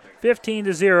Minutemen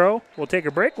 15-0. We'll take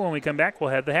a break. When we come back, we'll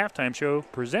have the halftime show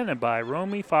presented by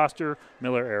Romy Foster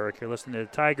Miller Eric. You're listening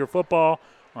to Tiger Football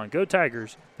on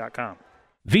GoTigers.com.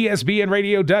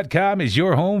 VSBNradio.com is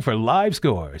your home for live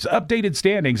scores, updated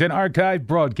standings, and archived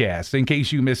broadcasts in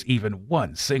case you miss even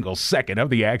one single second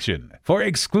of the action. For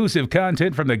exclusive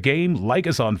content from the game, like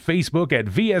us on Facebook at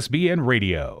VSBN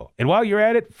Radio. And while you're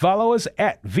at it, follow us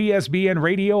at VSBN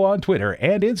Radio on Twitter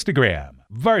and Instagram.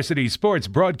 Varsity Sports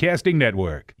Broadcasting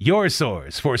Network, your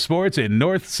source for sports in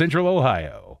North Central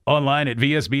Ohio. Online at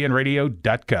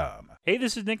VSBNradio.com. Hey,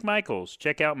 this is Nick Michaels.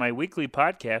 Check out my weekly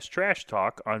podcast, Trash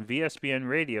Talk, on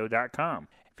VSBNradio.com,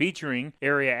 featuring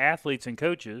area athletes and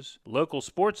coaches, local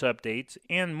sports updates,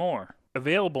 and more.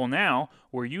 Available now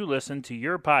where you listen to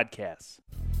your podcasts.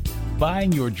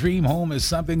 Buying your dream home is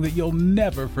something that you'll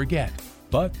never forget,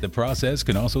 but the process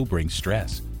can also bring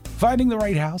stress. Finding the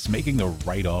right house, making the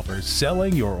right offer,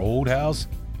 selling your old house.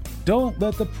 Don't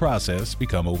let the process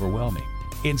become overwhelming.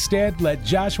 Instead, let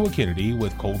Joshua Kennedy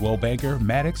with Coldwell Banker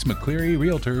Maddox McCleary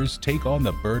Realtors take on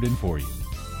the burden for you.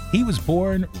 He was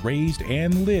born, raised,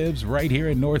 and lives right here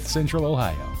in North Central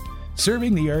Ohio.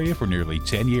 Serving the area for nearly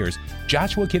 10 years,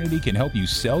 Joshua Kennedy can help you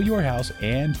sell your house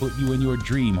and put you in your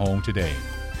dream home today.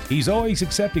 He's always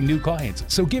accepting new clients,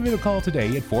 so give him a call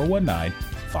today at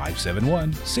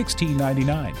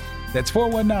 419-571-1699. That's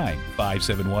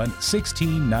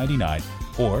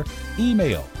 419-571-1699 or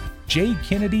email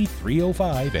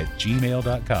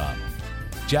jkennedy305@gmail.com.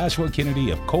 Joshua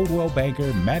Kennedy of Coldwell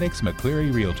Banker Maddox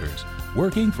McCleary Realtors,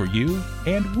 working for you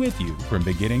and with you from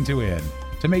beginning to end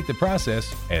to make the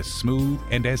process as smooth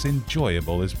and as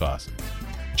enjoyable as possible.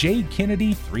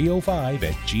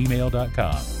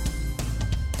 jkennedy305@gmail.com.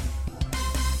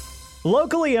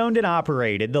 Locally owned and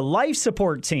operated, the Life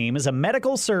Support Team is a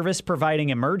medical service providing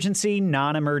emergency,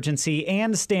 non-emergency,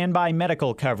 and standby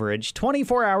medical coverage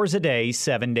 24 hours a day,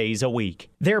 7 days a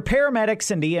week. Their paramedics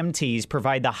and EMTs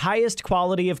provide the highest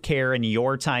quality of care in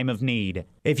your time of need.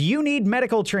 If you need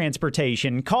medical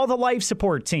transportation, call the Life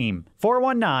Support Team,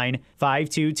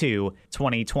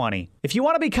 419-522-2020. If you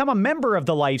want to become a member of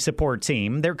the Life Support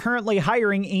Team, they're currently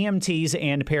hiring EMTs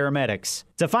and paramedics.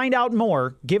 To find out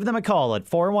more, give them a call at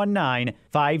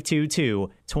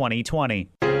 419-522-2020.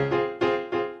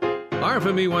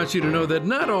 RFME wants you to know that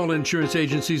not all insurance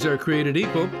agencies are created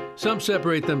equal. Some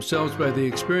separate themselves by the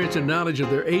experience and knowledge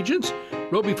of their agents.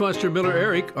 Roby Foster Miller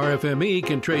Eric, RFME,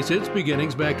 can trace its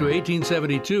beginnings back to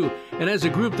 1872, and as a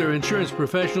group, their insurance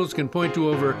professionals can point to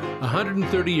over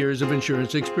 130 years of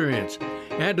insurance experience.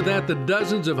 Add to that the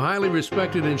dozens of highly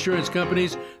respected insurance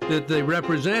companies that they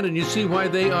represent, and you see why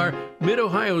they are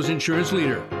Mid-Ohio's insurance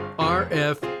leader,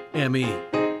 RFME.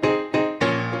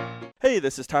 Hey,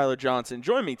 this is Tyler Johnson.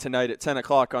 Join me tonight at 10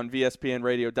 o'clock on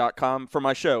VSPNradio.com for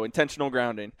my show, Intentional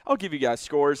Grounding. I'll give you guys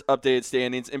scores, updated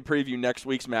standings, and preview next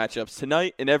week's matchups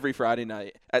tonight and every Friday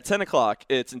night. At 10 o'clock,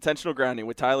 it's Intentional Grounding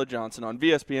with Tyler Johnson on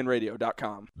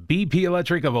VSPNradio.com. BP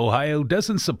Electric of Ohio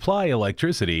doesn't supply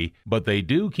electricity, but they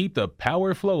do keep the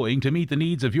power flowing to meet the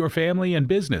needs of your family and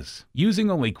business. Using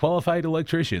only qualified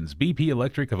electricians, BP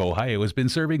Electric of Ohio has been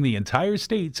serving the entire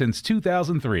state since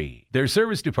 2003. Their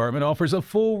service department offers a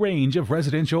full range of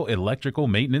residential electrical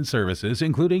maintenance services,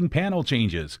 including panel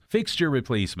changes, fixture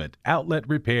replacement, outlet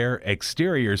repair,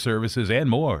 exterior services, and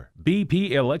more.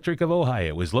 BP Electric of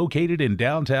Ohio is located in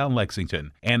downtown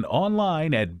Lexington and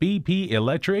online at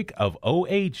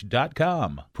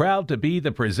bpelectricofoh.com. Proud to be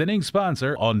the presenting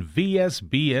sponsor on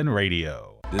VSBN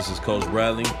Radio. This is Coach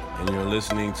Bradley, and you're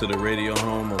listening to the radio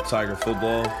home of Tiger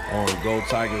Football on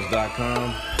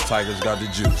GoTigers.com. Tigers got the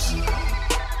juice.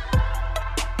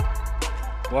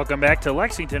 Welcome back to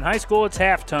Lexington High School. It's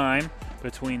halftime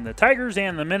between the Tigers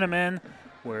and the Minutemen,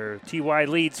 where TY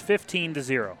leads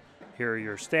 15-0. Here are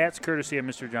your stats, courtesy of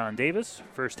Mr. John Davis.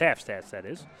 First half stats, that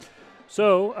is.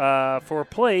 So, for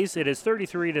plays, it is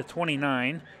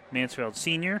 33-29, Mansfield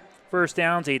Senior. First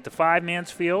downs, 8-5,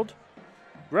 Mansfield.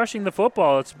 Rushing the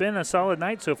football, it's been a solid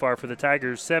night so far for the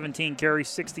Tigers. 17 carries,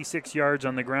 66 yards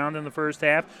on the ground in the first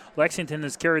half. Lexington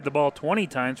has carried the ball 20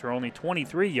 times for only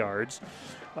 23 yards.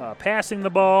 Passing the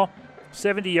ball,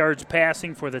 70 yards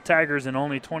passing for the Tigers and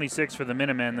only 26 for the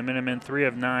Minutemen. The Minutemen 3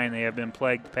 of 9. They have been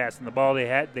plagued passing the ball.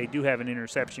 They do have an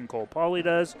interception, Cole Pauly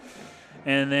does.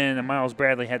 And then Miles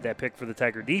Bradley had that pick for the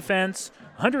Tiger defense.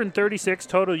 136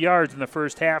 total yards in the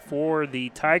first half for the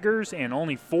Tigers and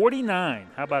only 49.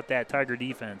 How about that Tiger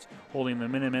defense holding the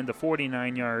Minutemen to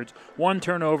 49 yards. 1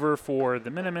 turnover for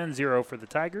the Minutemen, 0 for the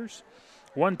Tigers.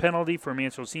 1 penalty for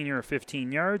Mansfield Senior of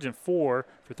 15 yards and 4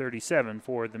 for 37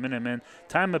 for the Minutemen.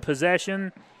 Time of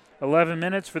possession, 11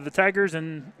 minutes for the Tigers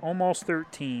and almost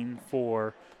 13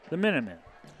 for the Minutemen.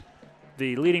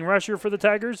 The leading rusher for the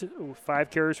Tigers, 5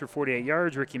 carries for 48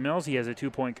 yards. Ricky Mills, he has a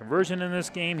 2-point conversion in this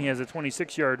game. He has a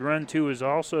 26-yard run. 2 is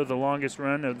also the longest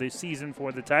run of the season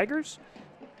for the Tigers.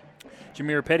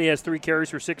 Jameer Petty has 3 carries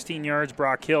for 16 yards.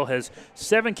 Brock Hill has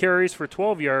 7 carries for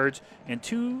 12 yards and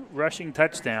 2 rushing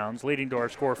touchdowns, leading to our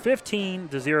score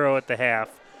 15-0 at the half.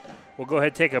 We'll go ahead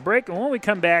and take a break, and when we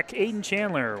come back, Aiden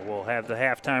Chandler will have the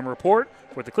halftime report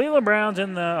for the Cleveland Browns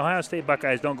and the Ohio State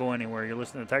Buckeyes. Don't go anywhere. You're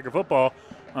listening to Tiger Football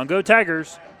on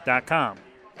GoTigers.com.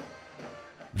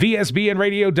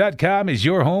 VSBNradio.com is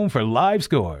your home for live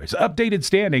scores, updated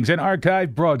standings, and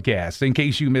archived broadcasts in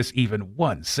case you miss even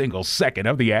one single second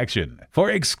of the action.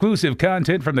 For exclusive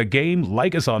content from the game,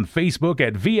 like us on Facebook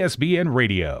at VSBN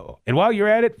Radio. And while you're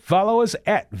at it, follow us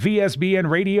at VSBN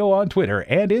Radio on Twitter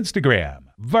and Instagram.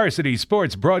 Varsity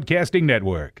Sports Broadcasting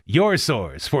Network, your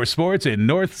source for sports in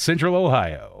North Central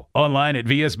Ohio. Online at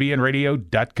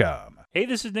VSBNradio.com. Hey,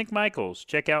 this is Nick Michaels.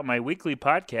 Check out my weekly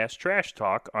podcast, Trash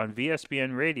Talk, on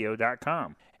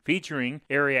VSBNradio.com, featuring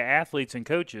area athletes and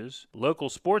coaches, local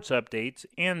sports updates,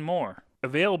 and more.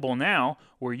 Available now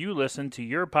where you listen to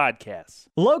your podcasts.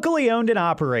 Locally owned and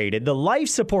operated, the Life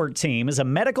Support Team is a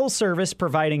medical service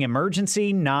providing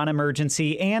emergency,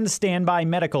 non-emergency, and standby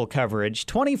medical coverage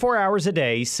 24 hours a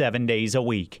day, 7 days a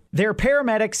week. Their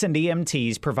paramedics and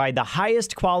EMTs provide the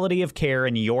highest quality of care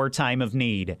in your time of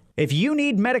need. If you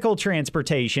need medical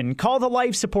transportation, call the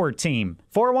Life Support Team,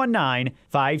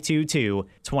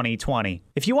 419-522-2020.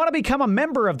 If you want to become a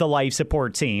member of the Life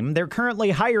Support Team, they're currently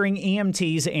hiring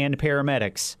EMTs and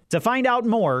paramedics. To find out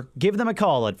more, give them a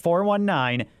call at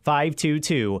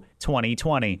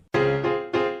 419-522-2020.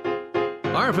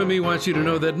 RFME wants you to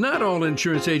know that not all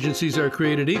insurance agencies are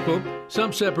created equal.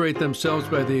 Some separate themselves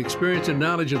by the experience and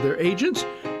knowledge of their agents.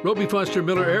 Roby Foster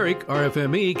Miller Eric,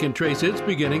 RFME, can trace its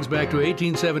beginnings back to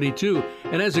 1872,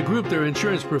 and as a group, their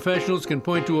insurance professionals can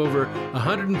point to over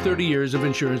 130 years of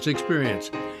insurance experience.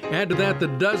 Add to that the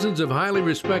dozens of highly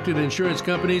respected insurance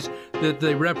companies that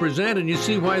they represent, and you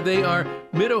see why they are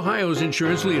Mid-Ohio's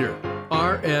insurance leader,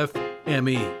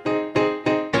 RFME.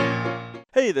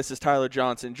 Hey, this is Tyler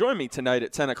Johnson. Join me tonight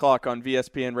at 10 o'clock on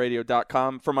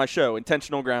VSPNradio.com for my show,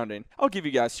 Intentional Grounding. I'll give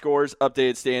you guys scores,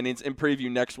 updated standings, and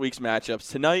preview next week's matchups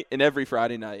tonight and every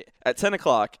Friday night. At 10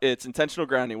 o'clock, it's Intentional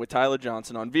Grounding with Tyler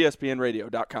Johnson on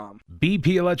VSPNradio.com.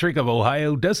 BP Electric of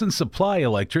Ohio doesn't supply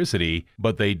electricity,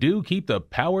 but they do keep the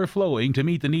power flowing to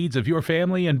meet the needs of your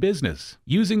family and business.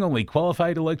 Using only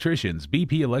qualified electricians,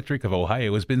 BP Electric of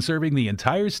Ohio has been serving the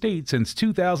entire state since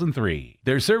 2003.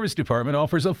 Their service department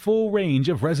offers a full range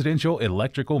of residential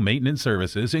electrical maintenance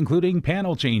services, including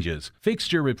panel changes,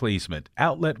 fixture replacement,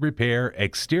 outlet repair,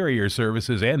 exterior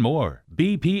services, and more.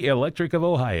 BP Electric of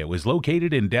Ohio is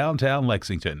located in downtown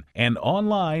Lexington and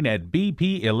online at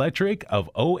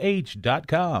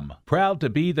bpelectricofoh.com. Proud to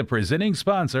be the presenting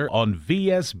sponsor on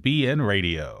VSBN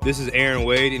Radio. This is Aaron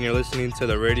Wade, and you're listening to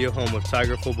the radio home of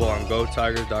Tiger Football on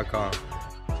GoTigers.com.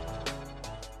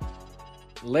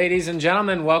 Ladies and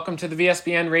gentlemen, welcome to the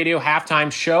VSBN Radio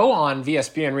Halftime Show on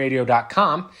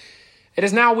VSBNradio.com. It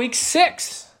is now week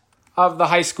 6 of the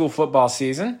high school football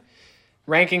season.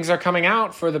 Rankings are coming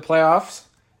out for the playoffs,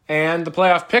 and the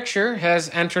playoff picture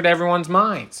has entered everyone's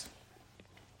minds.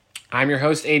 I'm your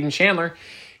host, Aiden Chandler,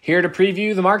 here to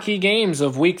preview the marquee games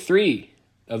of week 3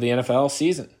 of the NFL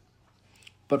season.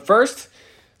 But first,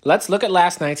 let's look at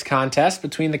last night's contest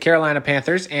between the Carolina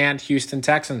Panthers and Houston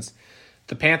Texans.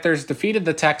 The Panthers defeated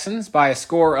the Texans by a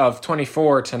score of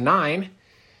 24-9.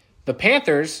 The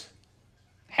Panthers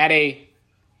had a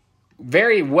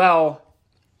very well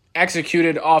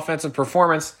executed offensive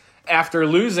performance after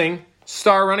losing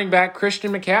star running back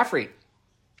Christian McCaffrey.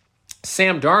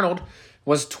 Sam Darnold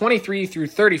was 23 for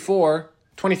 34,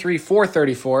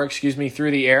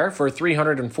 through the air for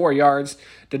 304 yards.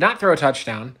 Did not throw a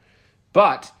touchdown,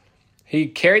 but he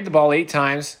carried the ball 8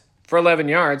 times for 11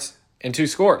 yards and 2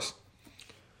 scores.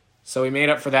 So he made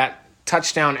up for that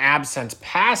touchdown absence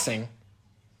passing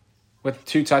with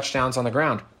 2 touchdowns on the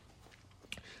ground.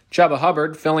 Chuba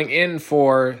Hubbard, filling in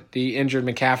for the injured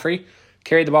McCaffrey,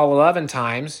 carried the ball 11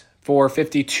 times for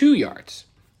 52 yards.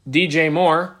 DJ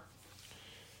Moore,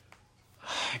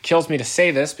 it kills me to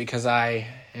say this because I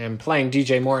am playing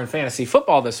DJ Moore in fantasy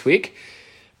football this week,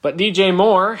 but DJ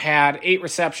Moore had 8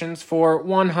 receptions for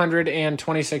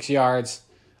 126 yards.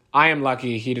 I am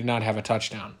lucky he did not have a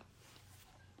touchdown.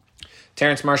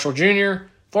 Terrence Marshall Jr.,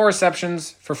 4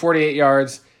 receptions for 48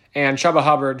 yards, and Chuba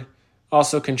Hubbard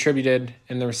also contributed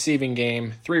in the receiving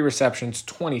game, 3 receptions,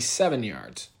 27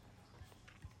 yards.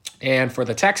 And for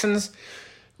the Texans,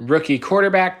 rookie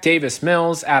quarterback Davis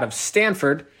Mills out of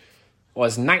Stanford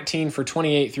was 19 for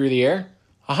 28 through the air,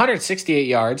 168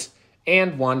 yards,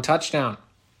 and 1 touchdown.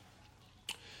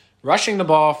 Rushing the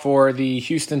ball for the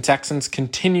Houston Texans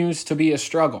continues to be a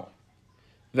struggle.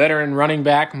 Veteran running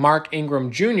back Mark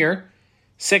Ingram Jr.,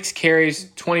 6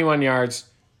 carries, 21 yards,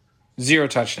 0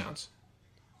 touchdowns,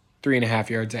 3.5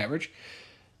 yards average.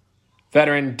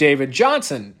 Veteran David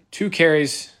Johnson, 2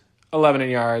 carries, 11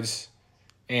 yards,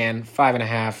 and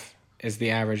 5.5 is the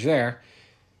average there.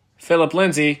 Philip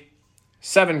Lindsay,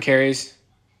 7 carries,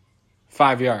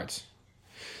 5 yards.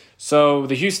 So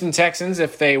the Houston Texans,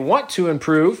 if they want to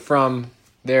improve from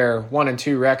their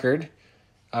 1-2 record,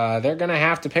 they're going to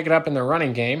have to pick it up in the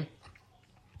running game.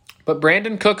 But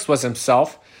Brandon Cooks was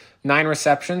himself, 9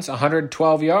 receptions,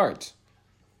 112 yards.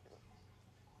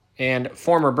 And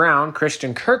former Brown,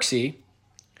 Christian Kirksey,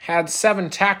 had 7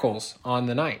 tackles on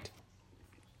the night.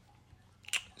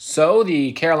 So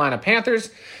the Carolina Panthers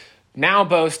now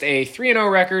boast a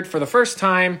 3-0 record for the first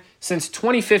time since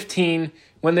 2015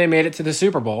 when they made it to the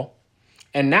Super Bowl.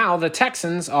 And now the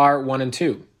Texans are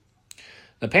 1-2.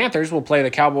 The Panthers will play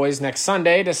the Cowboys next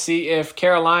Sunday to see if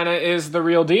Carolina is the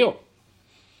real deal.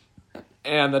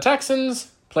 And the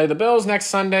Texans play the Bills next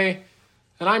Sunday,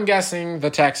 and I'm guessing the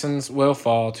Texans will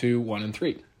fall to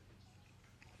 1-3.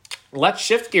 Let's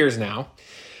shift gears now.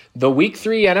 The Week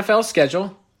 3 NFL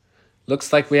schedule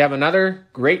looks like we have another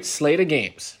great slate of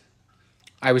games.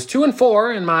 I was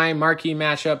 2-4 in my marquee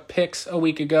matchup picks a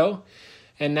week ago,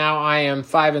 and now I am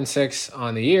 5-6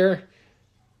 on the year.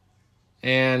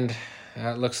 And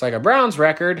that looks like a Browns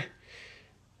record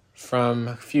from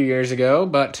a few years ago,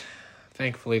 but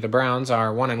thankfully the Browns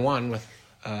are 1-1 with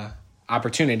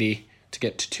opportunity to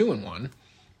get to 2-1.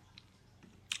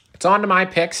 It's on to my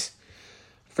picks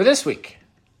for this week.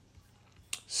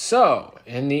 So,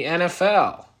 in the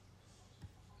NFL,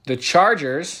 the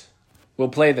Chargers will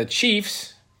play the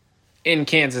Chiefs in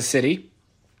Kansas City.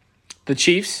 The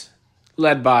Chiefs,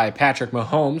 led by Patrick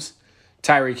Mahomes,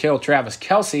 Tyreek Hill, Travis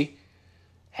Kelce,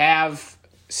 have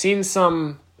seen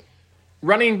some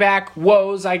running back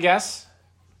woes, I guess.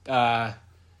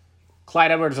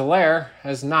 Clyde Edwards-Helaire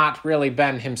has not really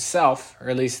been himself, or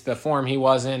at least the form he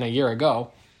was in a year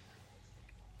ago.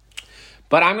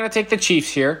 But I'm going to take the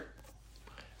Chiefs here.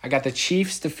 I got the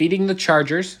Chiefs defeating the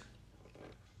Chargers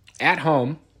at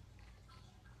home.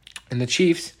 And the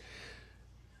Chiefs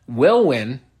will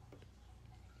win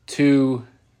to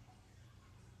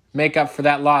make up for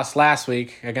that loss last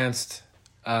week against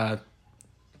a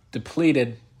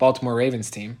depleted Baltimore Ravens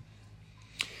team.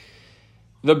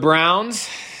 The Browns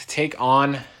take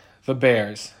on the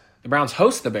Bears. The Browns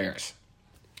host the Bears.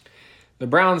 The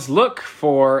Browns look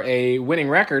for a winning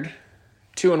record,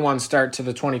 2-1 start to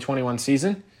the 2021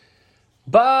 season.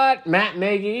 But Matt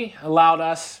Nagy allowed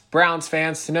us Browns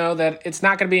fans to know that it's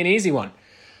not going to be an easy one.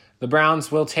 The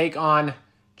Browns will take on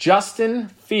Justin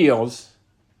Fields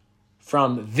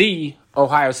from the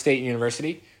Ohio State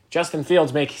University. Justin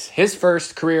Fields makes his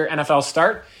first career NFL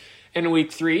start in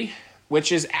Week 3,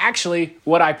 which is actually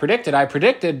what I predicted. I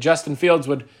predicted Justin Fields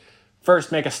would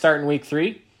first make a start in Week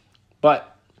 3,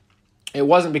 but it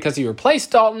wasn't because he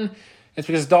replaced Dalton. It's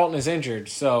because Dalton is injured.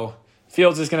 So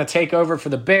Fields is going to take over for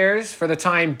the Bears for the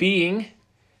time being.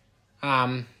 It's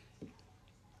going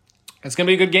to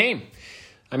be a good game.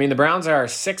 I mean, the Browns are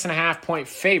 6.5-point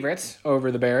favorites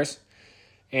over the Bears,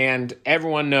 and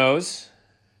everyone knows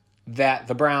that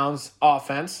the Browns'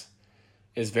 offense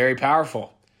is very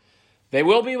powerful. They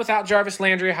will be without Jarvis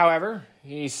Landry, however.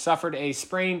 He suffered a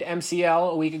sprained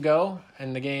MCL a week ago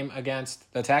in the game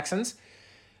against the Texans.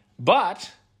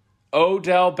 But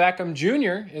Odell Beckham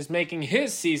Jr. is making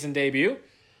his season debut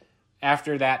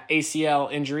after that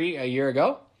ACL injury a year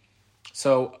ago.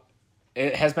 So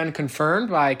it has been confirmed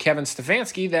by Kevin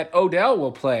Stefanski that Odell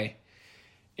will play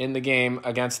in the game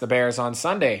against the Bears on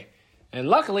Sunday. And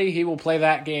luckily, he will play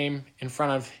that game in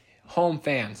front of home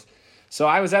fans. So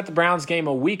I was at the Browns game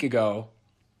a week ago,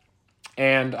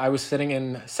 and I was sitting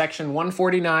in section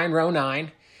 149, row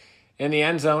 9, in the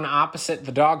end zone opposite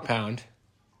the dog pound.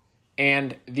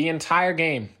 And the entire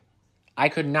game, I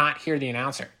could not hear the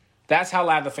announcer. That's how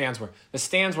loud the fans were. The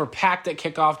stands were packed at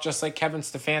kickoff, just like Kevin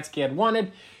Stefanski had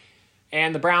wanted.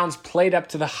 And the Browns played up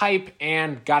to the hype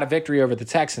and got a victory over the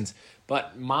Texans.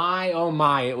 But my, oh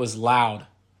my, it was loud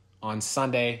on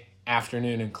Sunday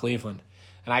afternoon in Cleveland.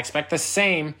 And I expect the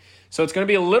same. So it's going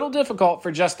to be a little difficult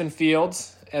for Justin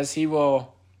Fields as he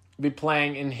will be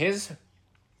playing in his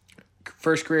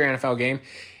first career NFL game.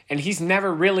 And he's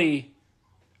never really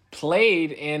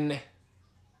played in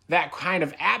that kind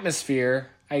of atmosphere,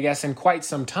 I guess, in quite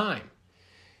some time.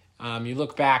 You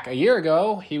look back a year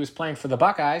ago, he was playing for the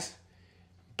Buckeyes,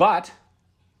 but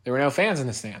there were no fans in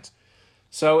the stands.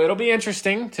 So it'll be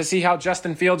interesting to see how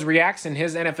Justin Fields reacts in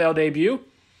his NFL debut.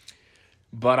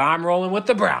 but I'm rolling with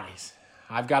the Brownies.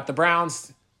 I've got the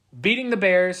Browns beating the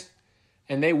Bears,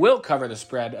 and they will cover the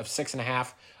spread of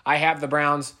 6.5. I have the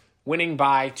Browns winning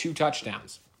by 2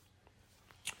 touchdowns.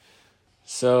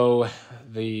 So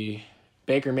the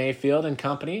Baker Mayfield and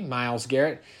company, Myles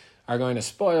Garrett, are going to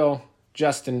spoil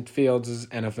Justin Fields'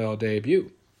 NFL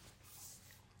debut.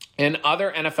 In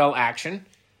other NFL action,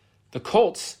 the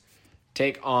Colts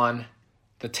take on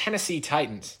the Tennessee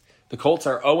Titans. The Colts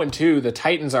are 0-2. The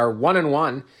Titans are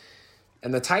 1-1.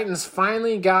 And the Titans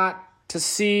finally got to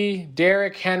see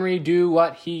Derrick Henry do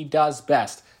what he does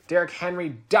best. Derrick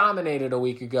Henry dominated a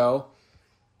week ago.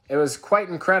 It was quite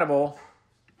incredible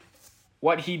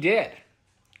what he did.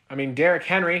 I mean, Derrick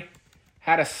Henry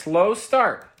had a slow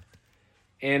start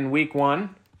in week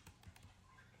 1,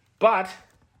 but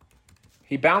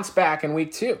he bounced back in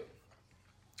week 2.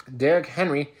 Derrick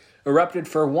Henry erupted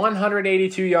for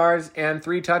 182 yards and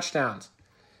 3 touchdowns.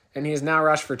 And he has now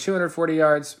rushed for 240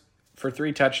 yards for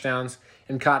 3 touchdowns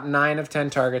and caught 9 of 10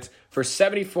 targets for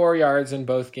 74 yards in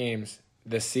both games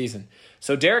this season.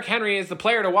 So Derrick Henry is the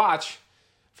player to watch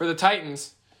for the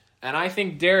Titans. And I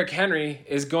think Derrick Henry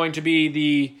is going to be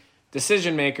the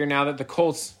decision maker now that the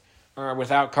Colts are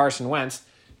without Carson Wentz.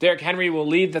 Derrick Henry will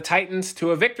lead the Titans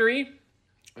to a victory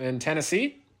in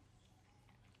Tennessee.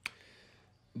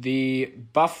 The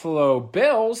Buffalo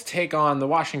Bills take on the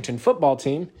Washington football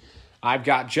team. I've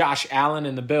got Josh Allen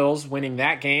and the Bills winning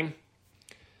that game.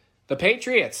 The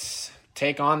Patriots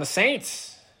take on the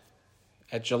Saints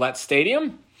at Gillette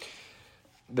Stadium.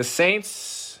 The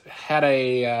Saints had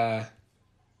a,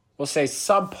 we'll say,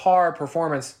 subpar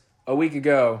performance a week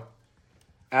ago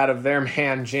out of their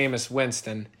man Jameis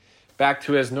Winston, back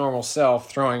to his normal self,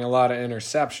 throwing a lot of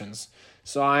interceptions.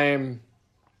 So I'm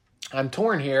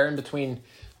torn here in between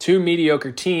 2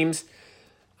 mediocre teams.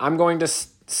 I'm going to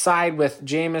side with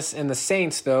Jameis and the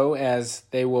Saints, though, as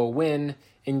they will win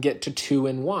and get to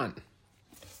 2-1.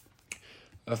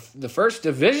 The first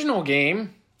divisional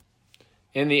game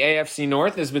in the AFC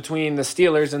North is between the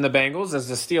Steelers and the Bengals, as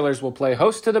the Steelers will play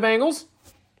host to the Bengals.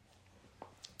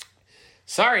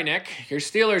 Sorry, Nick. Your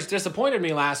Steelers disappointed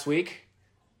me last week.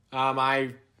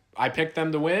 I picked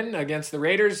them to win against the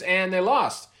Raiders, and they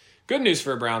lost. Good news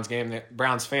for a Browns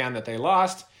fan that they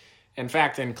lost. In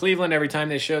fact, in Cleveland, every time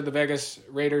they showed the Vegas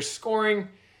Raiders scoring,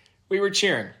 we were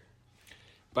cheering.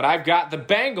 But I've got the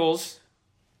Bengals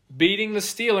beating the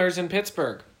Steelers in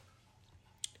Pittsburgh.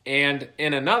 And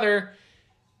in another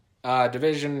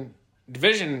division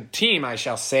team, I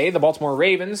shall say, the Baltimore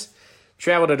Ravens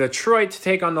travel to Detroit to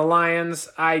take on the Lions.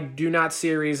 I do not see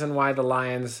a reason why the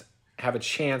Lions have a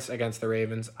chance against the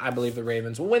Ravens. I believe the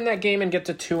Ravens will win that game and get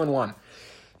to 2-1.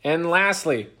 And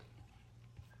lastly,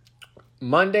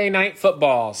 Monday Night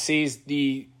Football sees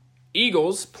the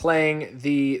Eagles playing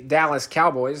the Dallas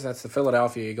Cowboys. That's the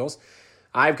Philadelphia Eagles.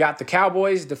 I've got the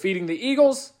Cowboys defeating the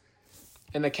Eagles,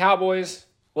 and the Cowboys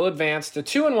will advance to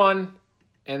 2-1,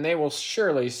 and they will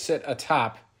surely sit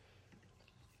atop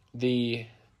their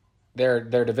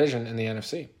division in the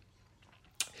NFC.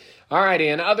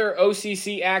 Alrighty, in other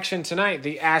OCC action tonight,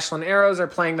 the Ashland Arrows are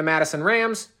playing the Madison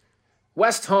Rams.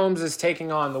 West Holmes is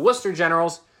taking on the Worcester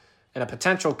Generals in a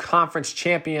potential conference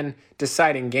champion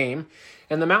deciding game.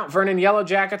 And the Mount Vernon Yellow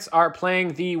Jackets are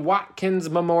playing the Watkins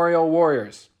Memorial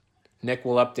Warriors. Nick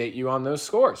will update you on those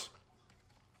scores.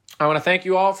 I want to thank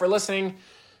you all for listening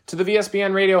to the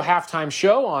VSBN Radio Halftime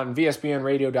Show on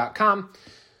VSBNradio.com.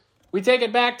 We take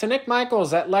it back to Nick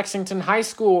Michaels at Lexington High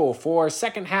School for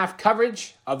second half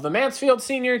coverage of the Mansfield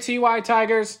Senior TY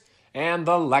Tigers and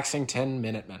the Lexington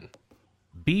Minutemen.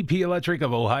 BP Electric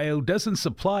of Ohio doesn't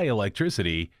supply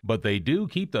electricity, but they do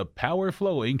keep the power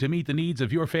flowing to meet the needs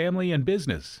of your family and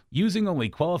business. Using only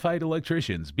qualified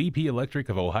electricians, BP Electric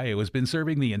of Ohio has been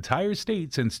serving the entire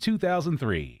state since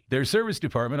 2003. Their service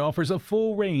department offers a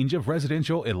full range of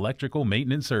residential electrical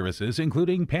maintenance services,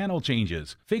 including panel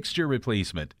changes, fixture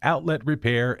replacement, outlet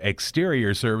repair,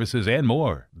 exterior services, and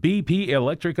more. BP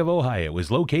Electric of Ohio is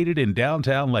located in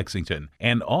downtown Lexington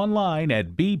and online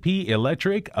at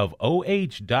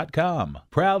bpelectricofoh.com.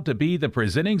 Proud to be the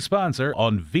presenting sponsor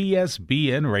on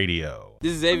VSBN Radio.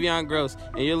 This is Avion Gross,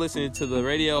 and you're listening to the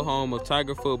radio home of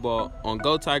Tiger Football on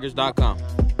GoTigers.com.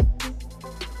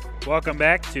 Welcome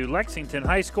back to Lexington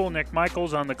High School. Nick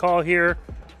Michaels on the call here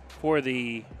for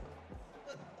the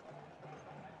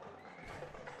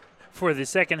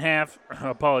second half.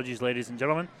 Apologies, ladies and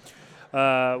gentlemen.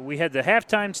 We had the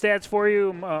halftime stats for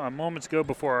you moments ago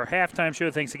before our halftime show.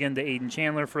 Thanks again to Aiden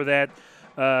Chandler for that.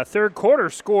 Third quarter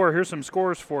score, here's some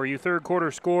scores for you. Third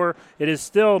quarter score, it is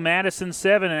still Madison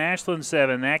 7 and Ashland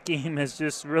 7. That game is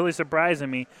just really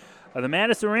surprising me. The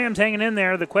Madison Rams hanging in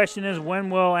there. The question is, when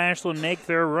will Ashland make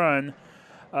their run?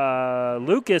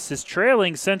 Lucas is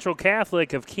trailing Central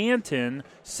Catholic of Canton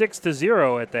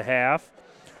 6-0 at the half.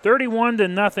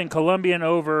 31-0 Columbian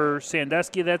over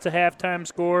Sandusky. That's a halftime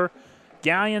score.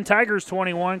 Galleon Tigers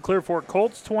 21, Clear Fork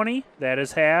Colts 20. That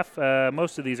is half.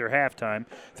 Most of these are halftime.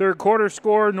 Third quarter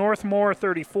score, Northmore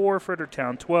 34,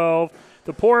 Fredericktown 12.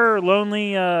 The poor,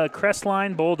 lonely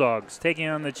Crestline Bulldogs taking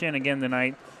on the chin again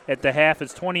tonight. At the half,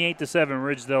 it's 28-7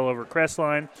 Ridgedale over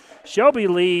Crestline. Shelby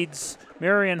leads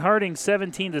Marion Harding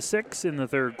 17-6 in the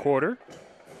third quarter.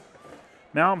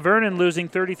 Mount Vernon losing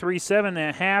 33-7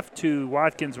 at half to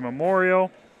Watkins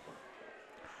Memorial.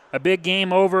 A big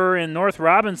game over in North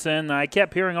Robinson. I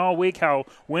kept hearing all week how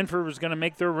Winford was going to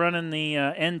make their run in the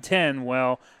N10.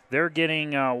 Well, they're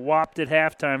getting whopped at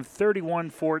halftime,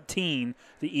 31-14,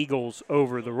 the Eagles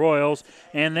over the Royals.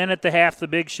 And then at the half, the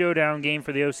big showdown game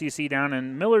for the OCC down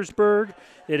in Millersburg.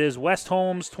 It is West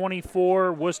Holmes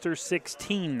 24, Worcester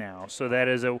 16 now. So that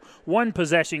is a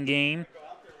one-possession game.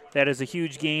 That is a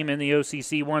huge game in the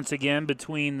OCC once again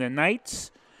between the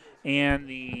Knights and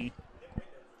the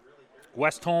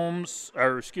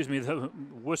the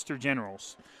Worcester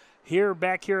Generals.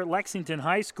 Back here at Lexington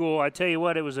High School, I tell you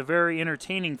what, it was a very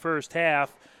entertaining first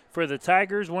half for the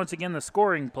Tigers. Once again, the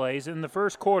scoring plays in the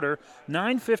first quarter.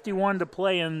 9:51 to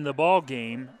play in the ball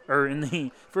game, or in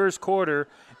the first quarter.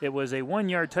 It was a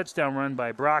 1-yard touchdown run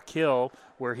by Brock Hill,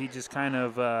 where he just kind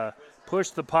of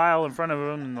pushed the pile in front of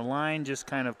him, and the line just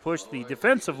kind of pushed the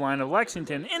defensive line of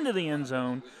Lexington into the end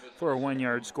zone for a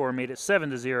 1-yard score, made it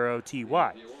 7-0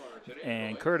 TY.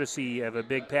 And courtesy of a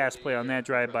big pass play on that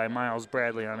drive by Miles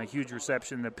Bradley on a huge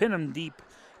reception to pin him deep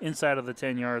inside of the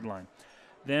 10-yard line.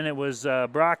 Then it was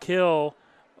Brock Hill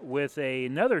with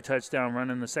another touchdown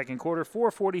run in the second quarter.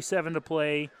 4:47 to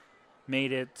play,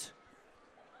 made it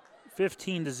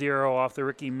 15-0 off the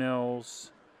Ricky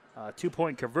Mills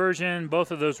 2-point conversion. Both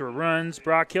of those were runs.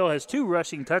 Brock Hill has 2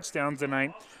 rushing touchdowns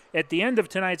tonight. At the end of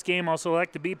tonight's game, I'll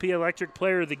select the BP Electric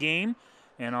Player of the Game,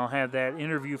 and I'll have that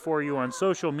interview for you on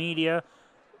social media.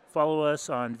 Follow us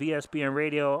on VSBN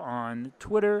Radio on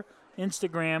Twitter,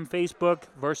 Instagram, Facebook,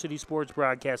 Varsity Sports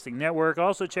Broadcasting Network.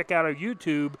 Also check out our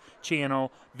YouTube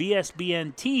channel,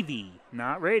 VSBN TV,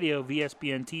 not radio,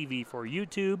 VSBN TV for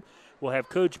YouTube. We'll have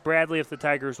Coach Bradley if the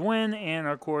Tigers win, and,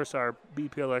 of course, our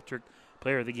BP Electric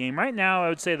Player of the Game. Right now, I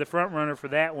would say the front runner for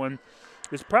that one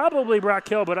is probably Brock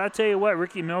Hill, but I tell you what,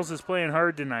 Ricky Mills is playing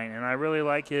hard tonight, and I really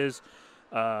like his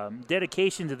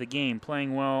dedication to the game,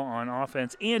 playing well on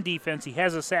offense and defense. He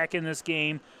has a sack in this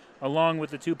game along with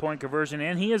the 2-point conversion,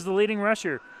 and he is the leading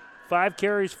rusher. 5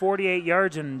 carries, 48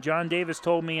 yards, and John Davis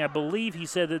told me, I believe he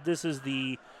said that this is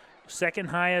the second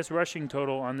highest rushing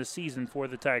total on the season for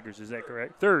the Tigers. Is that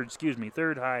correct?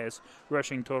 Third highest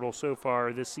rushing total so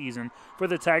far this season for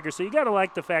the Tigers. So you got to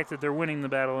like the fact that they're winning the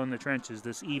battle in the trenches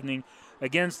this evening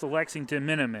against the Lexington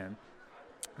Minutemen.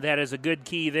 That is a good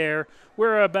key there.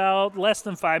 We're about less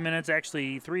than 5 minutes,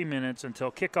 actually 3 minutes,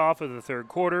 until kickoff of the third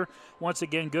quarter. Once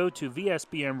again, go to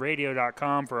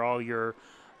VSBNradio.com for all your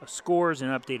scores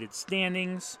and updated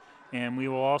standings. And we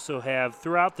will also have,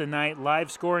 throughout the night,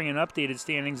 live scoring and updated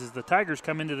standings as the Tigers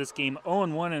come into this game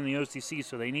 0-1 in the OCC,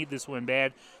 so they need this one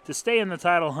bad to stay in the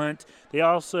title hunt. They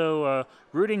also,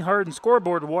 rooting hard and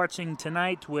scoreboard watching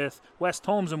tonight with West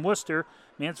Holmes and Worcester.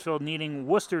 Mansfield needing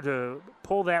Worcester to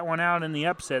pull that one out in the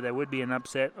upset. That would be an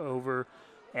upset over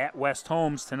at West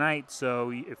Holmes tonight.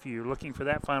 So if you're looking for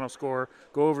that final score,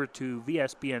 go over to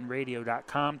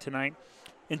VSBNradio.com tonight.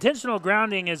 Intentional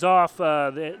grounding is off.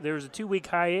 There's a 2-week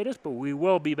hiatus, but we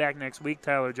will be back next week.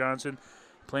 Tyler Johnson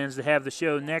plans to have the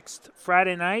show next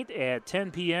Friday night at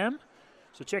 10 p.m.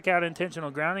 So check out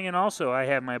Intentional Grounding. And also, I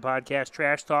have my podcast,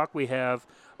 Trash Talk. We have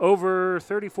over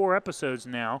 34 episodes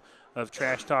now of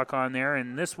Trash Talk on there.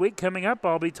 And this week coming up,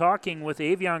 I'll be talking with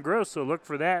Avion Gross, so look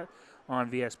for that on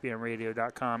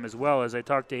VSBNradio.com, as well as I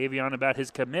talked to Avion about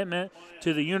his commitment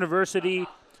to the University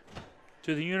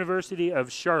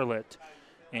of Charlotte,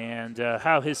 and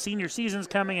how his senior season's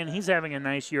coming, and he's having a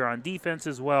nice year on defense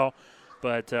as well.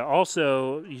 But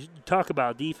also, you talk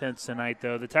about defense tonight,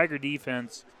 though. The Tiger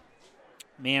defense,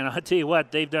 man, I'll tell you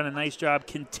what, they've done a nice job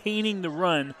containing the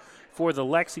run for the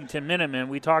Lexington Minutemen.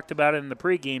 We talked about it in the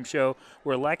pregame show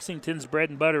where Lexington's bread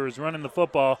and butter is running the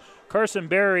football. Carson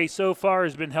Berry so far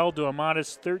has been held to a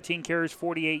modest 13 carries,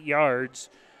 48 yards.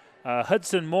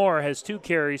 Hudson Moore has 2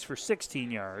 carries for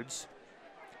 16 yards.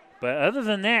 But other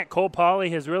than that, Cole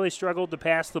Pauley has really struggled to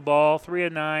pass the ball, 3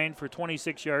 of 9 for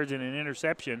 26 yards and an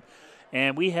interception.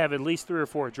 And we have at least 3 or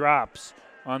 4 drops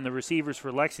on the receivers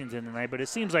for Lexington tonight, but it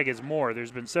seems like it's more.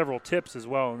 There's been several tips as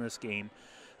well in this game.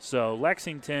 So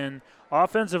Lexington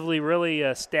offensively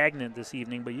really stagnant this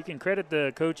evening, but you can credit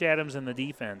the Coach Adams and the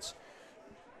defense.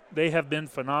 they have been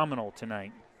phenomenal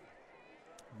tonight.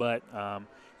 But,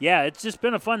 yeah, it's just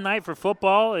been a fun night for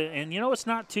football. And, it's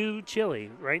not too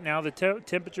chilly. Right now the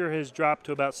temperature has dropped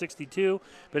to about 62,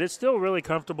 but it's still really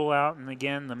comfortable out. And,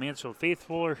 again, the Mansfield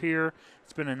faithful are here.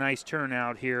 It's been a nice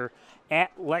turnout here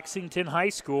at Lexington High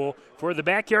School for the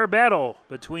backyard battle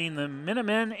between the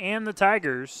Minutemen and the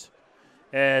Tigers,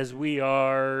 as we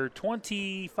are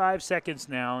 25 seconds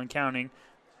now and counting,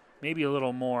 maybe a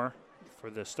little more, for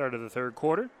the start of the third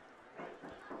quarter.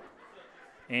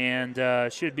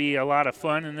 And should be a lot of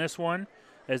fun in this one,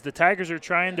 as the Tigers are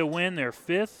trying to win their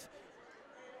 5th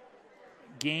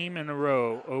game in a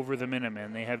row over the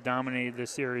Minutemen. They have dominated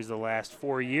this series the last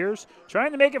 4 years,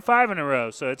 trying to make it 5 in a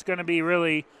row. So it's going to be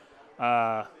really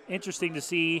interesting to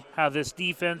see how this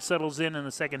defense settles in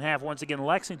the second half. Once again,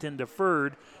 Lexington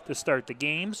deferred to start the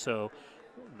game, so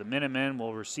the Minutemen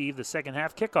will receive the second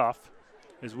half kickoff,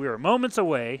 as we are moments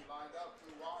away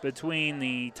between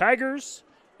the Tigers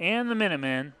and the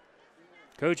Minutemen.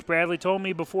 Coach Bradley told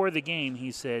me before the game,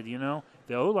 he said,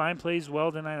 the O-line plays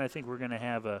well tonight. I think we're going to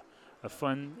have a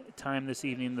fun time this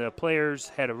evening. The players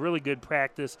had a really good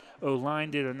practice.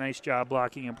 O-line did a nice job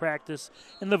blocking in practice,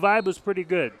 and the vibe was pretty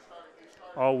good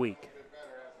all week.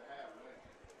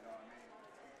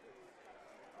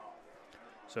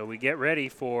 So we get ready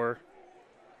for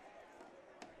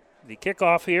the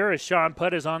kickoff here as Sean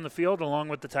Putt is on the field along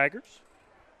with the Tigers.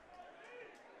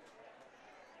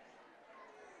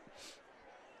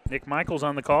 Nick Michaels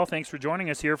on the call. Thanks for joining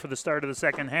us here for the start of the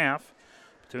second half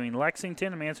between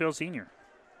Lexington and Mansfield Senior.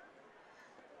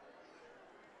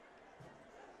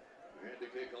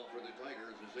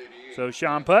 So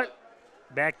Sean Putt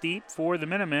back deep for the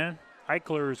Minutemen.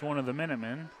 Eichler is one of the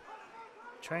Minutemen.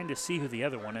 Trying to see who the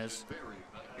other one is.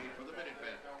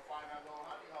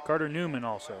 Carter Newman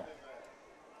also.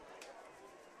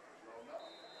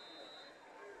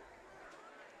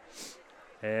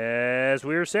 As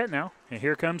we are set now. And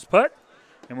here comes Putt.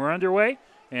 And we're underway.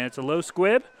 And it's a low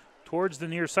squib towards the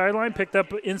near sideline. Picked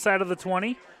up inside of the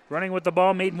 20. Running with the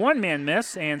ball. Made one man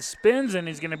miss. And spins. And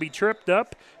he's going to be tripped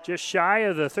up just shy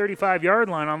of the 35-yard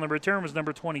line. On the return was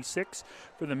number 26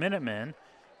 for the Minutemen.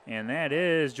 And that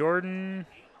is Jordan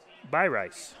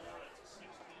Byrice.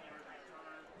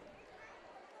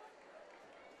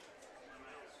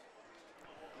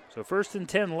 So 1st and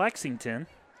 10 Lexington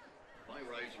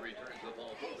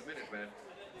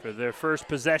for their first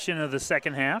possession of the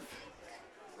second half.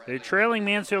 They're trailing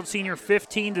Mansfield Senior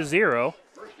 15-0.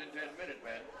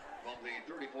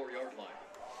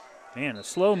 Man, a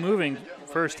slow-moving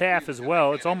first half as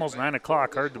well. It's almost 9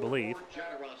 o'clock, hard to believe.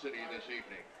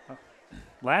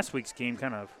 Last week's game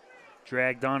kind of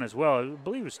dragged on as well. I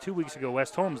believe it was 2 weeks ago,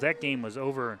 West Holmes. That game was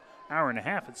over an hour and a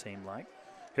half, it seemed like.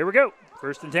 Here we go.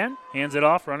 1st and 10. Hands it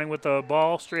off, running with the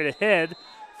ball straight ahead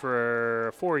for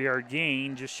a 4-yard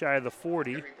gain, just shy of the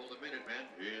 40.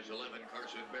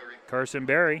 Carson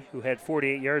Berry, who had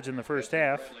 48 yards in the first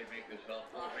half.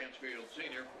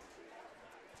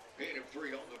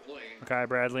 Makai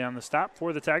Bradley on the stop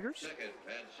for the Tigers.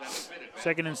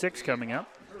 2nd and 6 coming up.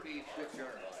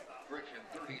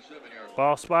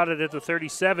 Ball spotted at the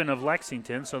 37 of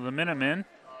Lexington, so the Minutemen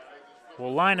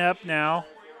will line up now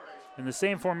in the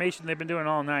same formation they've been doing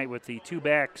all night, with the two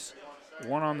backs,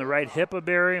 one on the right hip of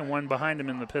Berry and one behind him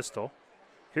in the pistol.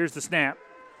 Here's the snap.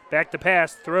 Back to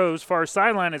pass, throws, far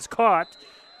sideline, it's caught,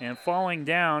 and falling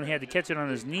down, he had to catch it on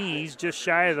his knees, just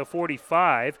shy of the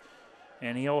 45,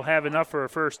 and he'll have enough for a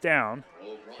first down.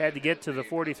 Had to get to the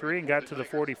 43 and got to the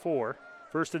 44.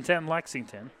 1st and 10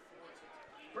 Lexington.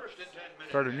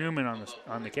 Carter Newman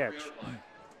on the catch.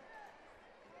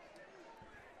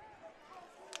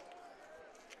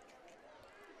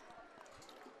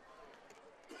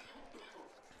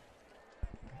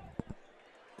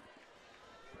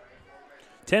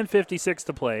 .56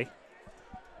 to play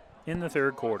in the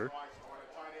third quarter.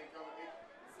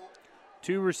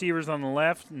 Two receivers on the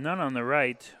left, none on the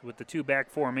right, with the two-back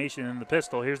formation in the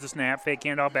pistol. Here's the snap, fake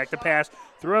handoff, back to pass.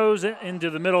 Throws it into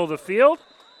the middle of the field.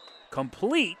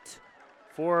 Complete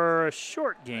for a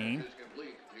short gain.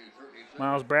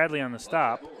 Miles Bradley on the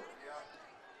stop.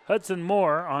 Hudson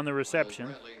Moore on the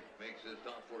reception.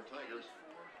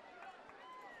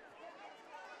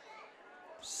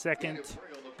 Second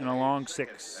and a long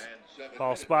 6.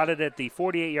 Ball spotted at the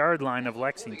 48-yard line of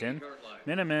Lexington.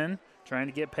 Minutemen trying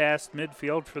to get past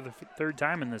midfield for the third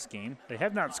time in this game. They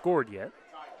have not scored yet.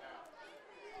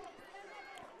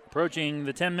 Approaching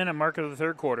the 10-minute mark of the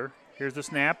third quarter. Here's the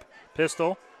snap.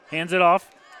 Pistol. Hands it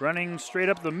off. Running straight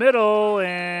up the middle.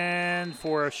 And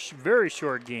for a very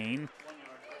short gain,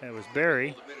 that was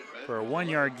Berry. For a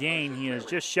 1-yard gain, he is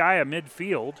just shy of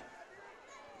midfield.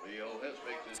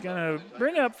 It's going to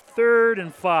bring up 3rd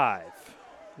and 5.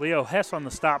 Leo Hess on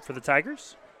the stop for the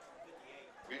Tigers.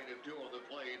 Gain of 2 on the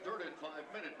play, 3rd and 5,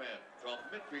 Minutemen from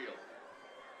midfield.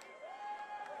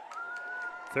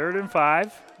 3rd and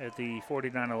 5 at the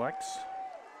 49er Lex.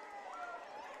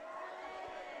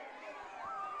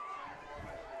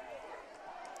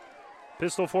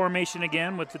 Pistol formation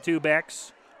again with the 2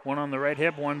 backs. One on the right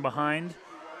hip, one behind.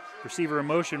 Receiver in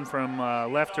motion from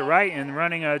left to right and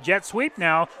running a jet sweep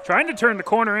now. Trying to turn the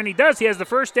corner, and he does. He has the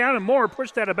first down and more,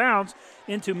 pushed out of bounds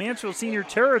into Mansfield Senior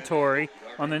territory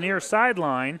on the near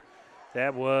sideline.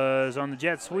 That was on the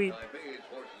jet sweep.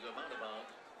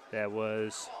 That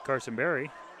was Carson Berry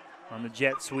on the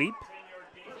jet sweep.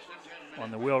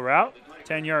 On the wheel route,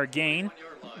 10-yard gain.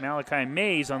 Malachi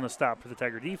Mays on the stop for the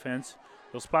Tiger defense.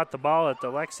 They'll spot the ball at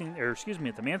the at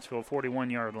the Mansfield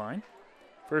 41-yard line.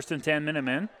 1st and 10,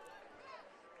 Minutemen.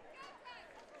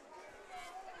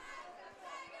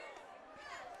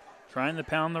 Trying to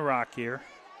pound the rock here.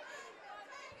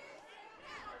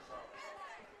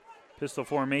 Pistol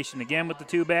formation again with the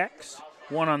 2 backs.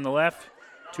 1 on the left,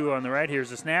 2 on the right.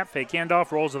 Here's the snap. Fake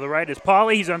handoff, rolls to the right is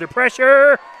Pauly. He's under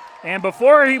pressure. And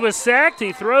before he was sacked,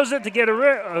 he throws it to get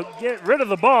rid of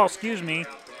the ball.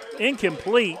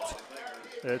 Incomplete.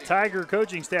 The Tiger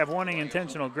coaching staff wanting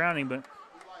intentional grounding, but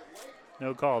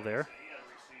no call there.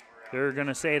 They're going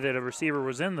to say that a receiver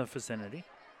was in the vicinity.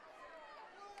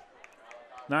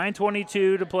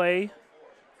 9:22 to play,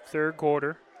 3rd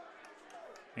quarter.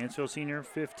 Mansfield Senior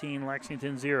 15,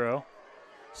 Lexington 0.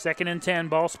 2nd and 10,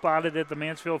 ball spotted at the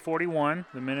Mansfield 41.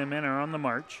 The Minutemen are on the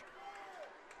march.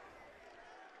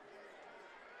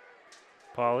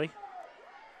 Pauly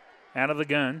out of the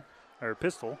gun, or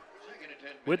pistol,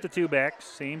 with the 2 backs,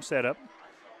 same setup.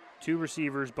 2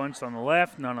 receivers bunched on the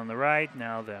left, none on the right.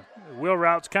 Now the wheel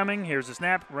route's coming. Here's the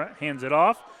snap, hands it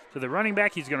off to the running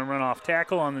back. He's going to run off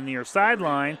tackle on the near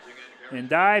sideline and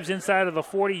dives inside of the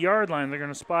 40-yard line. They're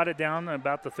going to spot it down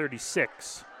about the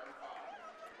 36.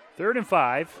 3rd and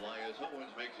 5.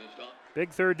 Big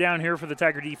 3rd down here for the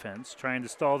Tiger defense, trying to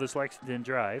stall this Lexington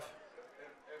drive.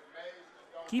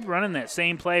 Keep running that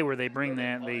same play where they bring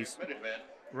that, they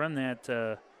run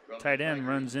that tight end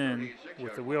runs in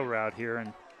with the wheel route here,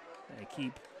 and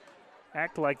they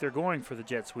act like they're going for the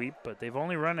jet sweep, but they've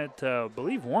only run it, I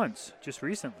believe, once, just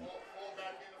recently.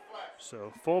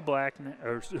 So fullback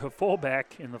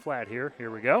in the flat here.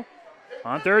 Here we go.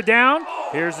 On 3rd down,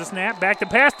 here's the snap, back to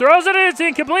pass, throws it, and it's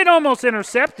incomplete, almost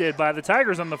intercepted by the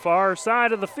Tigers on the far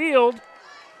side of the field.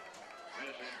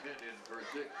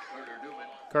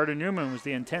 Carter Newman was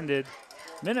the intended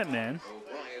Minuteman.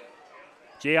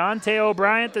 Jayonte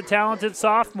O'Brien, the talented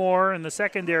sophomore in the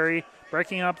secondary,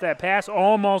 breaking up that pass,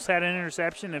 almost had an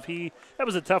interception. That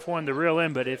was a tough one to reel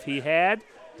in, but if he had,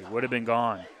 he would have been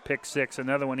gone. Pick 6,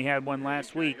 another one. He had one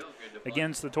last week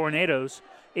against the Tornadoes.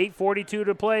 8:42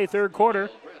 to play, 3rd quarter.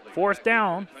 4th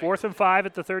down, 4th and 5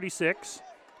 at the 36.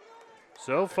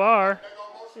 So far,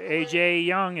 A.J.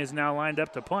 Young is now lined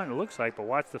up to punt, it looks like, but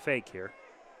watch the fake here.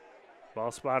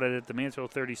 Ball spotted at the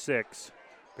Mansfield 36.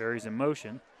 Berry's in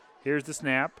motion. Here's the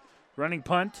snap. Running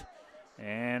punt.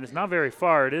 And it's not very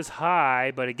far. It is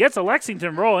high, but it gets a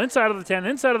Lexington roll inside of the 10,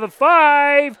 inside of the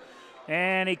 5.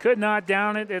 And he could not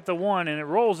down it at the 1, and it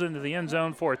rolls into the end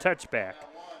zone for a touchback.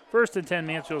 1st and 10,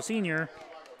 Mansfield Senior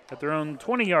at their own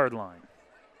 20-yard line.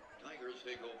 Tigers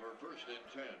take over 1st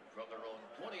and 10 from their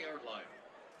own 20-yard line.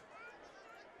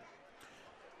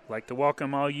 I'd like to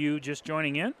welcome all you just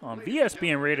joining in on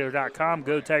VSBNradio.com,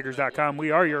 GoTigers.com. We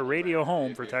are your radio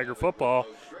home for Tiger football.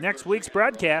 Next week's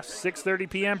broadcast, 6:30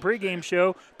 p.m. pregame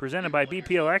show presented by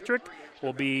BP Electric.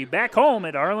 We'll be back home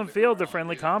at Arlen Field, the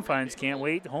friendly confines. Can't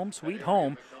wait, home sweet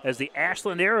home, as the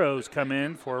Ashland Arrows come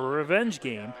in for a revenge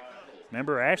game.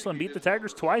 Remember, Ashland beat the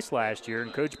Tigers twice last year,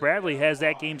 and Coach Bradley has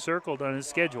that game circled on his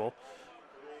schedule.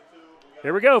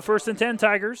 Here we go, 1st and 10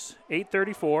 Tigers,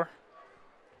 8:34.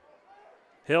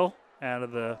 Hill out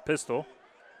of the pistol.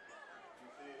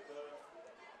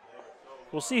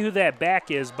 We'll see who that back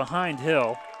is behind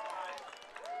Hill.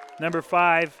 Number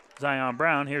 5, Zion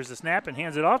Brown. Here's the snap and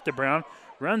hands it off to Brown.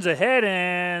 Runs ahead,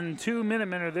 and 2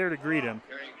 Minutemen are there to greet him.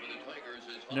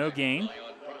 No gain.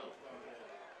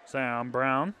 Zion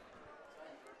Brown,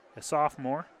 a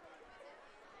sophomore,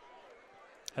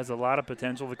 has a lot of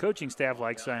potential. The coaching staff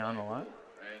likes Zion a lot.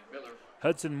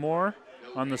 Hudson Moore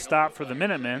on the stop for the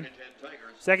Minutemen.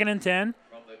 2nd and 10.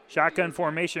 Shotgun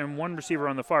formation. 1 receiver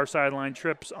on the far sideline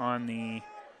trips on the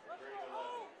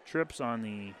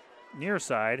near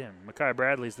side, and Makai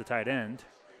Bradley's the tight end.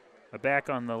 A back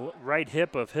on the right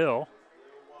hip of Hill.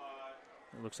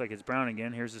 It looks like it's Brown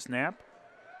again. Here's the snap.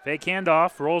 Fake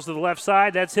handoff. Rolls to the left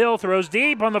side. That's Hill. Throws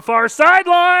deep on the far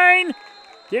sideline.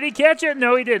 Did he catch it?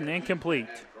 No, he didn't. Incomplete.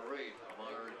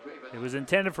 It was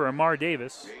intended for Amar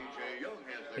Davis.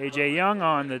 A.J. Young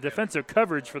on the defensive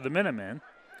coverage for the Minutemen.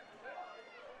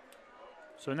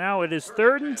 So now it is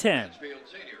 3rd and 10.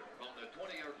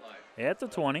 At the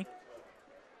 20.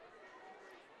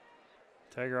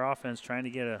 Tiger offense trying to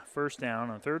get a first down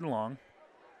on 3rd and long.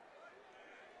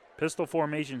 Pistol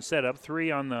formation set up.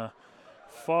 3 on the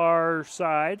far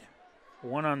side,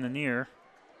 1 on the near.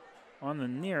 On the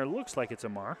near, looks like it's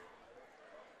Amar.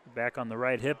 Back on the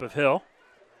right hip of Hill.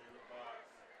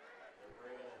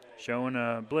 Showing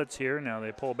a blitz here. Now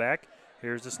they pull back.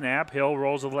 Here's the snap. Hill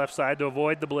rolls to the left side to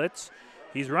avoid the blitz.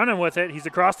 He's running with it. He's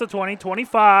across the 20,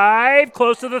 25,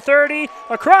 close to the 30,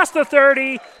 across the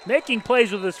 30, making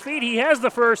plays with his feet. He has the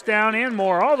first down and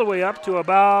more, all the way up to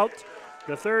about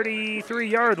the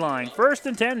 33-yard line. 1st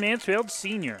and 10, Mansfield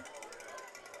Senior.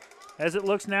 As it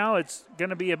looks now, it's going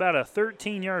to be about a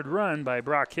 13-yard run by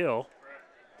Brock Hill.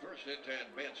 1st and 10,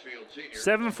 Mansfield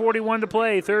Senior. 7:41 to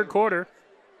play, 3rd quarter.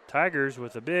 Tigers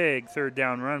with a big 3rd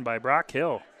down run by Brock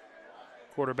Hill.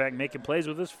 Quarterback making plays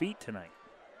with his feet tonight.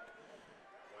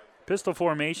 Pistol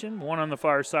formation, 1 on the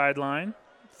far sideline,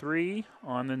 3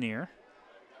 on the near.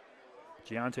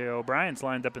 Giante O'Brien's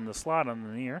lined up in the slot on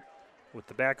the near with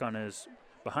the back on his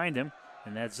behind him,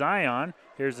 and that's Zion.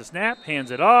 Here's the snap,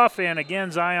 hands it off, and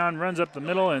again Zion runs up the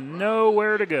middle and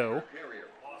nowhere to go.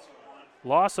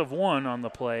 Loss of 1 on the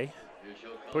play.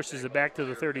 Pushes it back to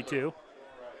the 32.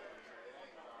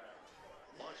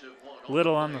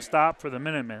 Little on the stop for the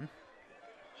Minutemen.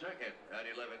 2nd and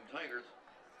 11, Tigers.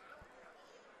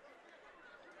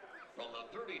 From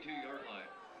the 32-yard line.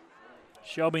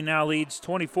 Shelby now leads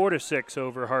 24-6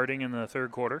 over Harding in the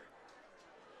 3rd quarter.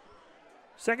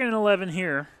 2nd and 11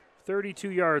 here,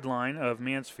 32-yard line of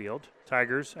Mansfield.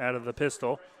 Tigers out of the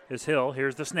pistol is Hill.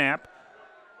 Here's the snap.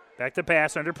 Back to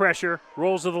pass, under pressure,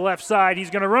 rolls to the left side. He's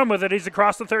going to run with it. He's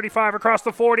across the 35, across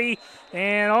the 40,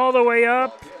 and all the way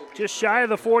up, just shy of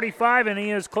the 45, and he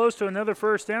is close to another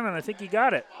first down, and I think he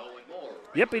got it.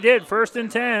 Yep, he did. 1st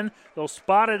and 10. They'll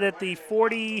spot it at the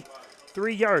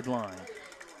 43-yard line.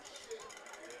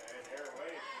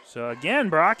 So again,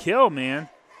 Brock Hill, man,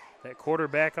 that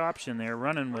quarterback option there,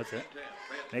 running with it,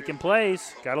 making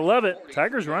plays. Gotta love it.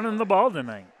 Tigers running the ball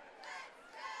tonight.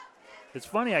 It's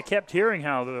funny, I kept hearing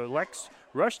how the Lex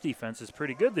rush defense is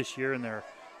pretty good this year, and their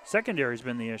secondary's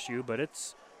been the issue, but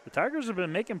the Tigers have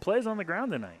been making plays on the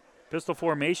ground tonight. Pistol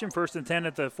formation, 1st and 10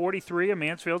 at the 43 of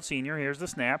Mansfield Senior. Here's the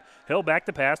snap. Hill back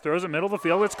to pass, throws it middle of the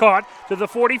field. It's caught to the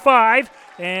 45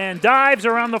 and dives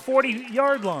around the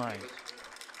 40-yard line.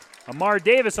 Amar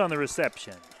Davis on the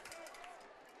reception.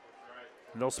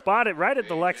 And they'll spot it right at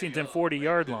the Lexington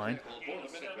 40-yard line.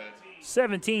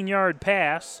 17-yard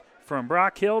pass from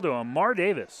Brock Hill to Amar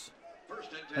Davis.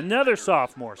 Another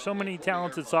sophomore. So many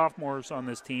talented sophomores on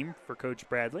this team for Coach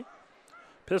Bradley.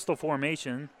 Pistol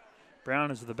formation.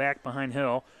 Brown is the back behind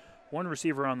Hill. 1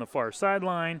 receiver on the far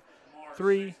sideline.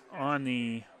 3 on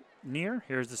the near.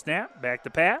 Here's the snap. Back to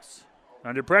pass.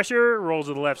 Under pressure. Rolls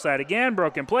to the left side again.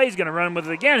 Broken play. He's going to run with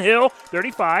it again. Hill,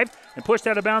 35. And pushed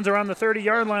out of bounds around the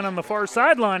 30-yard line on the far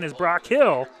sideline is Brock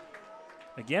Hill.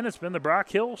 Again, it's been the Brock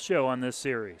Hill show on this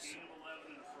series.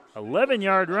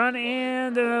 11-yard run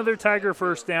and another Tiger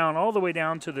first down all the way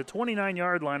down to the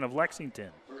 29-yard line of Lexington.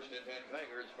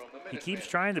 He keeps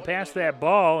trying to pass that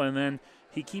ball, and then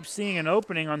he keeps seeing an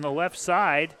opening on the left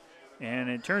side, and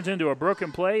it turns into a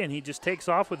broken play, and he just takes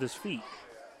off with his feet.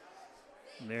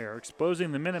 They're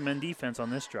exposing the Minutemen defense on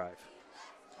this drive.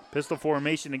 Pistol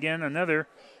formation again, another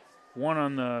 1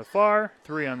 on the far,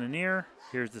 3 on the near.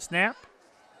 Here's the snap.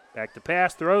 Back to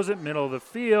pass, throws it, middle of the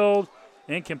field.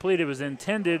 Incomplete. It was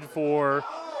intended for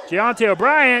Giante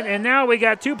O'Brien, and now we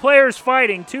got 2 players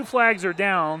fighting. 2 flags are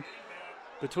down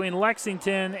between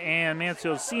Lexington and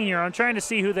Mansfield Senior. I'm trying to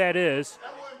see who that is.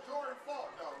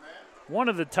 One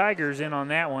of the Tigers in on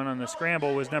that one on the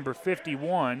scramble was number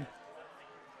 51.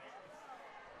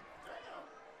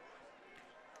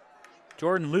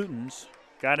 Jordan Lutens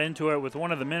got into it with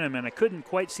one of the Minutemen. I couldn't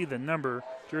quite see the number,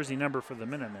 jersey number for the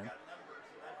Minutemen.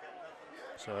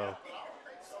 So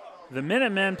the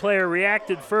Minutemen player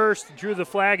reacted first, drew the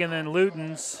flag, and then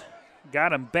Lutens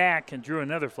got him back and drew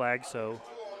another flag. So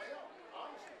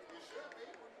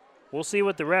we'll see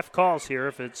what the ref calls here,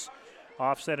 if it's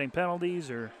offsetting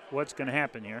penalties or what's going to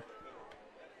happen here.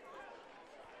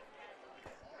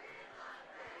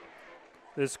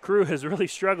 This crew has really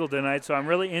struggled tonight, so I'm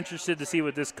really interested to see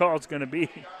what this call is going to be.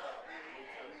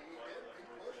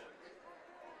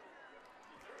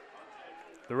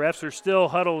 The refs are still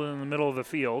huddled in the middle of the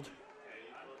field.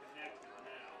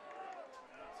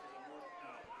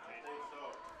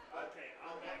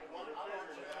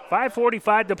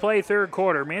 5:45 to play, third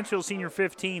quarter. Mansfield Senior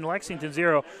 15, Lexington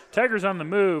 0. Tigers on the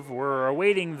move. We're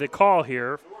awaiting the call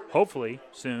here, hopefully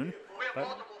soon. But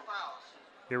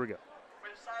here we go.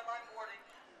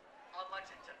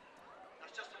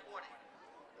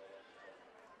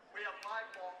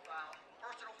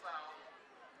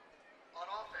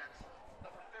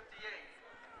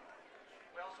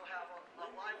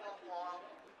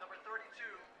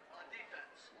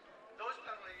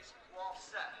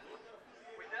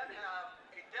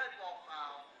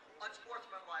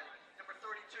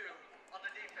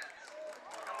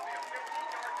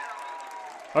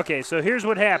 Okay, so here's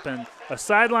what happened. A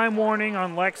sideline warning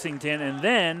on Lexington, and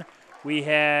then we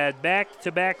had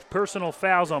back-to-back personal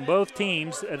fouls on both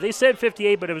teams. They said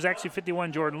 58, but it was actually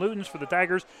 51 Jordan Lutens for the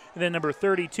Tigers, and then number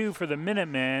 32 for the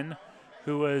Minutemen,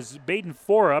 who was Baden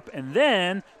Forup, and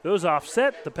then those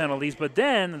offset the penalties, but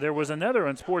then there was another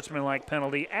unsportsmanlike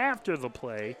penalty after the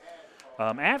play.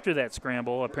 After that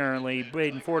scramble, apparently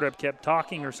Baden Forup kept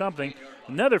talking or something.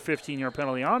 Another 15-yard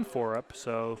penalty on Forup,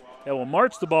 so that will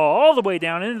march the ball all the way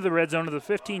down into the red zone to the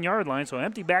 15-yard line, so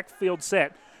empty backfield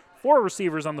set. 4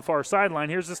 receivers on the far sideline.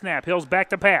 Here's the snap. Hill's back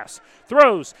to pass.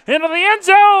 Throws into the end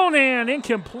zone, and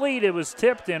incomplete. It was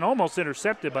tipped and almost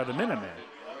intercepted by the Minutemen.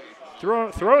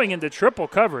 Throwing into triple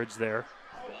coverage there.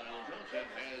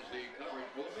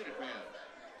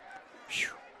 Whew.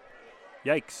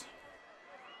 Yikes.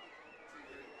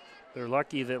 They're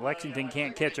lucky that Lexington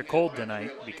can't catch a cold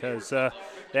tonight because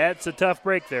that's a tough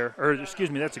break there. Or, excuse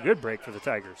me, that's a good break for the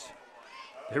Tigers.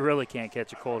 They really can't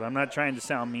catch a cold. I'm not trying to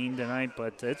sound mean tonight,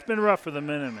 but it's been rough for the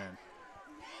Minutemen.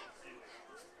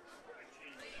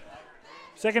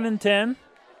 2nd and 10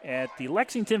 at the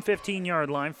Lexington 15-yard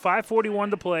line.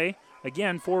 5:41 to play.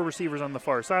 Again, 4 receivers on the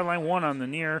far sideline, 1 on the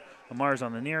near. Lamar's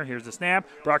on the near. Here's the snap.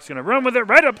 Brock's going to run with it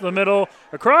right up the middle,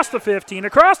 across the 15,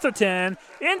 across the 10,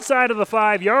 inside of the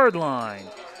 5-yard line.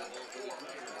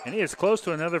 And he is close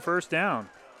to another first down.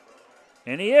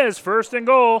 And he is, 1st and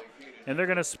goal. And they're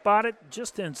going to spot it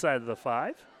just inside of the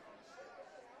 5.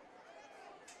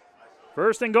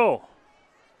 1st and goal.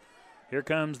 Here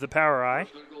comes the power eye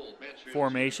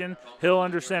formation. Hill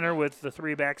under center with the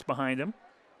 3 backs behind him.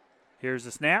 Here's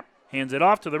the snap. Hands it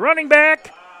off to the running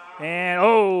back. And,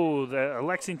 the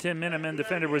Lexington Minutemen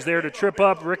defender was there to trip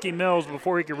up Ricky Mills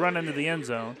before he could run into the end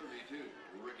zone.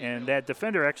 And that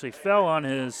defender actually fell on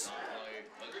his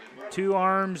 2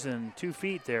 arms and 2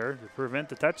 feet there to prevent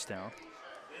the touchdown.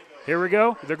 Here we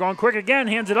go. They're going quick again.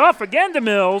 Hands it off again to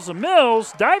Mills.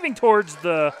 Mills diving towards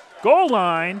the goal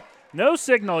line. No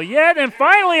signal yet. And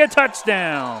finally a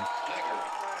touchdown.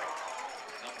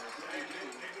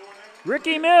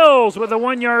 Ricky Mills with a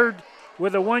 1-yard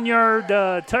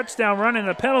touchdown run, and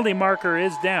the penalty marker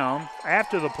is down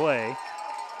after the play.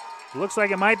 It looks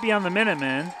like it might be on the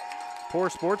Minutemen.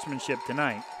 Poor sportsmanship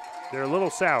tonight. They're a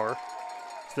little sour.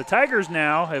 So the Tigers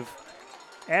now have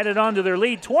added on to their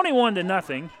lead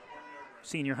 21-0,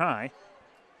 senior high.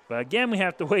 But again, we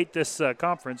have to wait this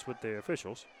conference with the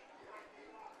officials.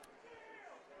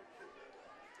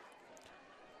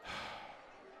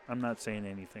 I'm not saying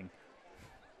anything.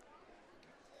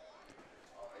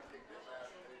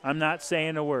 I'm not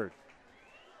saying a word.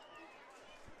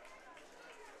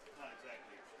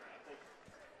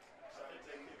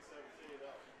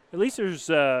 At least there's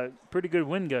pretty good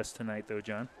wind gusts tonight, though,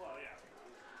 John.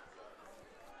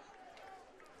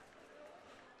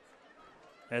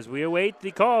 As we await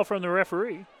the call from the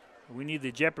referee, we need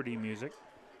the Jeopardy music.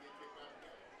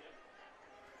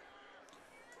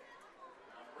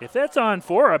 If that's on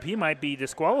Forup, he might be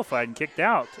disqualified and kicked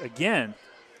out again.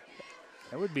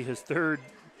 That would be his 3rd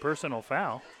personal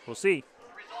foul. We'll see.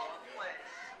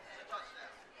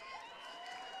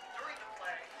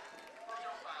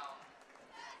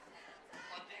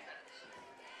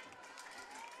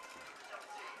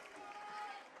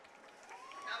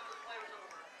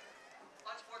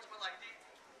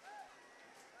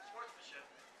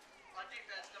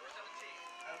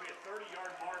 That'll be a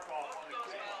 30-yard mark-off on the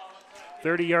kickoff.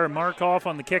 30-yard mark-off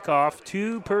on the kickoff.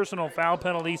 2 personal foul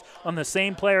penalties on the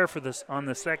same player for this on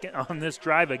this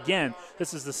drive again.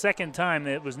 This is the second time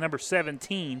that it was number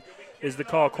 17 is the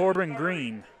call, Corbin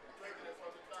Green.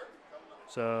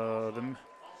 So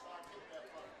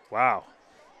wow.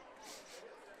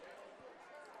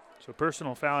 So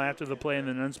personal foul after the play and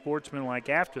then unsportsmanlike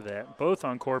after that, both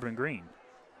on Corbin Green.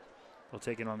 We'll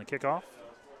take it on the kickoff.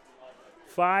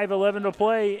 5:11 to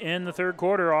play in the third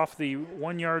quarter off the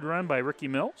 1-yard run by Ricky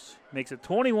Mills. Makes it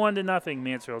 21-0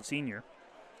 Mansfield Senior.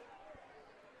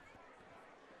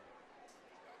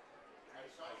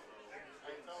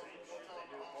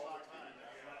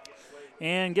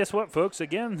 And guess what, folks?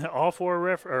 Again, all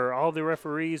the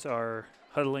referees are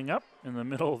huddling up in the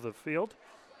middle of the field.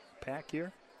 Pack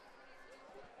here.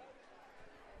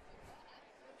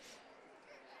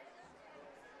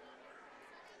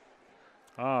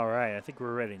 All right, I think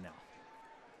we're ready now.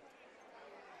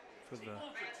 For the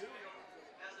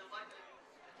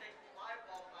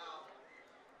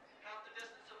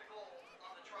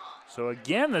So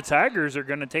again, the Tigers are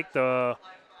going to take the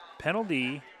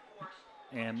penalty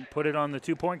and put it on the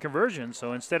 2-point conversion.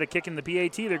 So instead of kicking the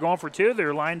PAT, they're going for 2.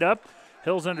 They're lined up.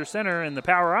 Hills under center in the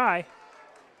power I.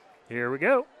 Here we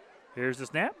go. Here's the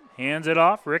snap. Hands it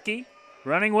off. Ricky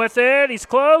running with it. He's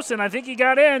close, and I think he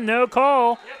got in. No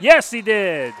call. Yes, he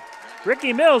did.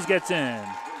 Ricky Mills gets in.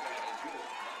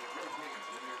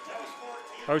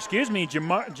 Oh, excuse me,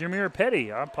 Jameer Petty.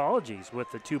 Apologies with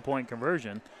the 2-point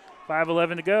conversion.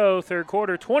 5:11 to go, third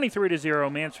quarter,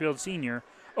 23-0, Mansfield Senior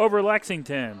over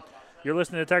Lexington. You're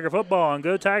listening to Tiger Football on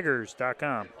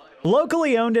GoTigers.com.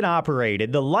 Locally owned and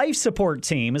operated, the Life Support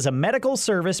Team is a medical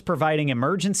service providing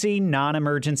emergency,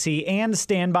 non-emergency, and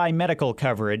standby medical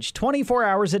coverage 24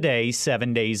 hours a day,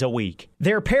 7 days a week.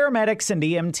 Their paramedics and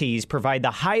EMTs provide the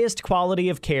highest quality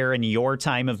of care in your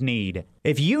time of need.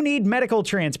 If you need medical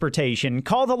transportation,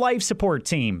 call the Life Support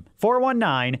Team,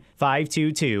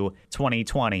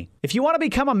 419-522-2020. If you want to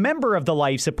become a member of the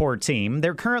Life Support Team,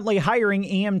 they're currently hiring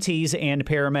EMTs and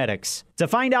paramedics. To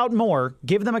find out more,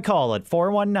 give them a call at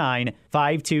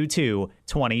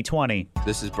 419-522-2020.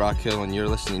 This is Brock Hill, and you're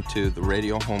listening to the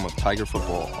radio home of Tiger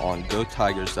Football on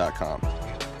GoTigers.com.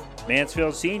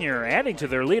 Mansfield Senior adding to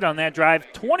their lead on that drive,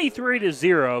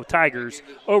 23-0 Tigers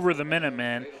over the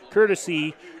Minutemen,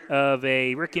 courtesy of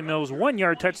a Ricky Mills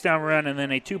 1-yard touchdown run and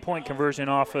then a 2-point conversion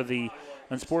off of the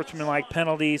unsportsmanlike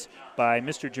penalties by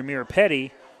Mr. Jameer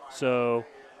Petty. So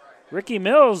Ricky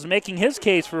Mills making his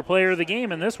case for player of the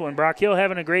game in this one. Brock Hill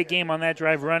having a great game on that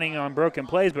drive running on broken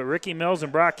plays, but Ricky Mills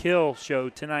and Brock Hill show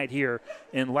tonight here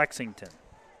in Lexington.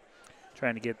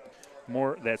 Trying to get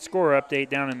more that score update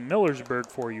down in Millersburg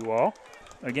for you all.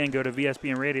 Again, go to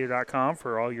VSBNradio.com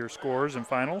for all your scores and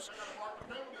finals.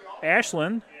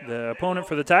 Ashland, the opponent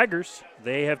for the Tigers,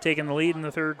 they have taken the lead in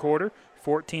the third quarter,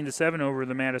 14-7 over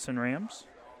the Madison Rams.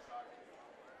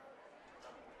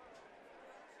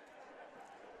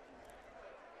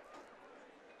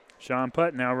 Sean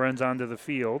Putt now runs onto the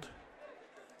field.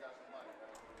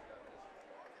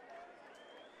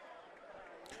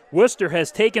 Worcester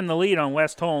has taken the lead on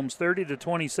West Holmes,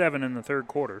 30-27 in the third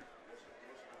quarter.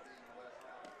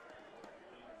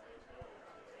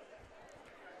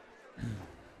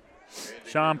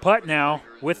 Sean Putt now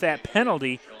with that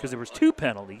penalty, because there was 2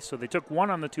 penalties, so they took one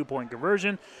on the 2-point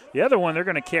conversion. The other one they're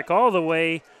going to kick all the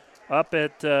way up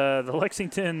at the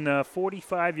Lexington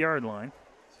 45-yard line.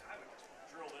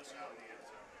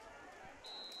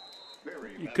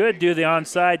 You could do the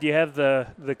onside. You have the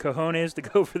cojones to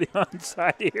go for the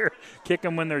onside here. Kick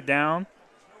them when they're down.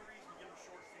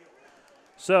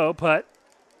 So, Putt,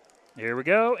 here we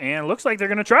go. And looks like they're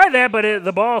going to try that, but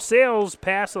the ball sails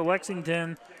past the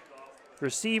Lexington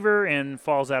receiver and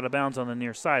falls out of bounds on the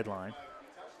near sideline.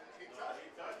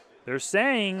 They're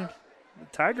saying the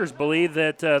Tigers believe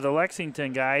that the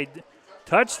Lexington guy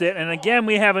touched it. And, again,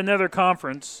 we have another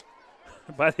conference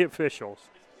by the officials.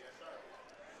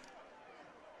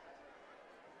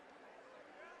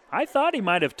 I thought he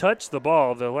might have touched the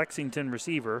ball, the Lexington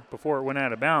receiver, before it went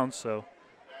out of bounds. So,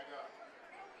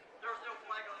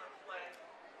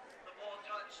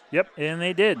 yep, and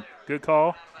they did. Good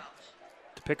call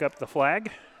to pick up the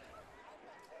flag.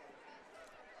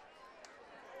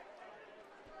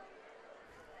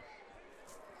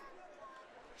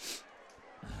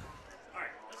 All right,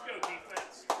 let's go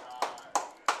defense.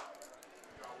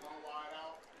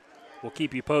 We'll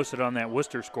keep you posted on that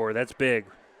Worcester score. That's big.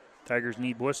 Tigers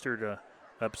need Worcester to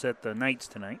upset the Knights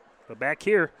tonight. But back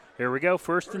here we go,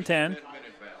 1st and 10.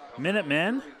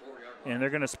 Minutemen, and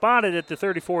they're going to spot it at the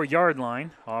 34-yard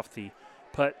line off the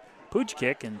Putt pooch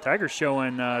kick, and Tigers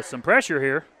showing some pressure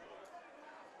here.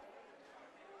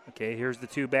 Okay, here's the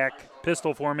 2-back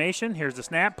pistol formation. Here's the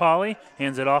snap. Polly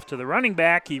hands it off to the running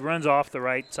back. He runs off the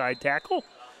right side tackle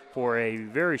for a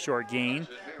very short gain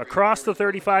across the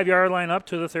 35-yard line up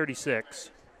to the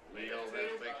 36.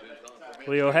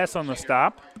 Leo Hess on the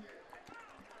stop.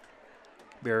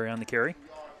 Barry on the carry.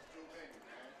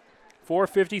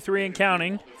 4:53 and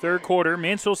counting, third quarter.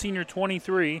 Mansfield Senior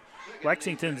 23,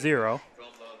 Lexington 0.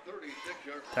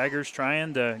 Tigers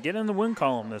trying to get in the win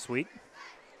column this week.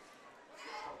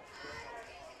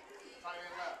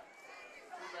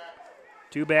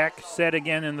 Two-back set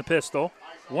again in the pistol.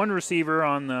 One receiver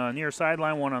on the near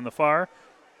sideline, one on the far.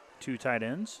 2 tight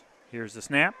ends. Here's the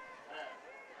snap.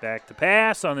 Back to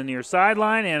pass on the near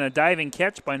sideline, and a diving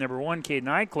catch by number 1, Caden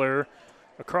Eichler,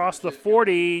 across the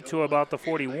 40 to about the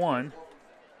 41.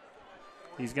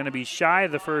 He's going to be shy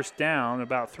of the first down,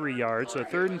 about 3 yards. So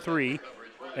 3rd and 3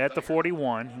 at the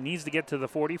 41. He needs to get to the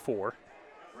 44.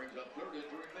 Brings up 3rd and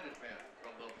 3 minutes, man,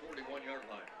 from the 41-yard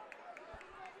line.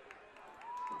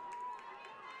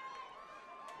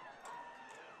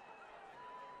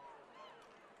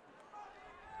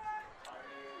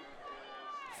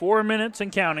 Four minutes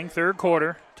and counting, third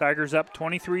quarter. Tigers up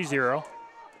 23-0.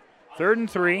 3rd and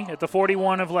 3 at the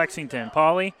 41 of Lexington.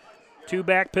 Pauly,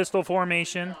 two-back pistol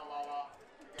formation.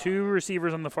 Two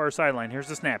receivers on the far sideline. Here's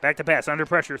the snap. Back to pass. Under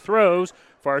pressure. Throws.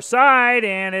 Far side.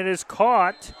 And it is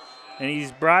caught. And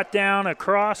he's brought down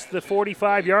across the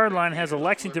 45-yard line. Has a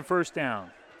Lexington first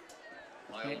down.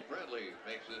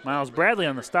 Miles Bradley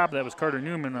on the stop. That was Carter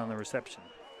Newman on the reception.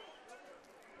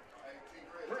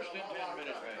 First and 10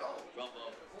 minutes, man, from the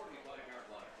 45-yard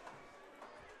line.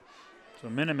 So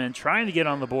Minutemen trying to get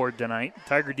on the board tonight.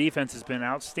 Tiger defense has been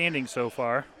outstanding so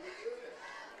far.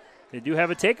 They do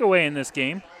have a takeaway in this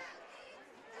game.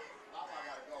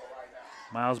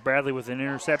 Miles Bradley with an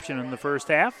interception in the first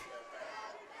half.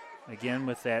 Again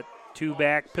with that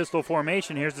two-back pistol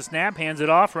formation. Here's the snap, hands it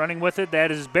off, running with it.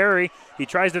 That is Berry. He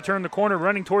tries to turn the corner,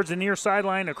 running towards the near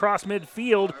sideline across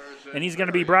midfield, and he's going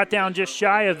to be brought down just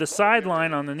shy of the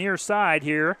sideline on the near side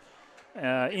here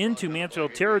into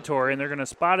Mansfield territory, and they're going to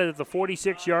spot it at the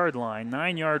 46-yard line.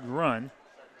 9-yard run.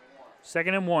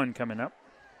 2nd and 1 coming up.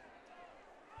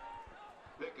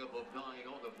 Pickup of 9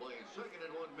 on the play. 2nd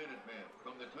and 1 minute, man,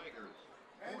 from the Tigers.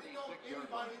 46-yard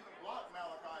line.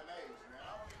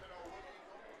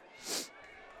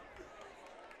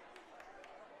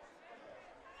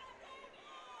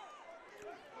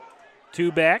 Two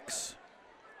backs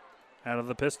out of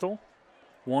the pistol.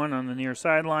 One on the near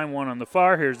sideline, one on the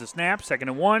far. Here's the snap. 2nd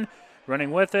and 1.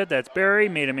 Running with it. That's Berry.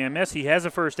 Made a man miss. He has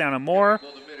a first down and more.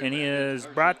 And he is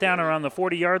brought down around the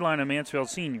 40-yard line of Mansfield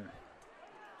Senior.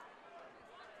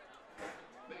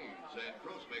 And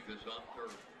Gross make the stop for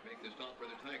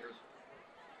the Tigers.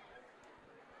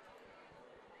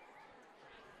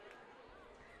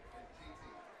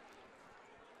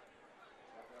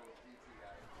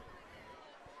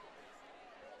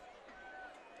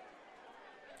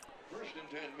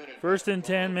 First and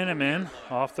 10 Minutemen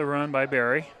off the run by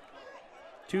Berry.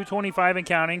 2:25 and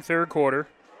counting, third quarter.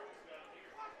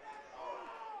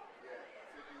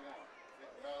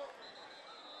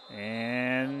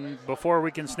 And before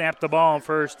we can snap the ball on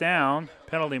first down,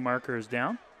 penalty marker is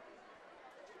down.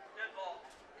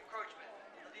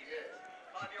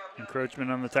 Encroachment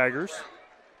on the Tigers.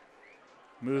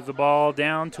 Move the ball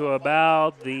down to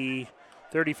about the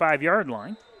 35-yard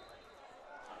line.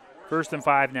 1st and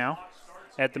 5 now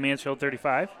at the Mansfield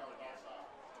 35.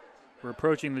 We're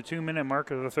approaching the 2-minute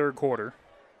mark of the third quarter.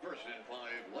 1st and 5,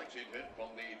 Lexington from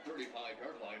the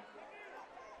 35-yard line.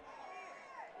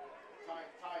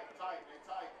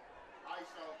 Tight.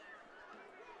 ISO.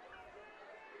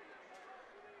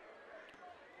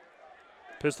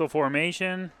 Pistol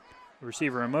formation.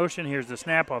 Receiver in motion. Here's the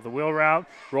snap off the wheel route.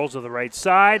 Rolls to the right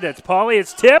side. That's Pauly.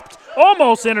 It's tipped.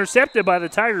 Almost intercepted by the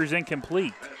Tigers.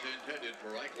 Incomplete.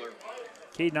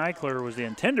 Caden Eichler was the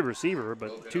intended receiver,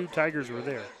 but 2 Tigers were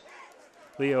there.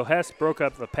 Leo Hess broke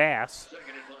up the pass.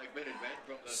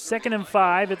 2nd and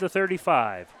 5 at the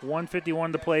 35.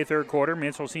 1:51 to play, third quarter.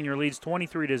 Mansfield Senior leads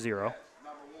 23-0.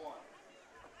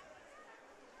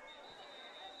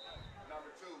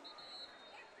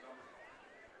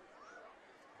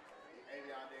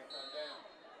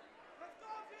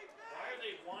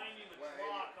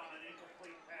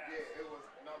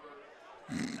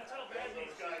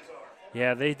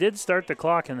 Yeah, they did start the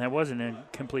clock, and that was an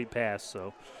incomplete pass,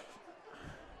 so.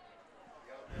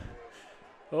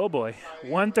 Oh, boy.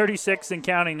 1:36 and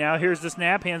counting now. Here's the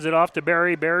snap. Hands it off to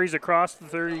Berry. Berry's across the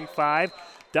 35.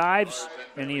 Dives,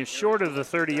 and he is short of the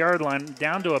 30-yard line,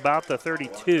 down to about the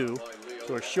 32.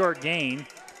 So a short gain.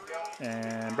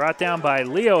 And brought down by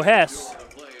Leo Hess.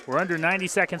 We're under 90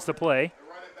 seconds to play.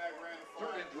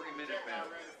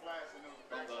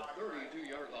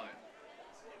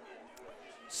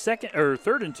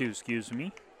 3rd and 2, excuse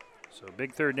me. So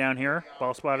big third down here.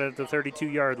 Ball spotted at the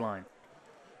 32-yard line.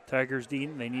 Tigers, they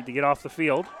need to get off the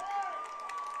field.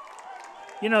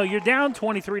 You know, you're down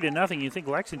 23-0. You think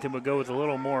Lexington would go with a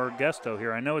little more gusto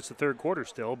here. I know it's the third quarter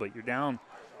still, but you're down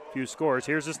a few scores.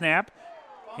 Here's the snap.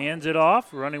 Hands it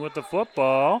off, running with the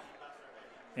football.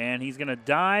 And he's going to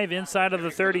dive inside of the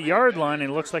 30-yard line,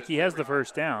 and it looks like he has the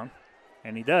first down.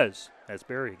 And he does. That's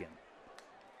Berry again.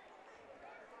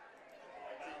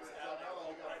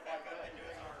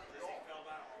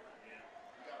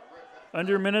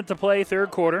 Under a minute to play,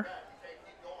 third quarter.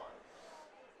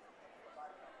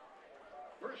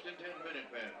 1st and 10 minute,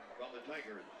 man.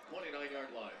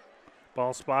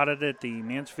 Ball spotted at the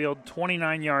Mansfield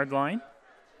 29-yard line.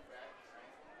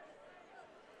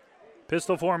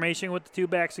 Pistol formation with the two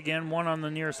backs again, one on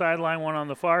the near sideline, one on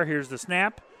the far. Here's the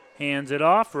snap. Hands it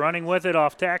off, running with it,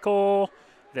 off tackle.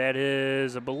 That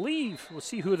is, I believe, we'll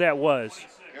see who that was.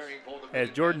 As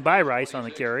Jordan Byrice on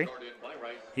the carry.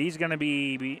 He's going to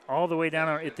be all the way down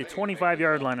at the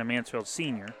 25-yard line of Mansfield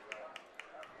Senior.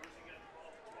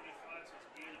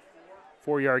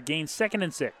 4-yard gain, 2nd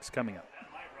and 6 coming up.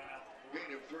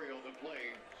 Gain of 3 on the play,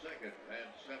 2nd and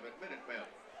 7 Minutemen.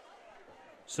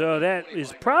 So that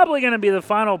is probably going to be the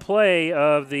final play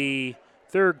of the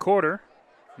third quarter.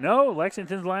 No,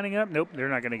 Lexington's lining up. Nope, they're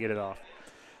not going to get it off.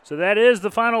 So that is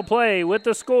the final play with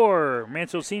the score.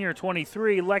 Mansfield Senior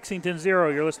 23, Lexington 0.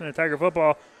 You're listening to Tiger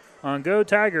Football on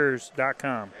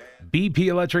GoTigers.com. BP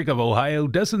Electric of Ohio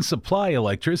doesn't supply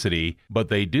electricity, but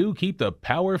they do keep the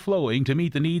power flowing to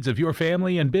meet the needs of your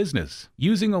family and business.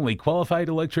 Using only qualified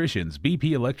electricians,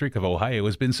 BP Electric of Ohio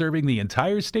has been serving the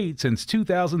entire state since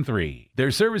 2003.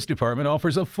 Their service department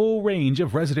offers a full range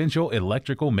of residential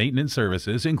electrical maintenance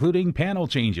services, including panel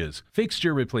changes,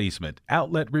 fixture replacement,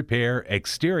 outlet repair,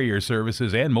 exterior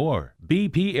services, and more.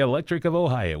 BP Electric of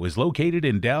Ohio is located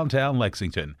in downtown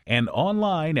Lexington and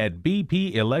online at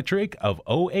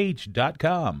bpelectricofoh.com.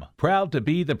 Proud to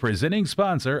be the presenting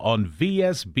sponsor on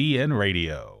VSBN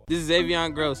Radio. This is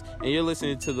Avion Gross, and you're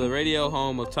listening to the radio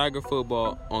home of Tiger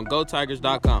Football on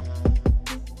GoTigers.com.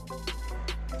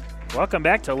 Welcome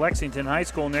back to Lexington High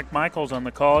School. Nick Michaels on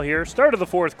the call here. Start of the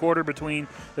fourth quarter between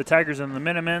the Tigers and the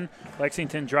Minutemen.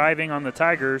 Lexington driving on the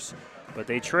Tigers, but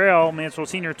they trail Mansfield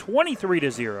Senior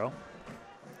 23-0.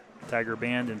 Tiger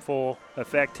band in full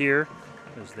effect here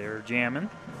as they're jamming.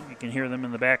 You can hear them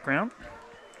in the background.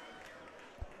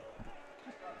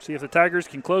 See if the Tigers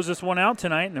can close this one out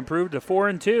tonight and improve to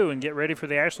 4-2 and get ready for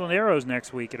the Ashland Arrows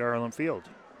next week at Arlen Field.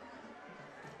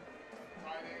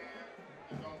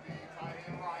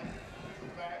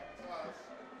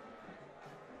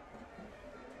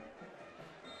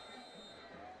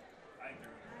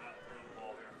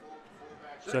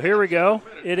 So here we go.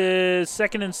 It is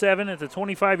 2nd and 7 at the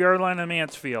 25-yard line of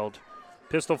Mansfield.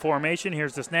 Pistol formation.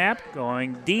 Here's the snap.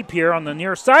 Going deep here on the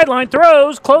near sideline.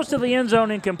 Throws close to the end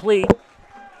zone, incomplete.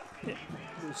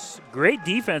 Great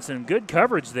defense and good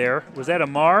coverage there. Was that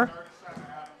Amar?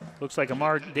 Looks like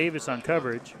Amar Davis on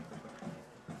coverage.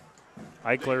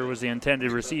 Eichler was the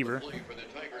intended receiver.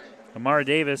 Amar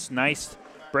Davis, nice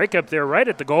breakup there right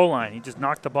at the goal line. He just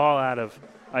knocked the ball out of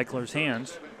Eichler's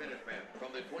hands.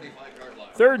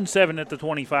 3rd and 7 at the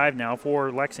 25 now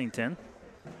for Lexington.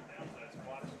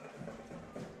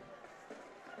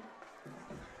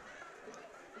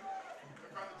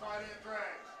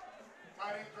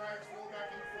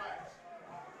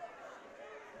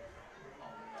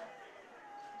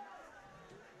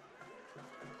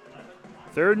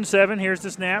 Third and 7, here's the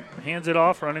snap. Hands it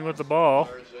off, running with the ball.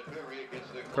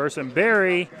 Carson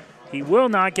Berry, he will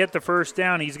not get the first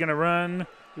down. He's going to run.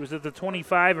 He was at the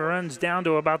 25 and runs down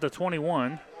to about the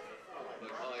 21.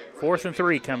 4th and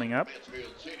 3 coming up.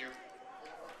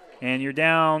 And you're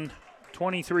down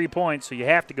 23 points, so you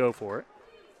have to go for it.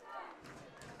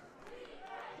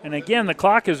 And again, the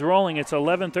clock is rolling. It's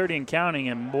 11:30 and counting,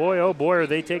 and boy, oh boy, are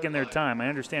they taking their time. I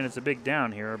understand it's a big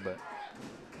down here, but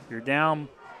you're down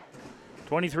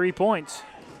 23 points.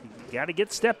 You got to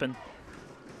get stepping.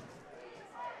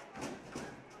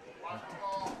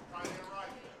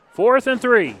 4th and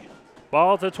 3.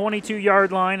 Ball at the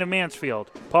 22-yard line of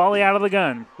Mansfield. Pauly out of the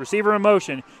gun. Receiver in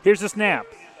motion. Here's the snap.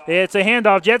 It's a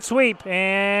handoff, jet sweep,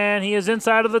 and he is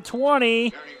inside of the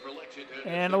 20.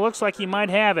 And it looks like he might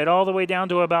have it all the way down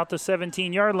to about the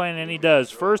 17-yard line, and he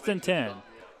does. 1st and 10.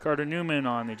 Carter Newman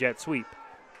on the jet sweep.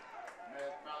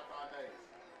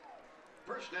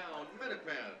 First down,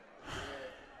 Minutemen.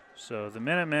 So the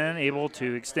Minutemen able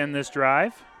to extend this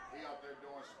drive.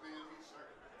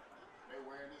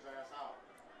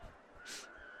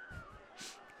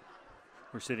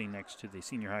 We're sitting next to the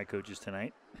senior high coaches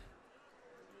tonight.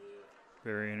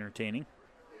 Very entertaining,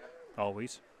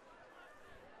 always.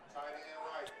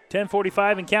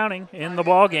 10:45 and counting in the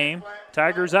ball game.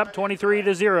 Tigers up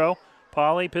 23-0.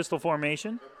 Pauly, pistol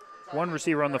formation. One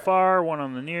receiver on the far, one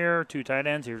on the near, 2 tight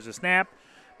ends. Here's a snap.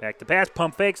 Back to pass,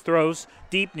 pump fakes, throws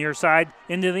deep near side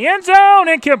into the end zone,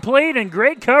 incomplete, and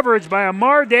great coverage by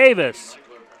Amar Davis.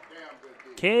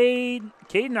 Caden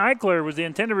Eichler was the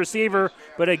intended receiver,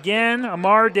 but again,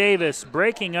 Amar Davis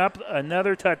breaking up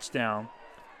another touchdown.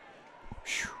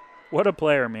 Whew, what a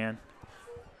player, man.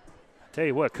 I tell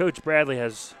you what, Coach Bradley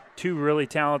has 2 really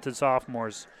talented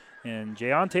sophomores, and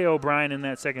Jayonte O'Brien in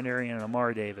that secondary and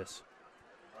Amar Davis.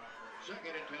 2nd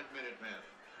and 10 Minutemen.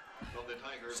 From the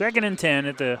Tigers. 2nd and 10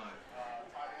 at the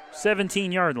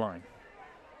 17-yard line.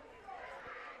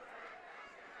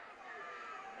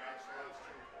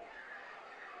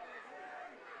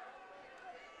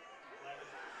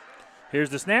 Here's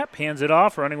the snap, hands it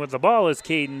off. Running with the ball is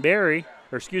Carson.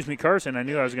 I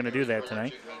knew I was going to do that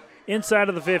tonight. Inside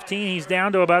of the 15, he's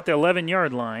down to about the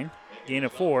 11-yard line. Gain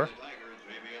of 4.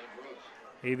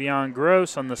 Avion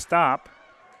Gross on the stop.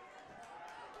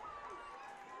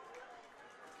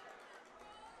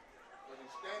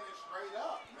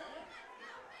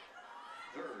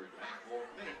 Third and 4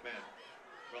 Minutemen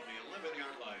from the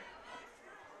 11-yard line.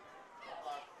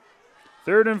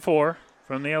 3rd and 4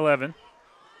 from the 11.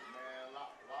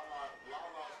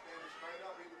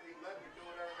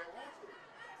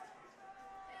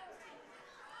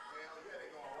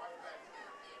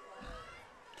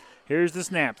 Here's the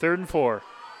snap, 3rd and 4.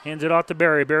 Hands it off to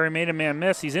Barry. Barry made a man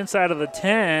miss. He's inside of the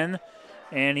 10,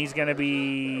 and he's going to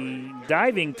be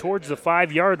diving towards the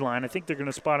 5-yard line. I think they're going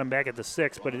to spot him back at the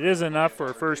 6, but it is enough for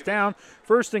a first down.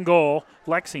 1st and goal,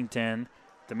 Lexington,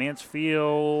 the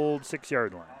Mansfield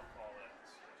 6-yard line.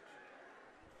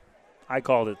 I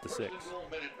called it the 6.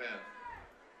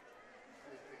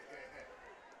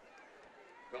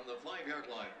 From the 5-yard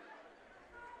line.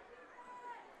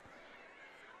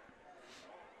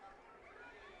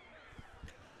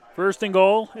 First and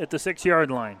goal at the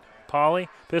 6-yard line. Pauly,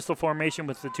 pistol formation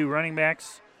with the 2 running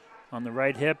backs on the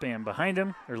right hip and behind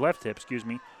him, or left hip, excuse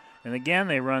me. And again,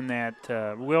 they run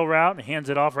that wheel route and hands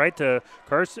it off right to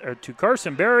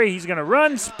Carson Berry. He's going to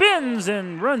run, spins,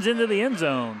 and runs into the end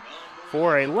zone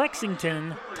for a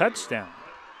Lexington touchdown.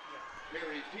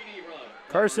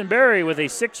 Carson Berry with a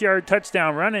 6-yard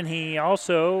touchdown run, and he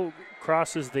also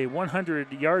crosses the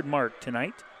 100-yard mark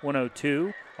tonight,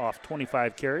 102 off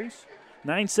 25 carries.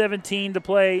 9:17 to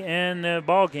play in the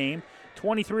ball game.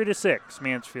 23-6,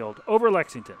 Mansfield over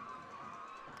Lexington.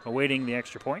 Awaiting the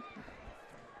extra point.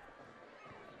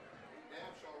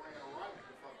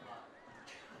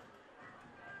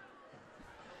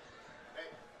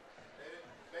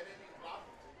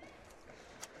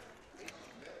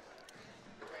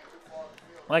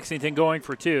 Lexington going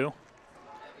for 2.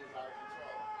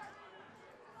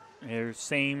 Here's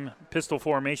same pistol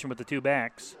formation with the 2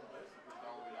 backs.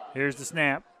 Here's the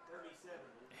snap.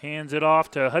 Hands it off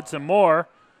to Hudson Moore.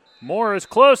 Moore is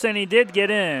close, and he did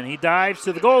get in. He dives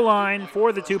to the goal line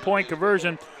for the 2-point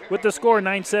conversion with the score,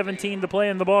 9:17 to play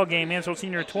in the ball game. Mansfield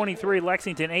Senior 23,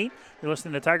 Lexington 8. You're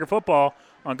listening to Tiger Football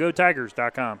on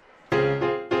GoTigers.com.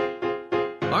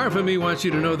 RFME wants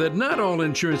you to know that not all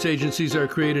insurance agencies are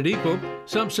created equal.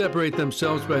 Some separate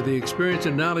themselves by the experience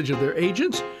and knowledge of their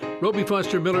agents. Roby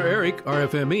Foster Miller Eric,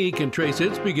 RFME, can trace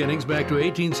its beginnings back to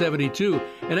 1872,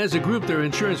 and as a group, their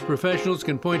insurance professionals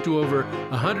can point to over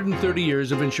 130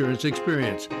 years of insurance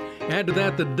experience. Add to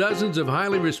that the dozens of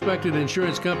highly respected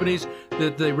insurance companies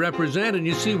that they represent, and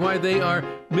you see why they are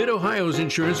Mid-Ohio's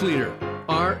insurance leader,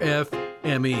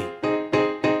 RFME.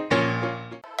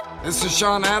 This is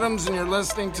Sean Adams, and you're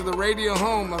listening to the radio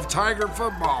home of Tiger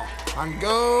Football on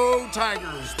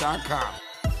GoTigers.com.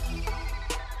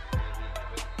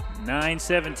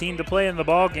 9:17 to play in the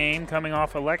ball game, coming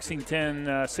off a Lexington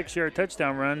 6-yard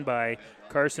touchdown run by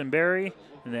Carson Berry,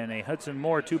 and then a Hudson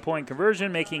Moore 2-point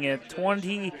conversion, making it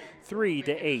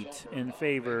 23-8 in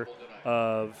favor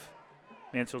of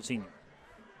Mansfield Senior.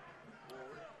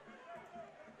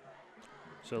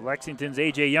 So Lexington's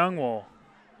A.J. Young will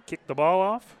kick the ball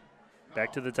off.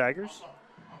 Back to the Tigers.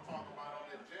 And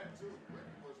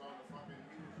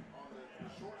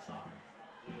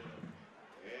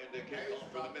the kickoff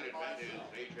for the Minutemen is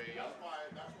A.J. Young.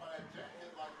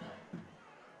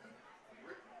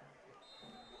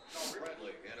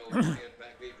 Bradley and O'Brien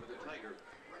back eight for the Tigers.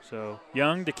 So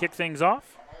Young to kick things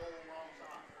off.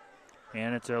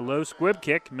 And it's a low squib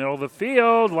kick, middle of the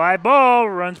field, live ball,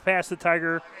 runs past the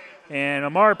Tiger, and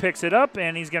Amar picks it up,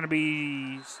 and he's going to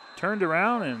be turned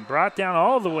around and brought down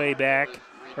all the way back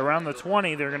around the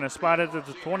 20. They're going to spot it at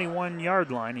the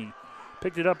 21-yard line. He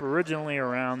picked it up originally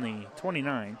around the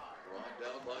 29.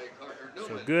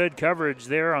 So good coverage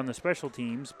there on the special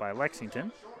teams by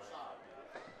Lexington.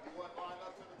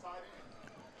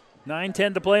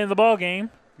 9:10 to play in the ball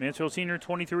game. Mansfield Senior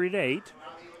 23-8.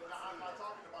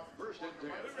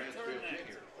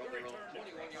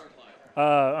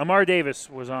 Amar Davis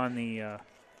was on the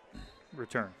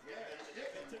return.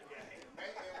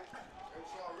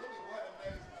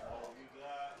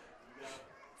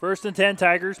 First and 10,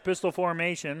 Tigers, pistol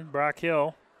formation. Brock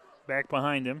Hill back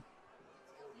behind him.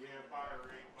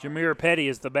 Jameer Petty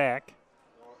is the back.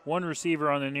 One receiver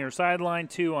on the near sideline,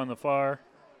 2 on the far.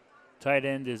 Tight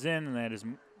end is in, and that is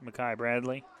Makai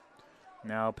Bradley.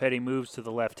 Now Petty moves to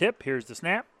the left hip. Here's the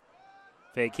snap.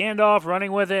 Fake handoff,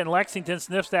 running with it, and Lexington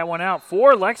sniffs that one out.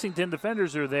 4 Lexington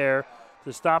defenders are there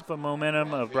to stop the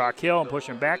momentum of Brock Hill and push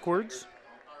him backwards.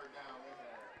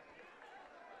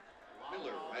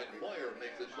 Miller and Moyer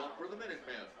make the stop for the Minutemen.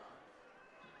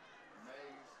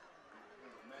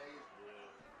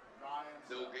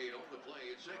 No gain on the play.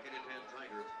 It's 2nd and 10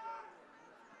 Tigers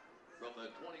from the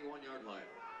 21-yard line.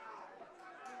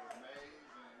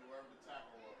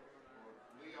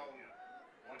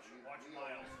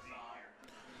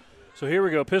 So here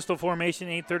we go, pistol formation,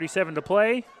 8:37 to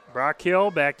play. Brock Hill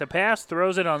back to pass,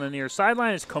 throws it on the near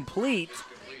sideline. It's complete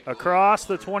across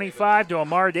the 25 to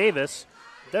Amar Davis.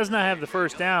 Does not have the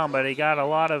first down, but he got a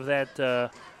lot of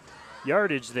that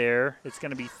yardage there. It's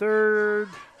going to be 3rd.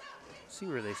 Let's see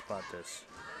where they spot this.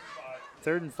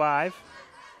 3rd and 5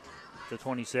 to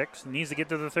 26. Needs to get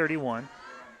to the 31.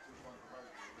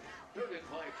 3rd and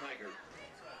 5 Tigers.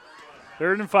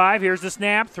 3rd and 5. Here's the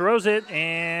snap. Throws it,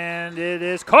 and it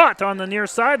is caught on the near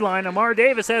sideline. Amar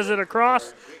Davis has it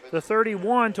across the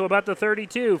 31 to about the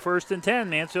 32. 1st and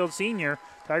 10. Mansfield Senior.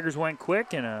 Tigers went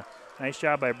quick, and a nice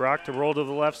job by Brock to roll to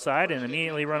the left side and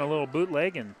immediately run a little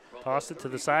bootleg and toss it to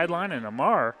the sideline. And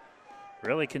Amar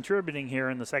really contributing here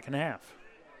in the second half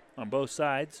on both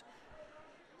sides.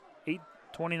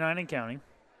 8:29 and counting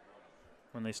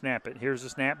when they snap it. Here's the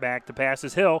snap back to pass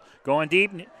is Hill. Going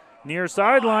deep. Near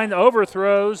sideline,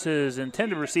 overthrows his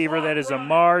intended receiver, that is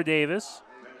Amar Davis,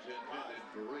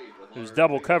 who's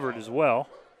double covered as well.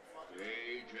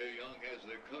 A.J. Young has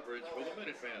the coverage for the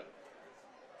Minutemen.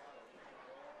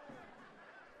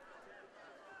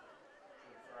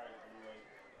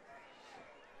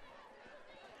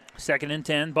 Second and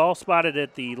 10, ball spotted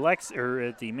at the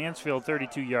Mansfield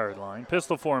 32-yard line.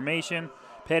 Pistol formation,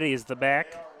 Petty is the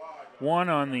back. 1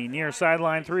 on the near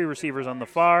sideline, 3 receivers on the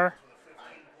far.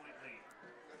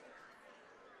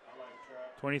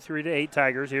 23-8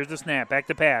 Tigers. Here's the snap. Back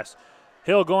to pass.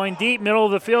 Hill going deep, middle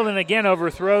of the field, and again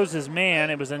overthrows his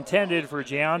man. It was intended for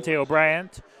Deontay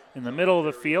O'Brien in the middle of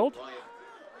the field.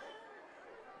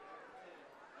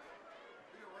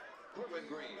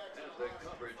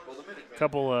 A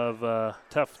couple of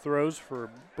tough throws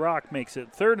for Brock makes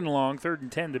it 3rd and long, 3rd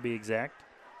and 10 to be exact.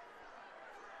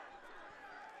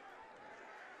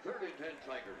 3rd and 10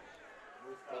 Tigers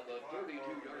from the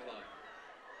 32-yard line.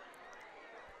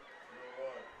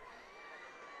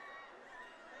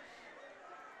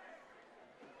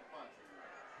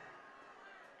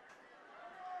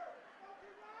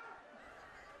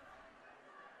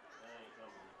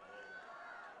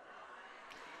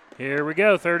 Here we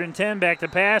go, 3rd and 10, back to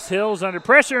pass. Hill's under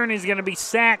pressure, and he's going to be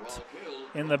sacked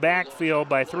in the backfield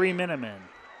by 3 Minutemen.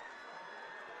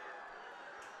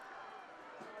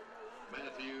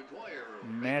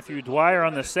 Matthew Dwyer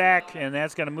on the sack, and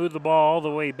that's going to move the ball all the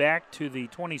way back to the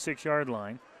 26-yard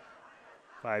line.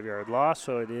 5-yard loss,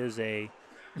 so it is a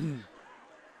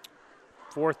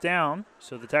 4th down.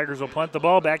 So the Tigers will punt the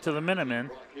ball back to the Minutemen.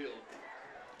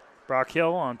 Brock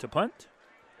Hill on to punt.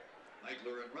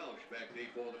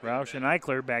 Roush and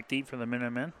Eichler back deep for the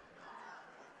Minutemen.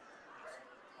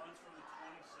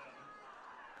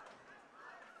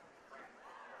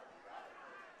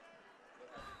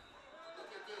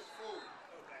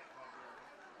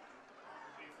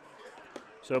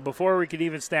 So before we could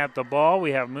even snap the ball,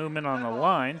 we have movement on the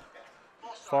line.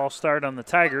 False start on the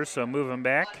Tigers, so moving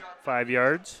back 5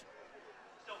 yards.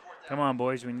 Come on,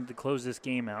 boys, we need to close this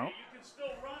game out.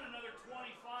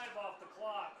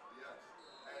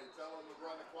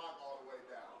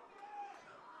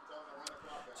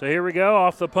 So here we go,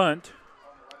 off the punt.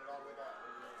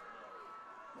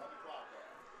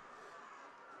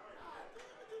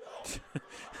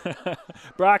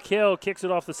 Brock Hill kicks it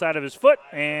off the side of his foot,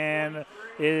 and it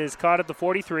is caught at the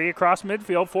 43, across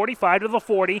midfield, 45 to the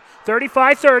 40,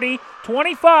 35-30,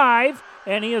 25,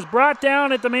 and he is brought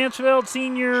down at the Mansfield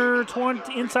Senior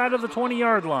 20, inside of the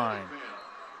 20-yard line.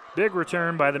 Big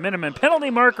return by the Minutemen.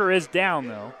 Penalty marker is down,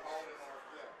 though.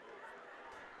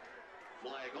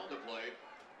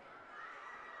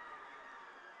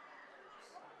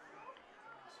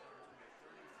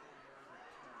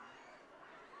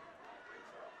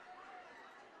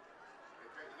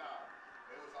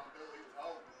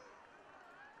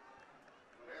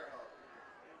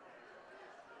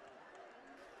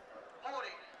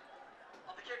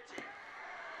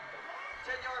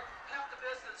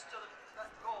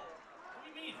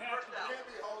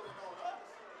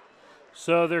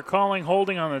 So they're calling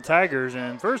holding on the Tigers,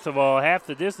 and first of all, half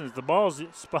the distance, the ball's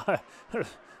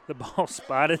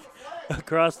spotted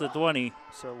across the 20.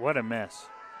 So what a mess.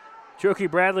 Choki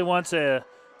Bradley wants a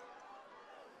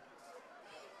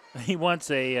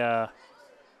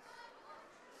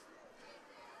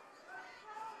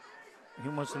He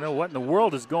wants to know what in the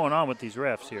world is going on with these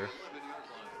refs here.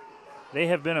 They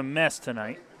have been a mess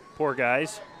tonight. Poor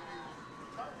guys.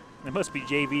 They must be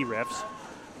JV refs.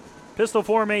 Pistol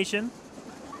formation.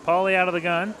 Pauly out of the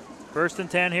gun. 1st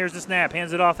and 10. Here's the snap.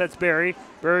 Hands it off. That's Berry.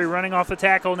 Berry running off the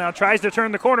tackle. Now tries to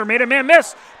turn the corner. Made a man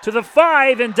miss to the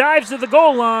 5 and dives to the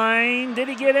goal line. Did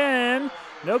he get in?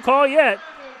 No call yet.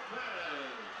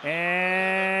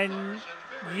 And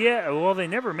yeah, well, they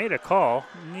never made a call.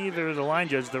 Neither the line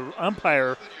judge. The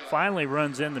umpire finally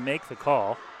runs in to make the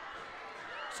call.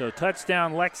 So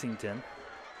touchdown Lexington.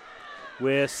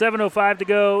 With 7:05 to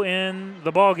go in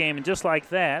the ball game, and just like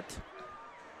that,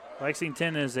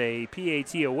 Lexington is a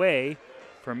PAT away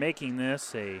from making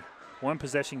this a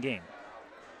one-possession game.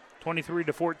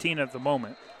 23-14 at the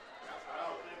moment.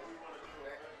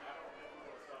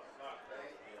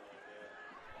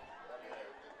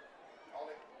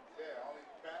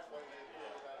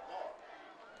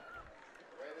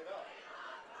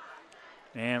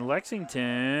 And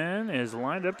Lexington is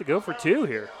lined up to go for 2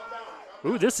 here.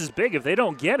 Ooh, this is big. If they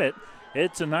don't get it,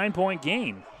 it's a 9-point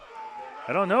game.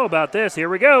 I don't know about this. Here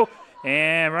we go.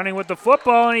 And running with the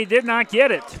football, and he did not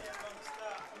get it.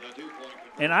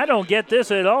 And I don't get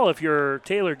this at all if you're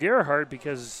Taylor Gerhardt,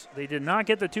 because they did not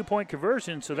get the 2-point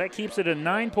conversion, so that keeps it a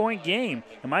 9-point game.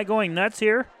 Am I going nuts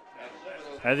here?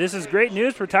 This is great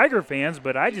news for Tiger fans,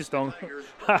 but I just don't.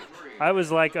 I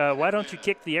was like, why don't you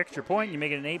kick the extra point and you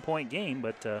make it an 8-point game?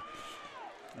 But I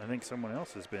think someone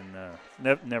else has been.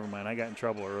 Never mind. I got in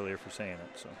trouble earlier for saying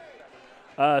it. So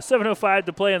 7:05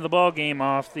 to play in the ball game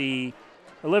off the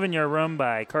 11-yard run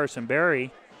by Carson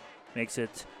Berry makes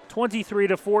it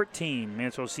 23-14.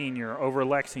 Mansfield Senior over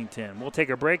Lexington. We'll take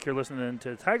a break. You're listening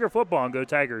to Tiger Football on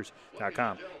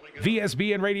GoTigers.com.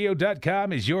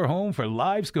 VSBNradio.com is your home for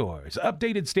live scores,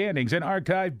 updated standings, and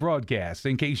archived broadcasts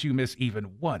in case you miss even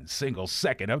one single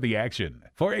second of the action.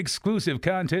 For exclusive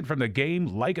content from the game,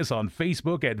 like us on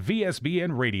Facebook at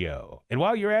VSBN Radio. And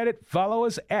while you're at it, follow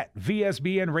us at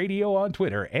VSBN Radio on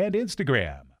Twitter and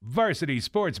Instagram. Varsity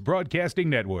Sports Broadcasting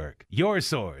Network, your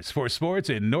source for sports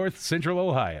in North Central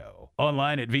Ohio.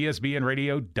 Online at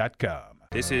VSBNradio.com.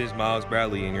 This is Miles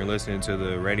Bradley, and you're listening to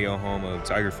the radio home of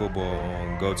Tiger Football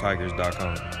on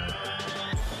GoTigers.com.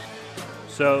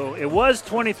 So it was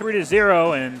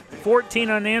 23-0 and 14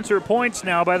 unanswered points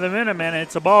now by the Minutemen.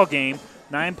 It's a ball game,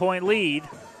 9-point lead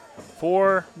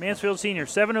for Mansfield Senior.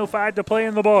 7:05 to play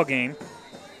in the ball game.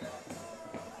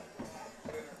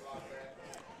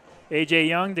 A.J.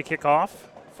 Young to kick off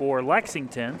for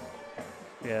Lexington.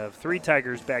 We have 3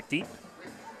 Tigers back deep.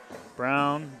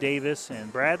 Brown, Davis,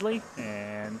 and Bradley.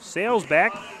 And Sales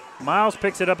back. Miles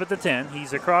picks it up at the 10.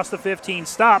 He's across the 15,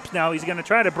 stops. Now he's going to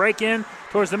try to break in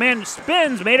towards the man.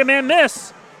 Spins, made a man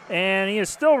miss. And he is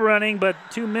still running, but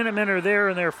 2 Minutemen are there,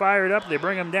 and they're fired up. They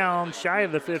bring him down shy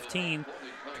of the 15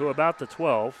 to about the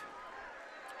 12.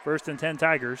 1st and 10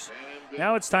 Tigers.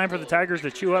 Now it's time for the Tigers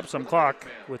to chew up some clock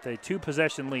with a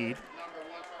 2-possession lead.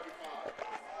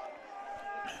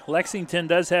 Lexington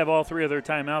does have all 3 of their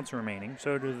timeouts remaining.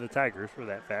 So do the Tigers, for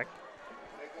that fact.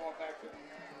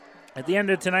 At the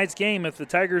end of tonight's game, if the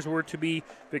Tigers were to be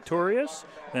victorious,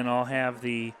 then I'll have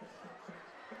the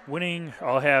winning.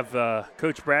 I'll have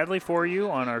Coach Bradley for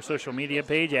you on our social media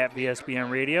page at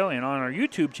VSBN Radio and on our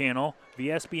YouTube channel,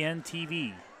 VSBN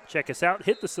TV. Check us out.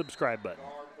 Hit the subscribe button.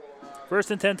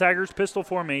 1st and 10 Tigers, pistol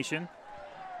formation.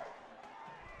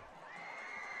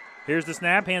 Here's the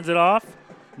snap, hands it off.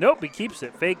 Nope, he keeps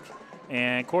it. Fake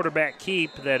and quarterback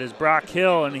keep. That is Brock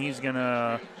Hill, and he's going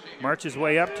to march his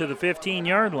way up to the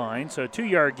 15-yard line. So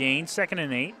 2-yard gain, 2nd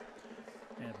and 8.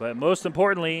 But most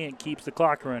importantly, it keeps the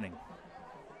clock running.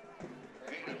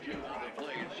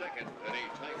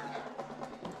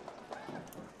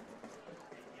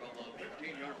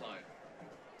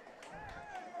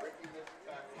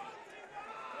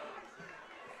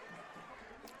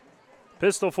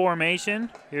 Pistol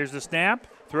formation. Here's the snap.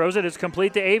 Throws it. It's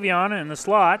complete to Avion in the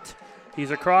slot.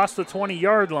 He's across the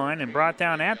 20-yard line and brought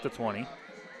down at the 20.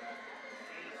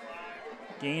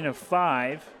 Gain of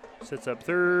 5. Sets up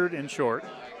 3rd and short.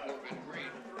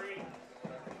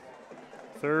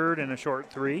 3rd and a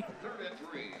short 3. 3rd and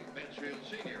 3, Mansfield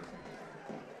Senior.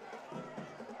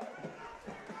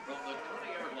 From the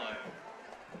 20-yard line.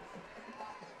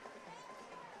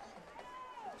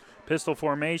 Pistol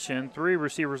formation. 3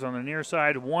 receivers on the near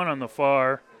side, 1 on the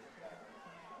far.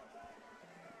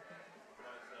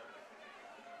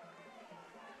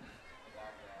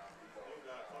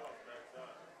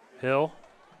 Hill,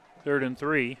 3rd and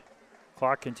 3.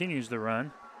 Clock continues to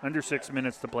run. Under 6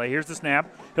 minutes to play. Here's the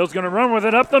snap. Hill's going to run with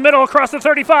it up the middle across the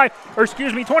 25,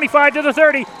 25 to the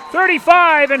 30,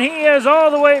 35, and he is all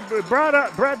the way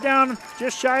brought down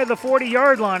just shy of the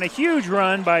 40-yard line. A huge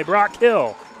run by Brock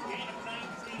Hill.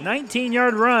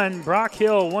 19-yard run. Brock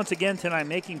Hill once again tonight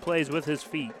making plays with his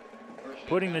feet,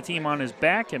 putting the team on his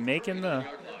back and making the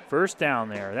first down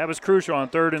there. That was crucial on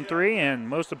 3rd and 3, and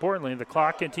most importantly, the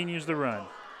clock continues to run.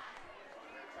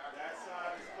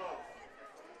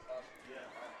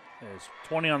 There's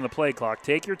 20 on the play clock.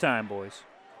 Take your time, boys.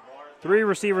 3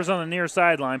 receivers on the near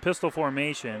sideline, pistol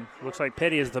formation. Looks like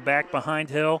Petty is the back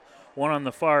behind Hill. One on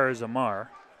the far is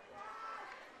Amar.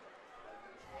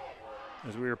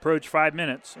 As we approach 5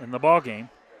 minutes in the ball game,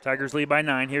 Tigers lead by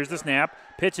 9. Here's the snap.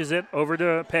 Pitches it over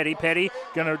to Petty. Petty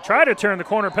going to try to turn the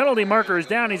corner. Penalty marker is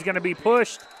down. He's going to be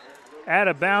pushed out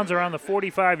of bounds around the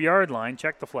 45-yard line.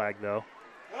 Check the flag, though.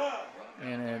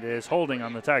 And it is holding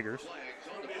on the Tigers.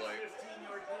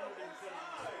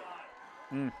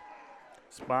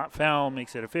 Spot foul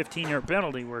makes it a 15-yard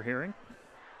penalty, we're hearing.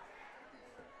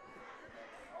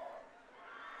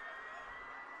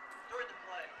 During the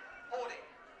play, holding,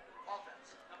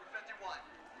 offense, number 51,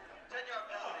 10-yard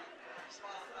penalty,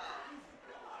 spot foul.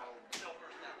 No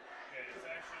first down. Okay, it's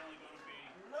actually going to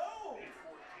be a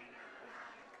 14-yard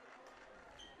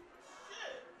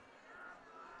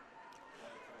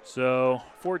penalty. So,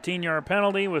 14-yard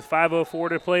penalty with 5:04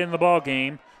 to play in the ball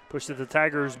game. Pushes the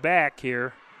Tigers back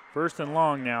here. 1st and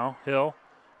long now. Hill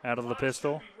out of the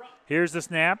pistol. Here's the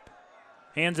snap.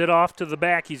 Hands it off to the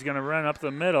back. He's going to run up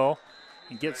the middle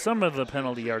and get some of the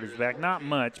penalty yardage back. Not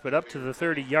much, but up to the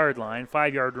 30-yard line.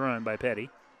 5-yard run by Petty.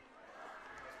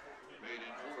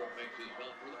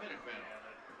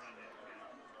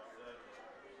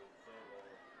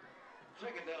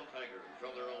 Second down, Tigers from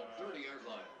their own 30-yard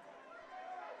line.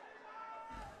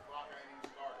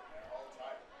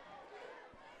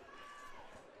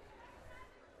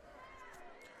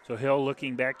 So Hill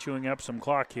looking back, chewing up some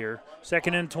clock here.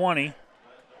 2nd and 20.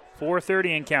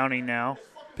 4:30 and counting now.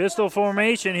 Pistol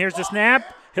formation. Here's the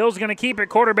snap. Hill's going to keep it.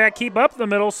 Quarterback keep up the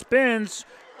middle. Spins.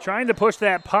 Trying to push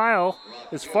that pile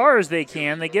as far as they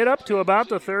can. They get up to about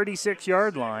the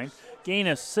 36-yard line. Gain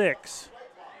of 6.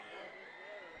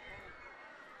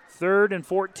 3rd and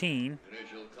 14.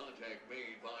 Initial contact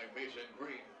made by Mason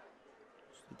Green.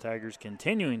 The Tigers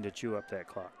continuing to chew up that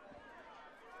clock.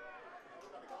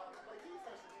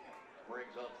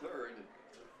 Brings up 3rd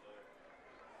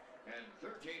and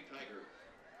 13 Tigers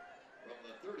from the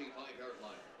 35-yard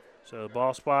line. So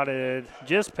ball spotted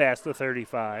just past the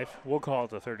 35. We'll call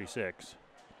it the 36.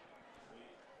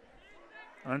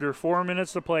 Under 4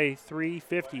 minutes to play,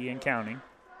 3:50 and counting.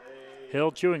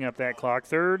 Hill chewing up that clock.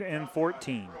 3rd and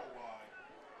 14.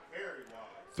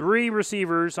 3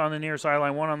 receivers on the near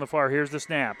sideline, 1 on the far. Here's the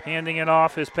snap. Handing it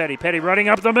off is Petty. Petty running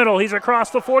up the middle. He's across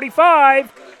the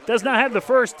 45. Does not have the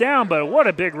first down, but what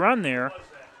a big run there.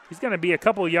 He's going to be a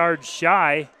couple yards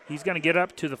shy. He's going to get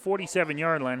up to the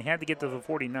 47-yard line. He had to get to the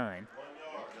 49.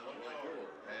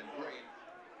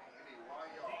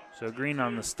 So Green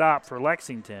on the stop for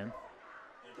Lexington.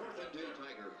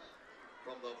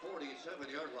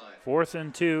 4th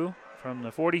and 2 from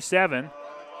the 47.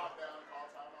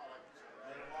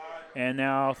 And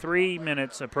now 3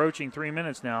 minutes, approaching 3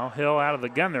 minutes now. Hill out of the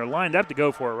gun. They're lined up to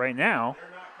go for it right now.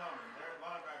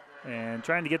 And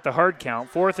trying to get the hard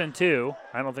count. 4th and 2.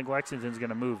 I don't think Lexington's going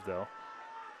to move, though.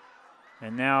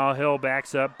 And now Hill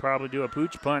backs up, probably do a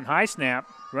pooch punt. High snap,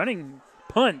 running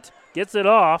punt, gets it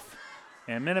off.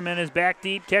 And Minuteman is back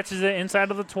deep, catches it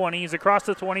inside of the 20. He's across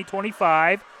the 20,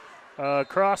 25,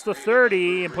 across the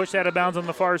 30, and pushed out of bounds on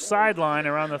the far sideline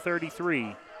around the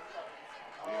 33.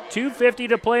 2:50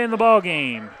 to play in the ball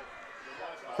game.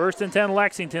 1st and 10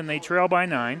 Lexington. They trail by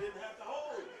 9.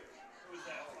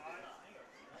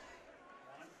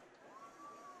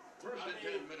 First and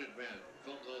 10 Minutemen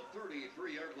from the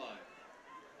 33-yard line.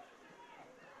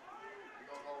 You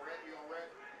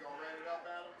gonna read it up,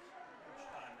 Adam?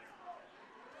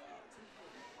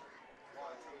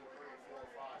 1, 2, 3, 4,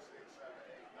 5, 6, 7,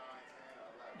 8, 9, 10,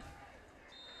 11.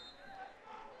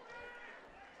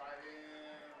 Tight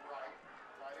end right,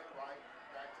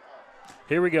 back to up.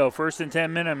 Here we go, 1st and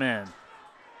 10 Minutemen.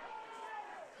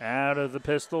 Out of the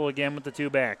pistol again with the 2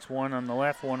 backs. 1 on the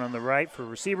left, 1 on the right for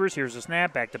receivers. Here's the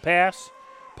snap, back to pass.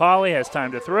 Polly has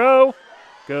time to throw,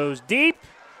 goes deep,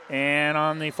 and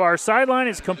on the far sideline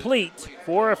it's complete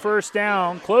for a first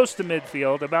down, close to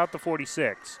midfield, about the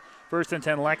 46. 1st and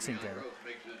 10 Lexington.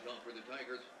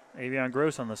 Avion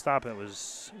Gross on the stop. It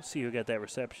was, see who got that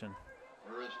reception.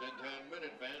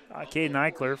 Caden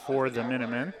Eichler for the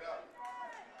Minutemen.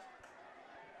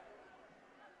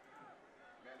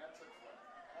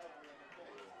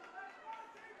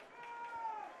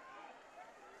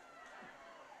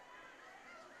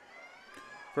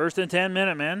 First and 10,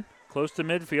 Minutemen, close to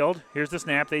midfield. Here's the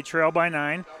snap. They trail by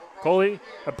 9.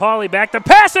 Pauly back to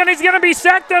pass, and he's going to be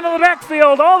sacked into the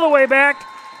backfield all the way back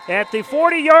at the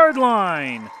 40-yard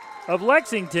line of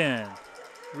Lexington.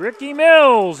 Ricky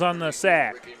Mills on the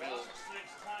sack.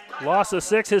 Loss of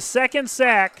 6, his second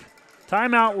sack.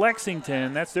 Timeout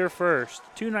Lexington, that's their first.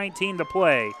 2:19 to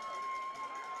play.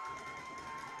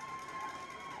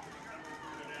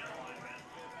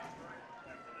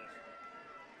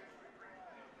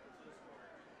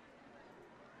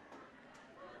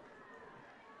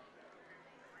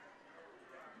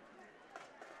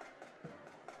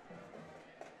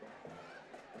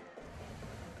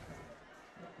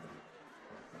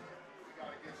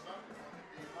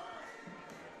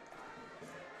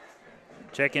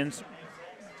 Check-ins.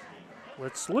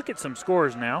 Let's look at some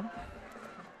scores now,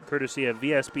 courtesy of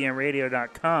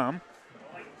VSBNradio.com.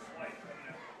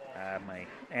 My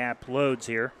app loads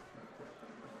here.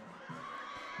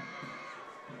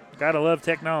 Gotta love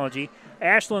technology.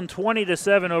 Ashland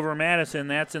 20-7 over Madison.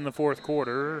 That's in the fourth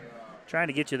quarter. Trying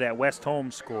to get you that West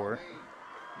Holmes score.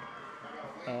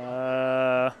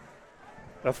 A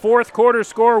fourth quarter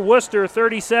score, Worcester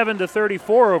 37-34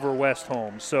 over West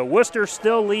Holmes. So Worcester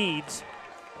still leads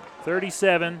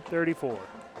 37-34.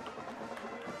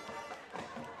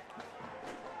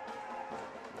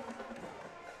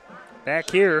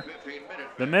 Back here,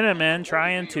 the Minutemen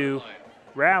trying to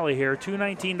rally here.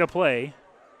 2:19 to play.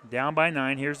 Down by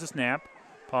 9. Here's the snap.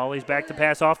 Pauly's back to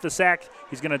pass off the sack.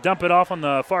 He's going to dump it off on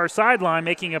the far sideline,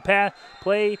 making a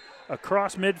play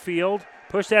across midfield.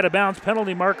 Pushed out of bounds.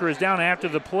 Penalty marker is down after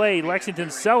the play.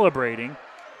 Lexington's celebrating.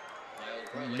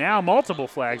 Now multiple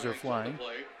flags are flying.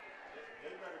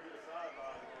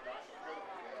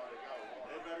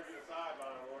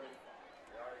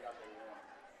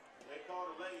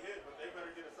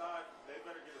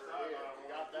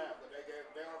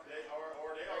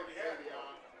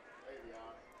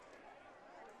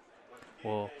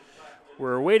 Well,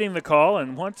 we're awaiting the call,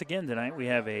 and once again tonight we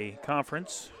have a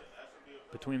conference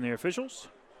between the officials.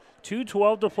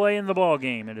 2:12 to play in the ball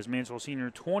game. It is Mansfield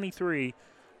Senior 23,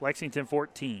 Lexington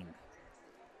 14.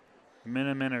 The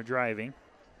Minutemen are driving.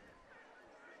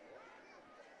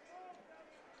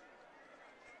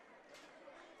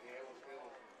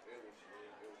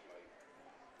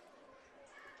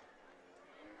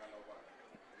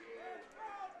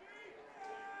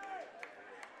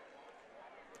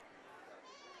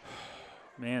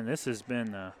 Man, this has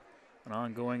been an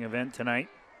ongoing event tonight.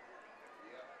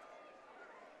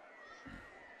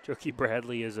 Jokey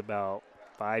Bradley is about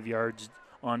 5 yards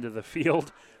onto the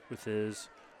field with his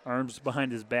arms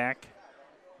behind his back,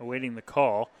 awaiting the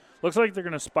call. Looks like they're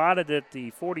going to spot it at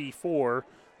the 44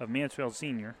 of Mansfield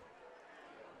Senior.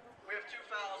 We have 2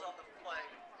 fouls on the play.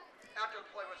 After the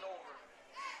play was over,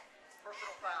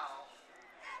 personal foul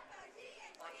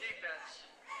on defense,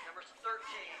 number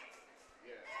 13.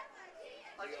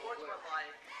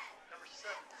 Unsportsmanlike, number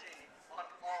 17 on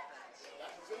offense.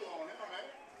 That's a 2 on him, man.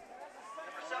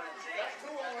 Number 17. That's 2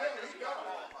 on him.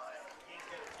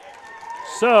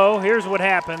 So here's what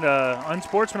happened: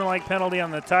 unsportsmanlike penalty on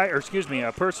the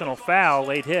a personal foul,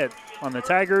 late hit on the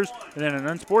Tigers, and then an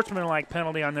unsportsmanlike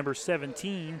penalty on number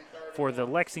 17 for the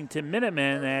Lexington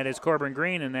Minutemen. That is Corbin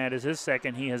Green, and that is his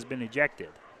second. He has been ejected.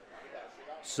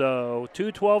 So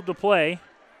 2:12 to play.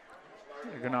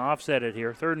 They're going to offset it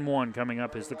here. 3rd and 1 coming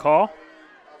up is the call.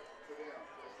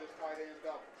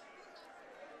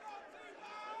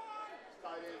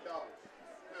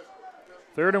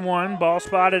 Third and 1, ball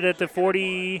spotted at the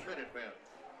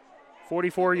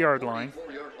 44-yard line.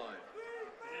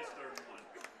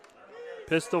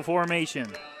 Pistol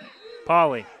formation.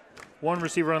 Pauly, 1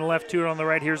 receiver on the left, 2 on the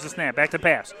right. Here's the snap. Back to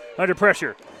pass. Under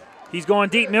pressure. He's going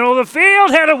deep, middle of the field.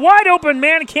 Had a wide open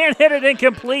man. Can't hit it,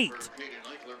 incomplete.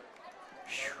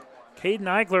 Caden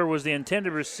Eichler was the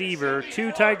intended receiver.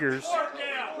 2 Tigers.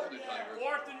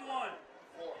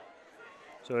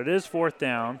 So it is 4th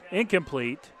down.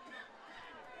 Incomplete.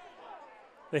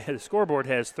 The scoreboard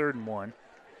has 3rd and 1.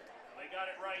 They got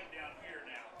it right down here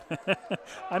now.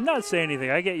 I'm not saying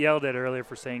anything. I get yelled at earlier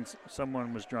for saying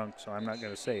someone was drunk, so I'm not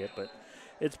going to say it. But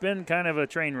it's been kind of a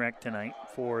train wreck tonight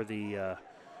for the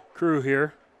crew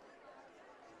here.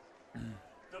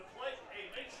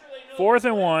 4th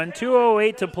and 1,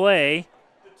 2:08 to play.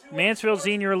 Mansfield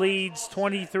Senior leads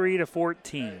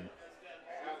 23-14.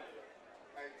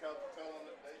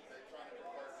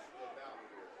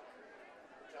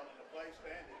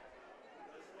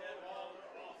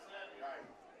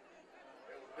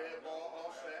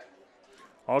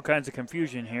 All kinds of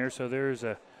confusion here, so there's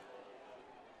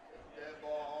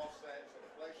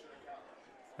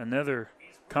another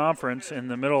conference in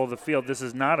the middle of the field. This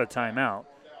is not a timeout.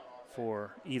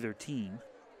 for either team.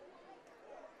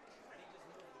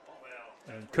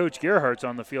 And Coach Gerhardt's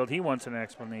on the field. He wants an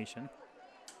explanation.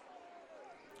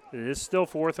 It is still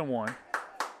 4th and 1.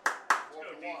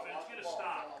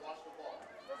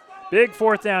 Big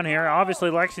 4th down here. Obviously,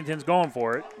 Lexington's going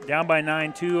for it. Down by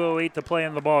 9, 2:08 to play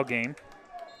in the ball game.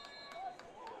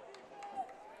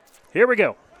 Here we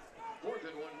go.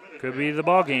 Could be the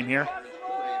ball game here.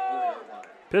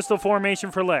 Pistol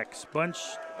formation for Lex. Bunch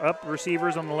up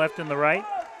receivers on the left and the right.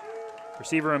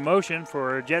 Receiver in motion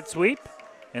for a jet sweep.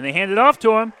 And they hand it off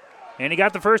to him. And he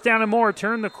got the first down and more.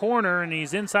 Turned the corner, and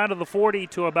he's inside of the 40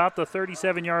 to about the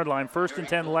 37-yard line. 1st and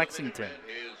 10, Lexington.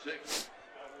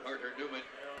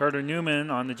 Carter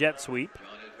Newman on the jet sweep.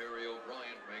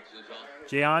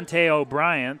 Deontay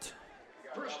O'Brien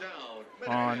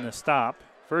on the stop.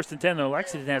 1st and 10, though.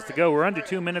 Lexington has to go. We're under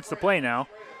 2 minutes to play now.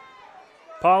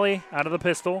 Pauly out of the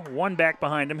pistol. 1 back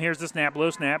behind him. Here's the snap. Low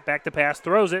snap. Back to pass.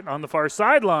 Throws it on the far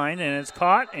sideline, and it's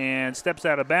caught and steps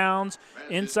out of bounds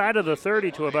inside of the 30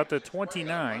 to about the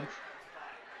 29.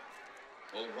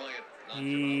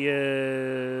 He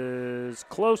is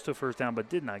close to first down but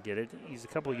did not get it. He's a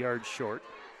couple yards short.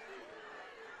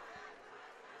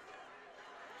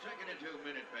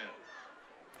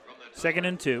 2nd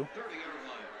and 2.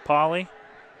 Pauly.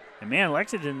 And, man,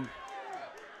 Lexington,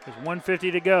 there's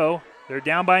 1:50 to go. They're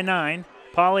down by 9.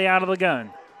 Pauly out of the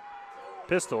gun.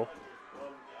 Pistol.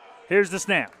 Here's the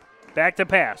snap. Back to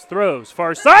pass. Throws.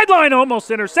 Far sideline,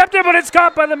 almost intercepted, but it's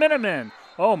caught by the Minutemen.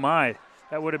 Oh, my.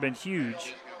 That would have been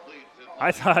huge.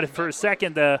 I thought for a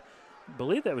second, I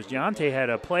believe that was Deontay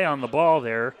had a play on the ball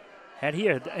there. Had he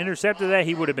had intercepted that,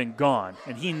 he would have been gone,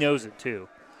 and he knows it too.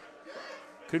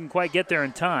 Couldn't quite get there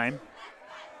in time.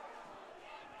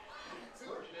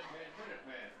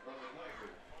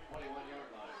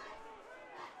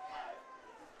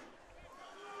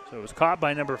 So it was caught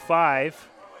by number 5,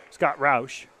 Scott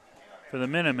Roush, for the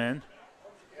Minutemen.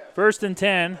 1st and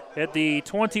 10 at the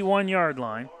 21-yard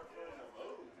line.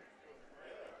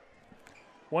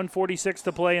 1:46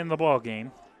 to play in the ball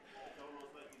game.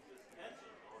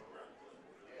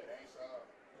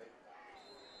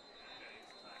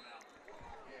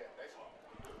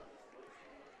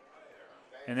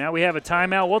 And now we have a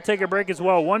timeout. We'll take a break as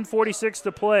well. 1:46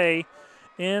 to play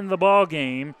in the ball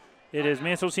game. It is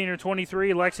Mansfield Senior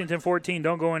 23, Lexington 14.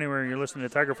 Don't go anywhere. You're listening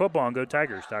to Tiger Football on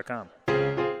GoTigers.com.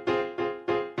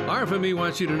 RFME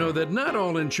wants you to know that not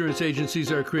all insurance agencies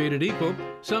are created equal.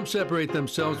 Some separate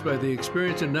themselves by the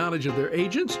experience and knowledge of their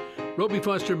agents. Roby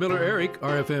Foster Miller Eric,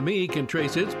 RFME, can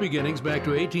trace its beginnings back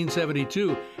to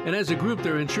 1872, and as a group,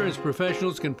 their insurance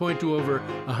professionals can point to over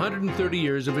 130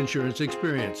 years of insurance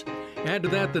experience. Add to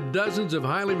that the dozens of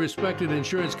highly respected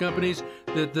insurance companies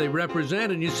that they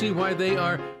represent, and you see why they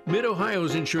are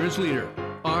Mid-Ohio's insurance leader,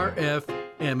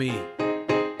 RFME.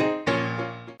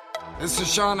 This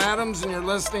is Sean Adams, and you're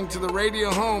listening to the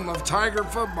radio home of Tiger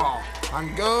Football on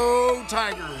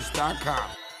GoTigers.com.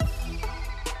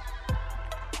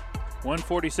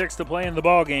 1:46 to play in the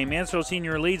ball game. Mansfield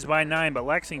Senior leads by 9, but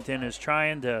Lexington is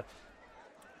trying to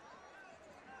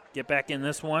get back in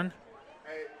this one.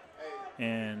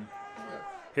 And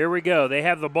here we go. They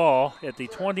have the ball at the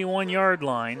 21-yard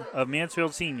line of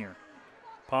Mansfield Senior.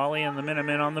 Pauly and the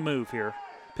Minutemen on the move here.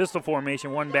 Pistol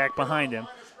formation, 1 back behind him.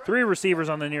 3 receivers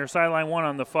on the near sideline, 1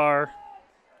 on the far.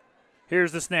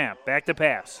 Here's the snap. Back to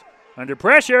pass. Under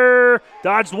pressure.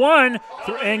 Dodged 1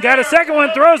 and got a second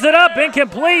one. Throws it up.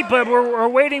 Incomplete, but we're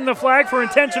awaiting the flag for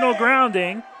intentional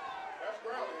grounding.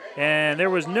 And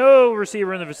there was no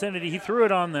receiver in the vicinity. He threw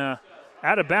it on the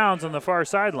out of bounds on the far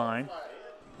sideline.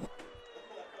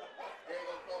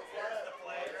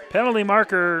 Penalty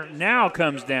marker now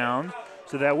comes down,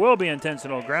 so that will be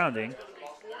intentional grounding.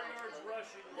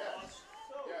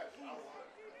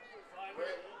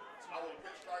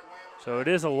 So it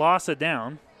is a loss of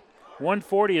down.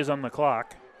 1:40 is on the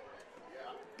clock.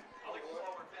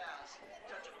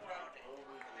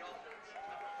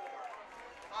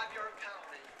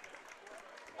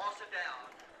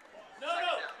 No,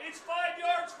 it's 5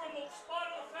 yards from the spot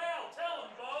of the foul. Tell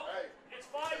him, Bo. It's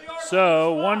 5 yards.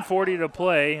 So 1:40 to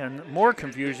play, and more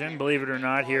confusion, believe it or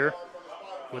not, here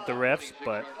with the refs,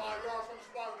 but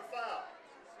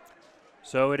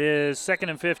so it is 2nd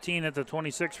and 15 at the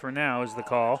 26 for now is the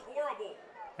call.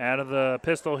 Out of the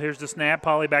pistol, here's the snap.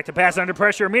 Pauly back to pass under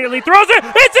pressure, immediately throws it.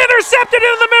 It's intercepted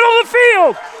in the middle of the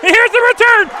field. And here's the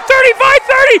return. 35,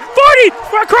 30, 40,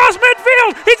 across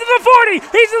midfield. He's to the 40,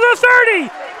 he's to the 30.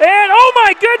 And oh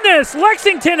my goodness,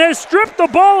 Lexington has stripped the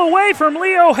ball away from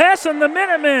Leo Hess and the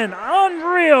Minutemen.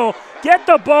 Unreal. Get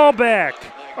the ball back.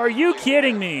 Are you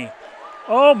kidding me?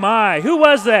 Oh my, who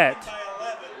was that?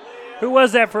 Who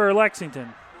was that for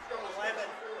Lexington?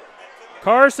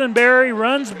 Carson Berry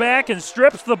runs back and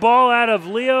strips the ball out of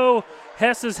Leo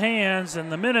Hess's hands,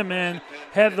 and the Minutemen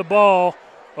had the ball.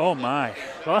 Oh, my.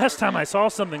 The last time I saw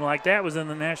something like that was in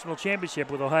the national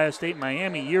championship with Ohio State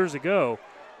Miami years ago,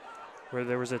 where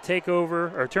there was a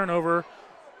takeover or turnover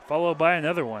followed by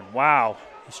another one. Wow.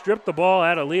 He stripped the ball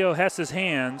out of Leo Hess's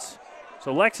hands.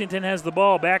 So Lexington has the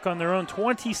ball back on their own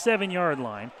 27-yard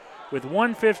line with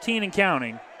 1:15 and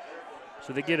counting.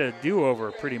 So they get a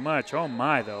do-over pretty much. Oh,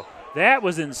 my, though. That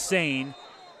was insane.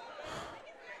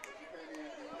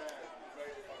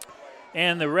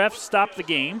 And the refs stopped the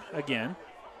game again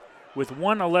with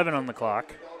 1:11 on the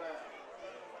clock.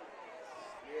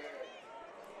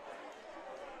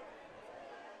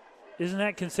 Isn't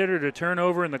that considered a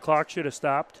turnover and the clock should have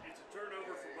stopped? It's a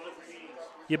turnover for both teams.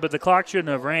 Yeah, but the clock shouldn't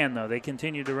have ran, though. They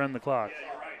continued to run the clock. Yeah,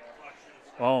 you're right. The clock should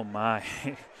have Oh, my.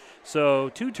 So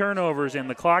 2 turnovers and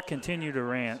the clock continued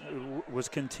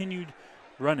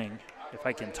running, if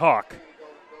I can talk.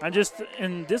 I'm just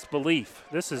in disbelief.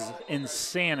 This is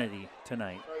insanity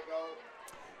tonight.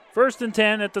 1st and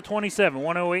 10 at the 27,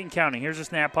 1:08 and counting. Here's a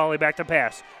snap. Poly back to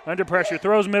pass. Under pressure,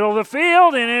 throws middle of the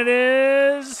field, and it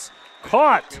is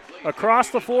caught across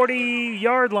the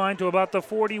 40-yard line to about the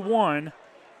 41.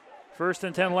 1st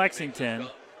and 10 Lexington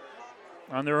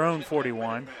on their own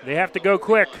 41. They have to go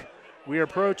quick. We are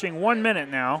approaching 1 minute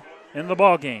now in the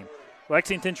ball game.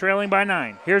 Lexington trailing by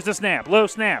 9. Here's the snap. Low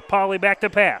snap. Poly back to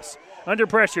pass. Under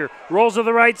pressure. Rolls to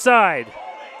the right side.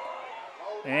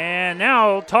 And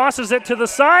now tosses it to the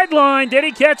sideline. Did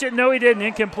he catch it? No, he didn't.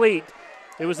 Incomplete.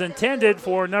 It was intended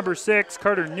for number 6,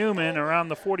 Carter Newman, around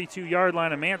the 42-yard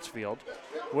line of Mansfield.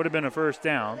 Would have been a first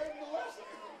down. Pass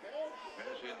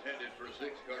intended for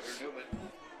 6, Carter Newman.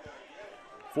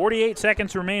 48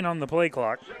 seconds remain on the play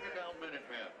clock. Second down,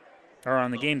 Minutemen. Or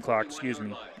on the game clock, excuse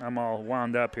me. I'm all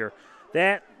wound up here.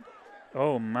 That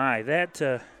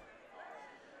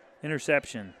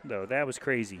interception, though, that was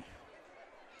crazy.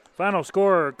 Final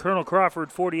score, Colonel Crawford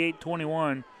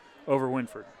 48-21 over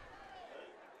Winford.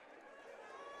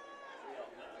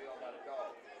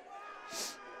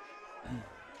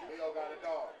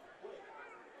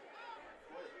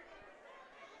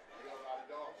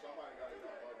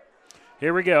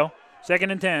 Here we go.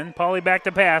 2nd and 10. Poly back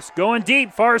to pass. Going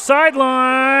deep. Far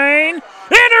sideline.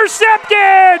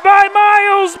 Intercepted by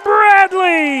Miles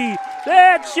Bradley.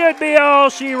 That should be all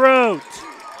she wrote.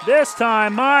 This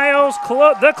time, Miles,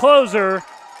 the closer,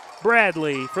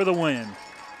 Bradley for the win.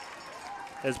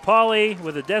 As Poly,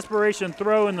 with a desperation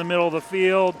throw in the middle of the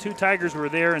field, 2 Tigers were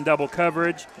there in double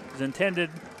coverage. It was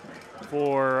intended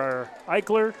for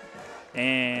Eichler.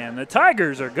 And the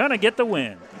Tigers are going to get the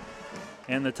win.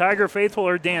 And the Tiger faithful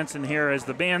are dancing here as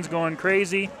the band's going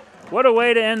crazy. What a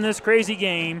way to end this crazy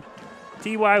game.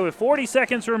 TY with 40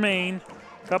 seconds remain,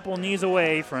 a couple knees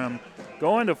away from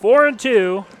going to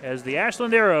 4-2 as the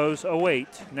Ashland Arrows await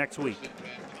next week.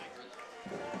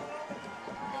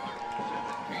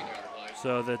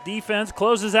 So the defense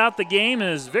closes out the game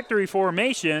as victory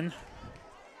formation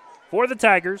for the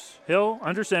Tigers. Hill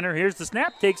under center. Here's the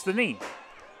snap, takes the knee.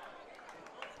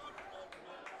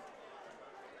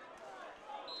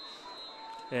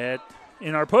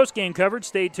 In our post-game coverage,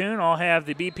 stay tuned. I'll have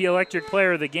the BP Electric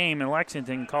player of the game, and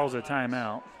Lexington calls a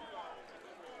timeout.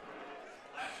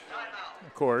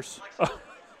 Of course.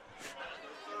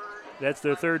 That's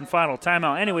their 3rd and final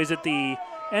timeout. Anyways, at the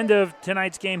end of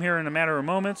tonight's game here in a matter of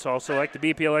moments, I'll select the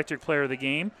BP Electric player of the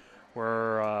game,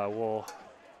 where we'll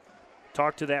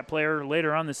talk to that player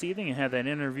later on this evening and have that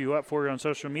interview up for you on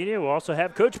social media. We'll also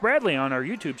have Coach Bradley on our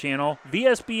YouTube channel,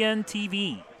 VSBN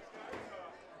TV.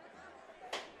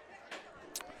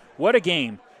 What a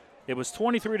game. It was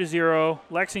 23-0.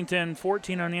 Lexington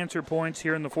 14 unanswered points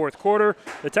here in the 4th quarter.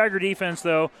 The Tiger defense,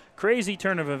 though, crazy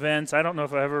turn of events. I don't know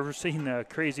if I've ever seen a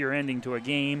crazier ending to a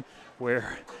game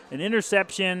where an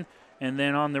interception and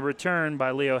then on the return by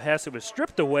Leo Hess, it was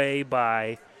stripped away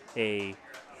by a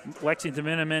Lexington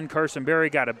Minutemen. Carson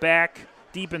Berry got it back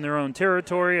deep in their own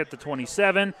territory at the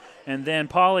 27, and then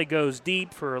Poly goes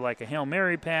deep for like a Hail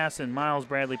Mary pass, and Miles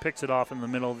Bradley picks it off in the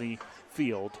middle of the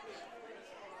field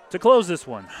to close this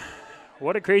one.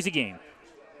 What a crazy game.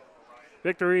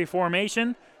 Victory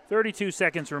formation, 32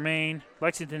 seconds remain.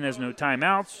 Lexington has no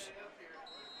timeouts.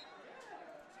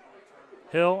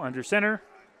 Hill under center,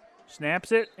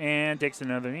 snaps it, and takes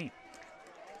another knee.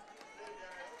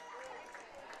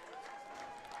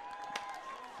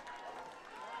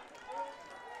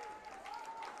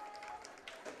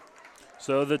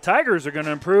 So the Tigers are going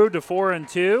to improve to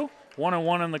 4-2,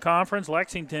 1-1 in the conference.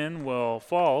 Lexington will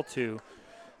fall to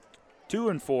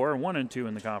 2-4, 1-2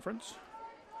 in the conference.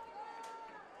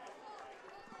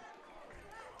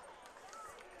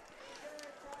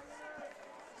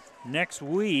 Next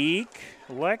week,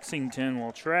 Lexington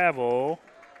will travel.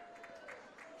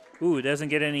 Ooh, it doesn't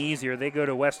get any easier. They go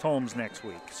to West Holmes next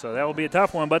week, so that will be a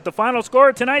tough one. But the final score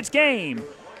of tonight's game,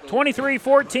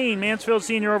 23-14, Mansfield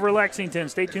Senior over Lexington.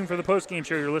 Stay tuned for the postgame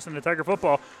show. You're listening to Tiger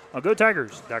Football on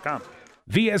GoTigers.com.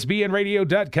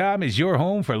 VSBNradio.com is your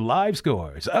home for live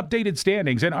scores, updated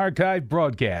standings, and archived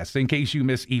broadcasts in case you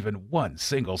miss even one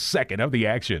single second of the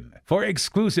action. For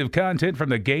exclusive content from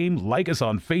the game, like us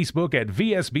on Facebook at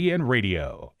VSBN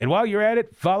Radio. And while you're at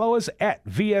it, follow us at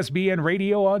VSBN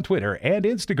Radio on Twitter and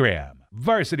Instagram.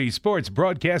 Varsity Sports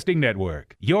Broadcasting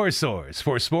Network, your source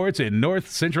for sports in North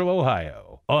Central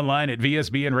Ohio. Online at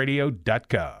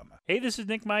VSBNradio.com. Hey, this is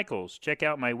Nick Michaels. Check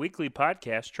out my weekly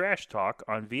podcast, Trash Talk,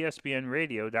 on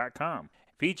VSBNradio.com,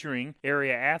 featuring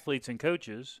area athletes and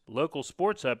coaches, local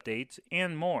sports updates,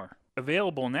 and more.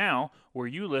 Available now where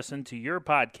you listen to your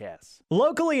podcasts.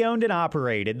 Locally owned and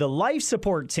operated, the Life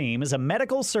Support Team is a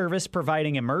medical service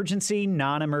providing emergency,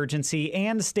 non-emergency,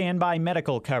 and standby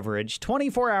medical coverage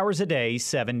 24 hours a day,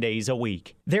 7 days a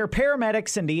week. Their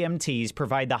paramedics and EMTs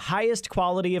provide the highest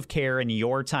quality of care in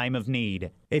your time of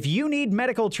need. If you need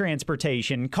medical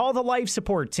transportation, call the Life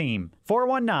Support Team,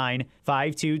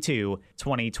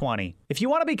 419-522-2020. If you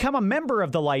want to become a member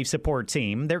of the Life Support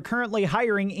Team, they're currently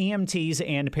hiring EMTs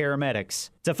and paramedics.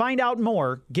 To find out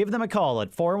more, give them a call at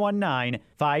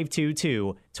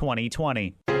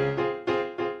 419-522-2020.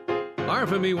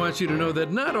 RFME wants you to know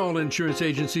that not all insurance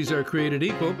agencies are created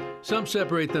equal. Some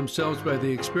separate themselves by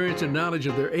the experience and knowledge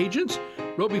of their agents.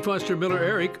 Roby Foster Miller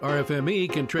Eric,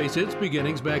 RFME, can trace its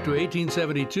beginnings back to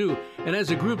 1872, and as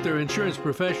a group, their insurance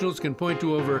professionals can point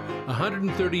to over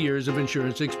 130 years of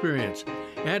insurance experience.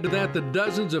 Add to that the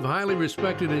dozens of highly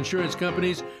respected insurance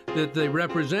companies that they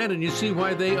represent, and you see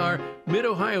why they are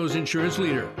Mid-Ohio's insurance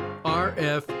leader,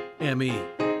 RFME.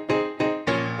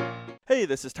 Hey,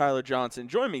 this is Tyler Johnson.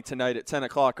 Join me tonight at 10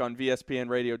 o'clock on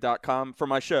VSPNradio.com for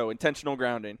my show, Intentional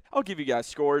Grounding. I'll give you guys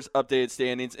scores, updated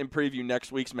standings, and preview next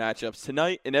week's matchups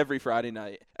tonight and every Friday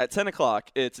night. At 10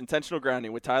 o'clock, it's Intentional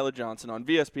Grounding with Tyler Johnson on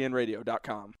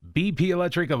VSPNradio.com. BP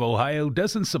Electric of Ohio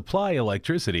doesn't supply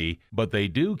electricity, but they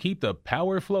do keep the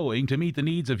power flowing to meet the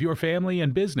needs of your family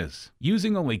and business.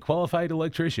 Using only qualified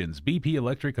electricians, BP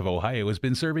Electric of Ohio has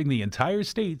been serving the entire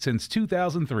state since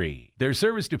 2003. Their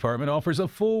service department offers a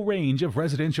full range of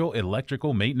residential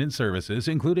electrical maintenance services,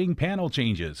 including panel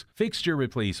changes, fixture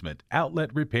replacement, outlet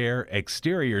repair,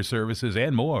 exterior services,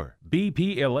 and more.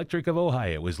 BP Electric of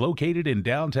Ohio is located in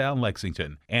downtown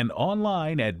Lexington and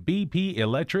online at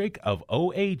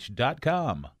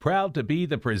bpelectricofoh.com. Proud to be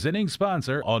the presenting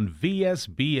sponsor on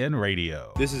VSBN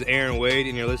Radio. This is Aaron Wade,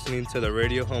 and you're listening to the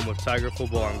radio home of Tiger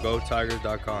Football on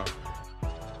GoTigers.com.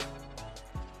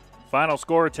 Final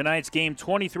score of tonight's game,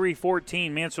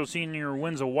 23-14. Mansfield Senior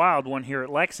wins a wild one here at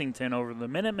Lexington over the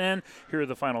Minutemen. Here are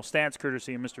the final stats,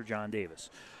 courtesy of Mr. John Davis.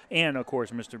 And, of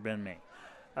course, Mr. Ben May.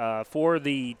 For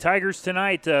the Tigers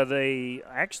tonight, they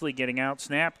actually getting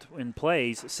out-snapped in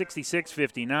plays,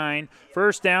 66-59.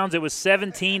 First downs, it was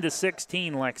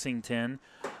 17-16 Lexington.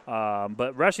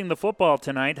 But rushing the football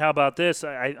tonight, how about this?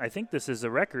 I think this is a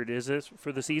record, is this,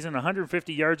 for the season?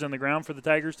 150 yards on the ground for the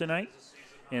Tigers tonight.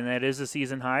 And that is a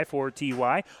season high for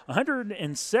TY.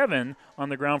 107 on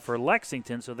the ground for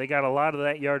Lexington, so they got a lot of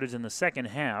that yardage in the second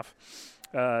half.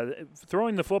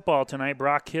 Throwing the football tonight,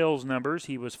 Brock Hill's numbers.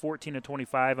 He was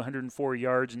 14-25, 104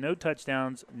 yards, no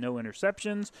touchdowns, no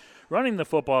interceptions. Running the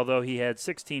football, though, he had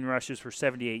 16 rushes for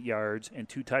 78 yards and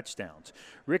 2 touchdowns.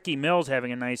 Ricky Mills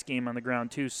having a nice game on the ground,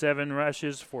 too. 7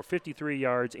 rushes for 53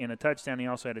 yards and a touchdown. He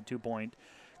also had a 2-point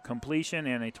completion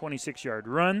and a 26-yard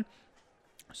run.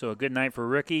 So a good night for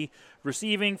Ricky.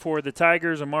 Receiving for the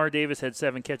Tigers, Amar Davis had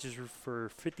 7 catches for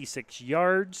 56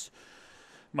 yards.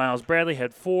 Miles Bradley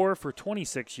had 4 for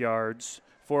 26 yards.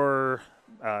 For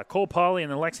Cole Pauley and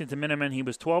the Lexington Minutemen, he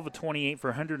was 12-28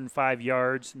 for 105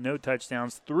 yards, no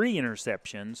touchdowns, 3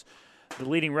 interceptions. The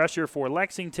leading rusher for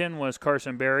Lexington was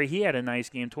Carson Berry. He had a nice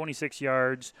game, 26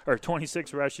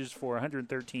 rushes for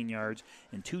 113 yards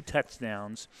and 2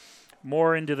 touchdowns.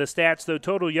 More into the stats, though.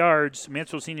 Total yards,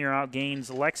 Mansfield Senior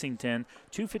outgains Lexington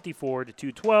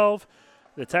 254-212.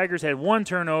 The Tigers had 1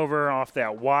 turnover off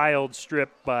that wild strip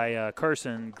by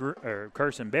Carson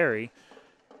Berry,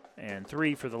 and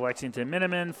 3 for the Lexington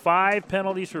Minutemen. 5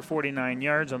 penalties for 49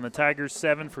 yards on the Tigers,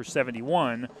 7 for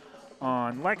 71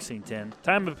 on Lexington.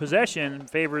 Time of possession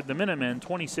favored the Minutemen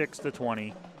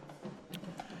 26-20.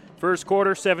 First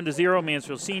quarter, 7-0,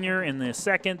 Mansfield Senior. In the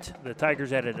second, the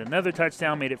Tigers added another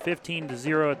touchdown, made it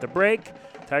 15-0 at the break.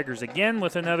 Tigers again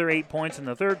with another 8 points in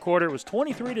the third quarter. It was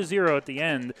 23-0 at the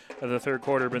end of the third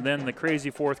quarter, but then the crazy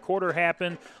fourth quarter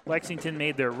happened. Lexington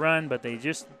made their run, but they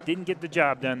just didn't get the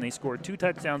job done. They scored 2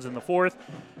 touchdowns in the fourth.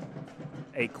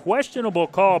 A questionable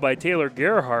call by Taylor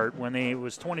Gerhardt when it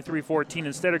was 23-14.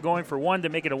 Instead of going for 1 to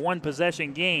make it a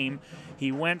one-possession game,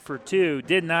 he went for 2,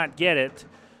 did not get it.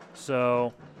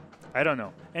 So I don't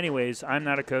know. Anyways, I'm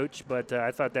not a coach, but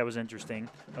I thought that was interesting.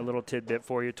 A little tidbit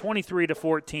for you.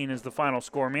 23-14 is the final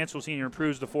score. Mansfield Senior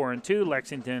improves to 4-2.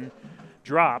 Lexington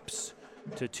drops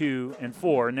to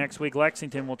 2-4. Next week,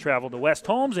 Lexington will travel to West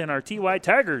Holmes, and our TY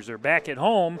Tigers are back at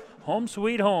home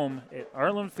sweet home at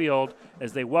Arlen Field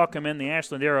as they welcome in the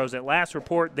Ashland Arrows. At last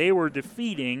report, they were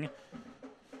defeating,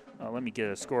 let me get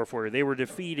a score for you. They were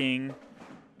defeating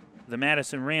the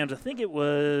Madison Rams. I think it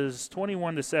was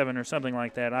 21-7 or something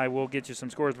like that. I will get you some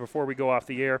scores before we go off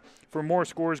the air. For more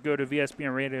scores, go to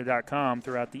VSPNradio.com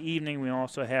throughout the evening. We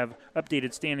also have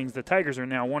updated standings. The Tigers are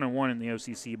now 1-1 in the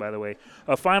OCC, by the way.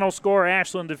 A final score,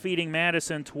 Ashland defeating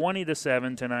Madison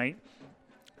 20-7 tonight.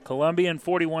 Columbian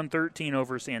 41-13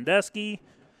 over Sandusky.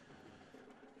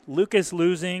 Lucas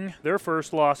losing their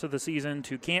first loss of the season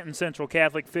to Canton Central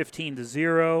Catholic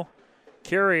 15-0.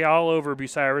 Carry all over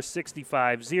Bucyrus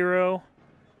 65-0.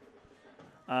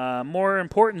 More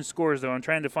important scores, though. I'm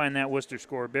trying to find that Worcester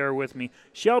score. Bear with me.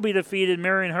 Shelby defeated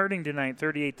Marion Harding tonight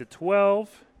 38-12.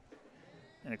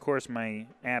 And, of course, my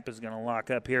app is going to lock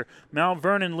up here. Mount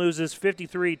Vernon loses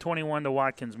 53-21 to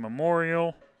Watkins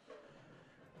Memorial.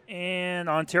 And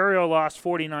Ontario lost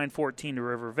 49-14 to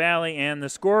River Valley. And the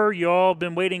score you all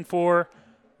been waiting for,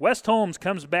 West Holmes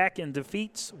comes back and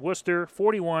defeats Worcester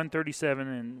 41-37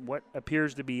 in what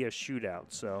appears to be a shootout.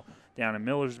 So down in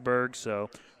Millersburg. So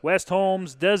West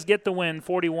Holmes does get the win,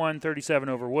 41-37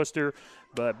 over Worcester.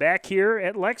 But back here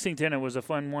at Lexington, it was a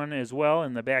fun one as well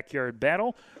in the backyard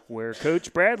battle where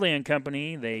Coach Bradley and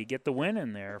company, they get the win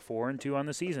and they're 4-2 on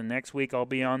the season. Next week I'll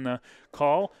be on the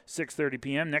call, 6:30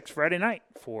 p.m. next Friday night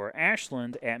for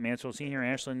Ashland at Mansfield Senior.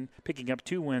 Ashland picking up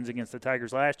 2 wins against the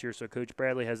Tigers last year, so Coach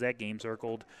Bradley has that game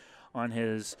circled on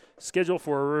his schedule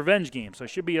for a revenge game. So it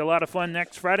should be a lot of fun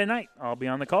next Friday night. I'll be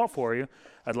on the call for you.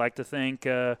 I'd like to thank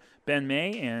Ben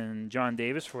May and John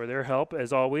Davis for their help,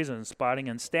 as always, in spotting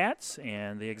and stats.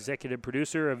 And the executive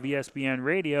producer of VSBN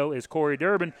Radio is Corey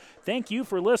Durbin. Thank you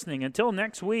for listening. Until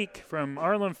next week from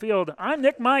Arlen Field, I'm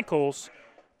Nick Michaels.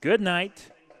 Good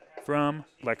night from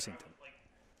Lexington.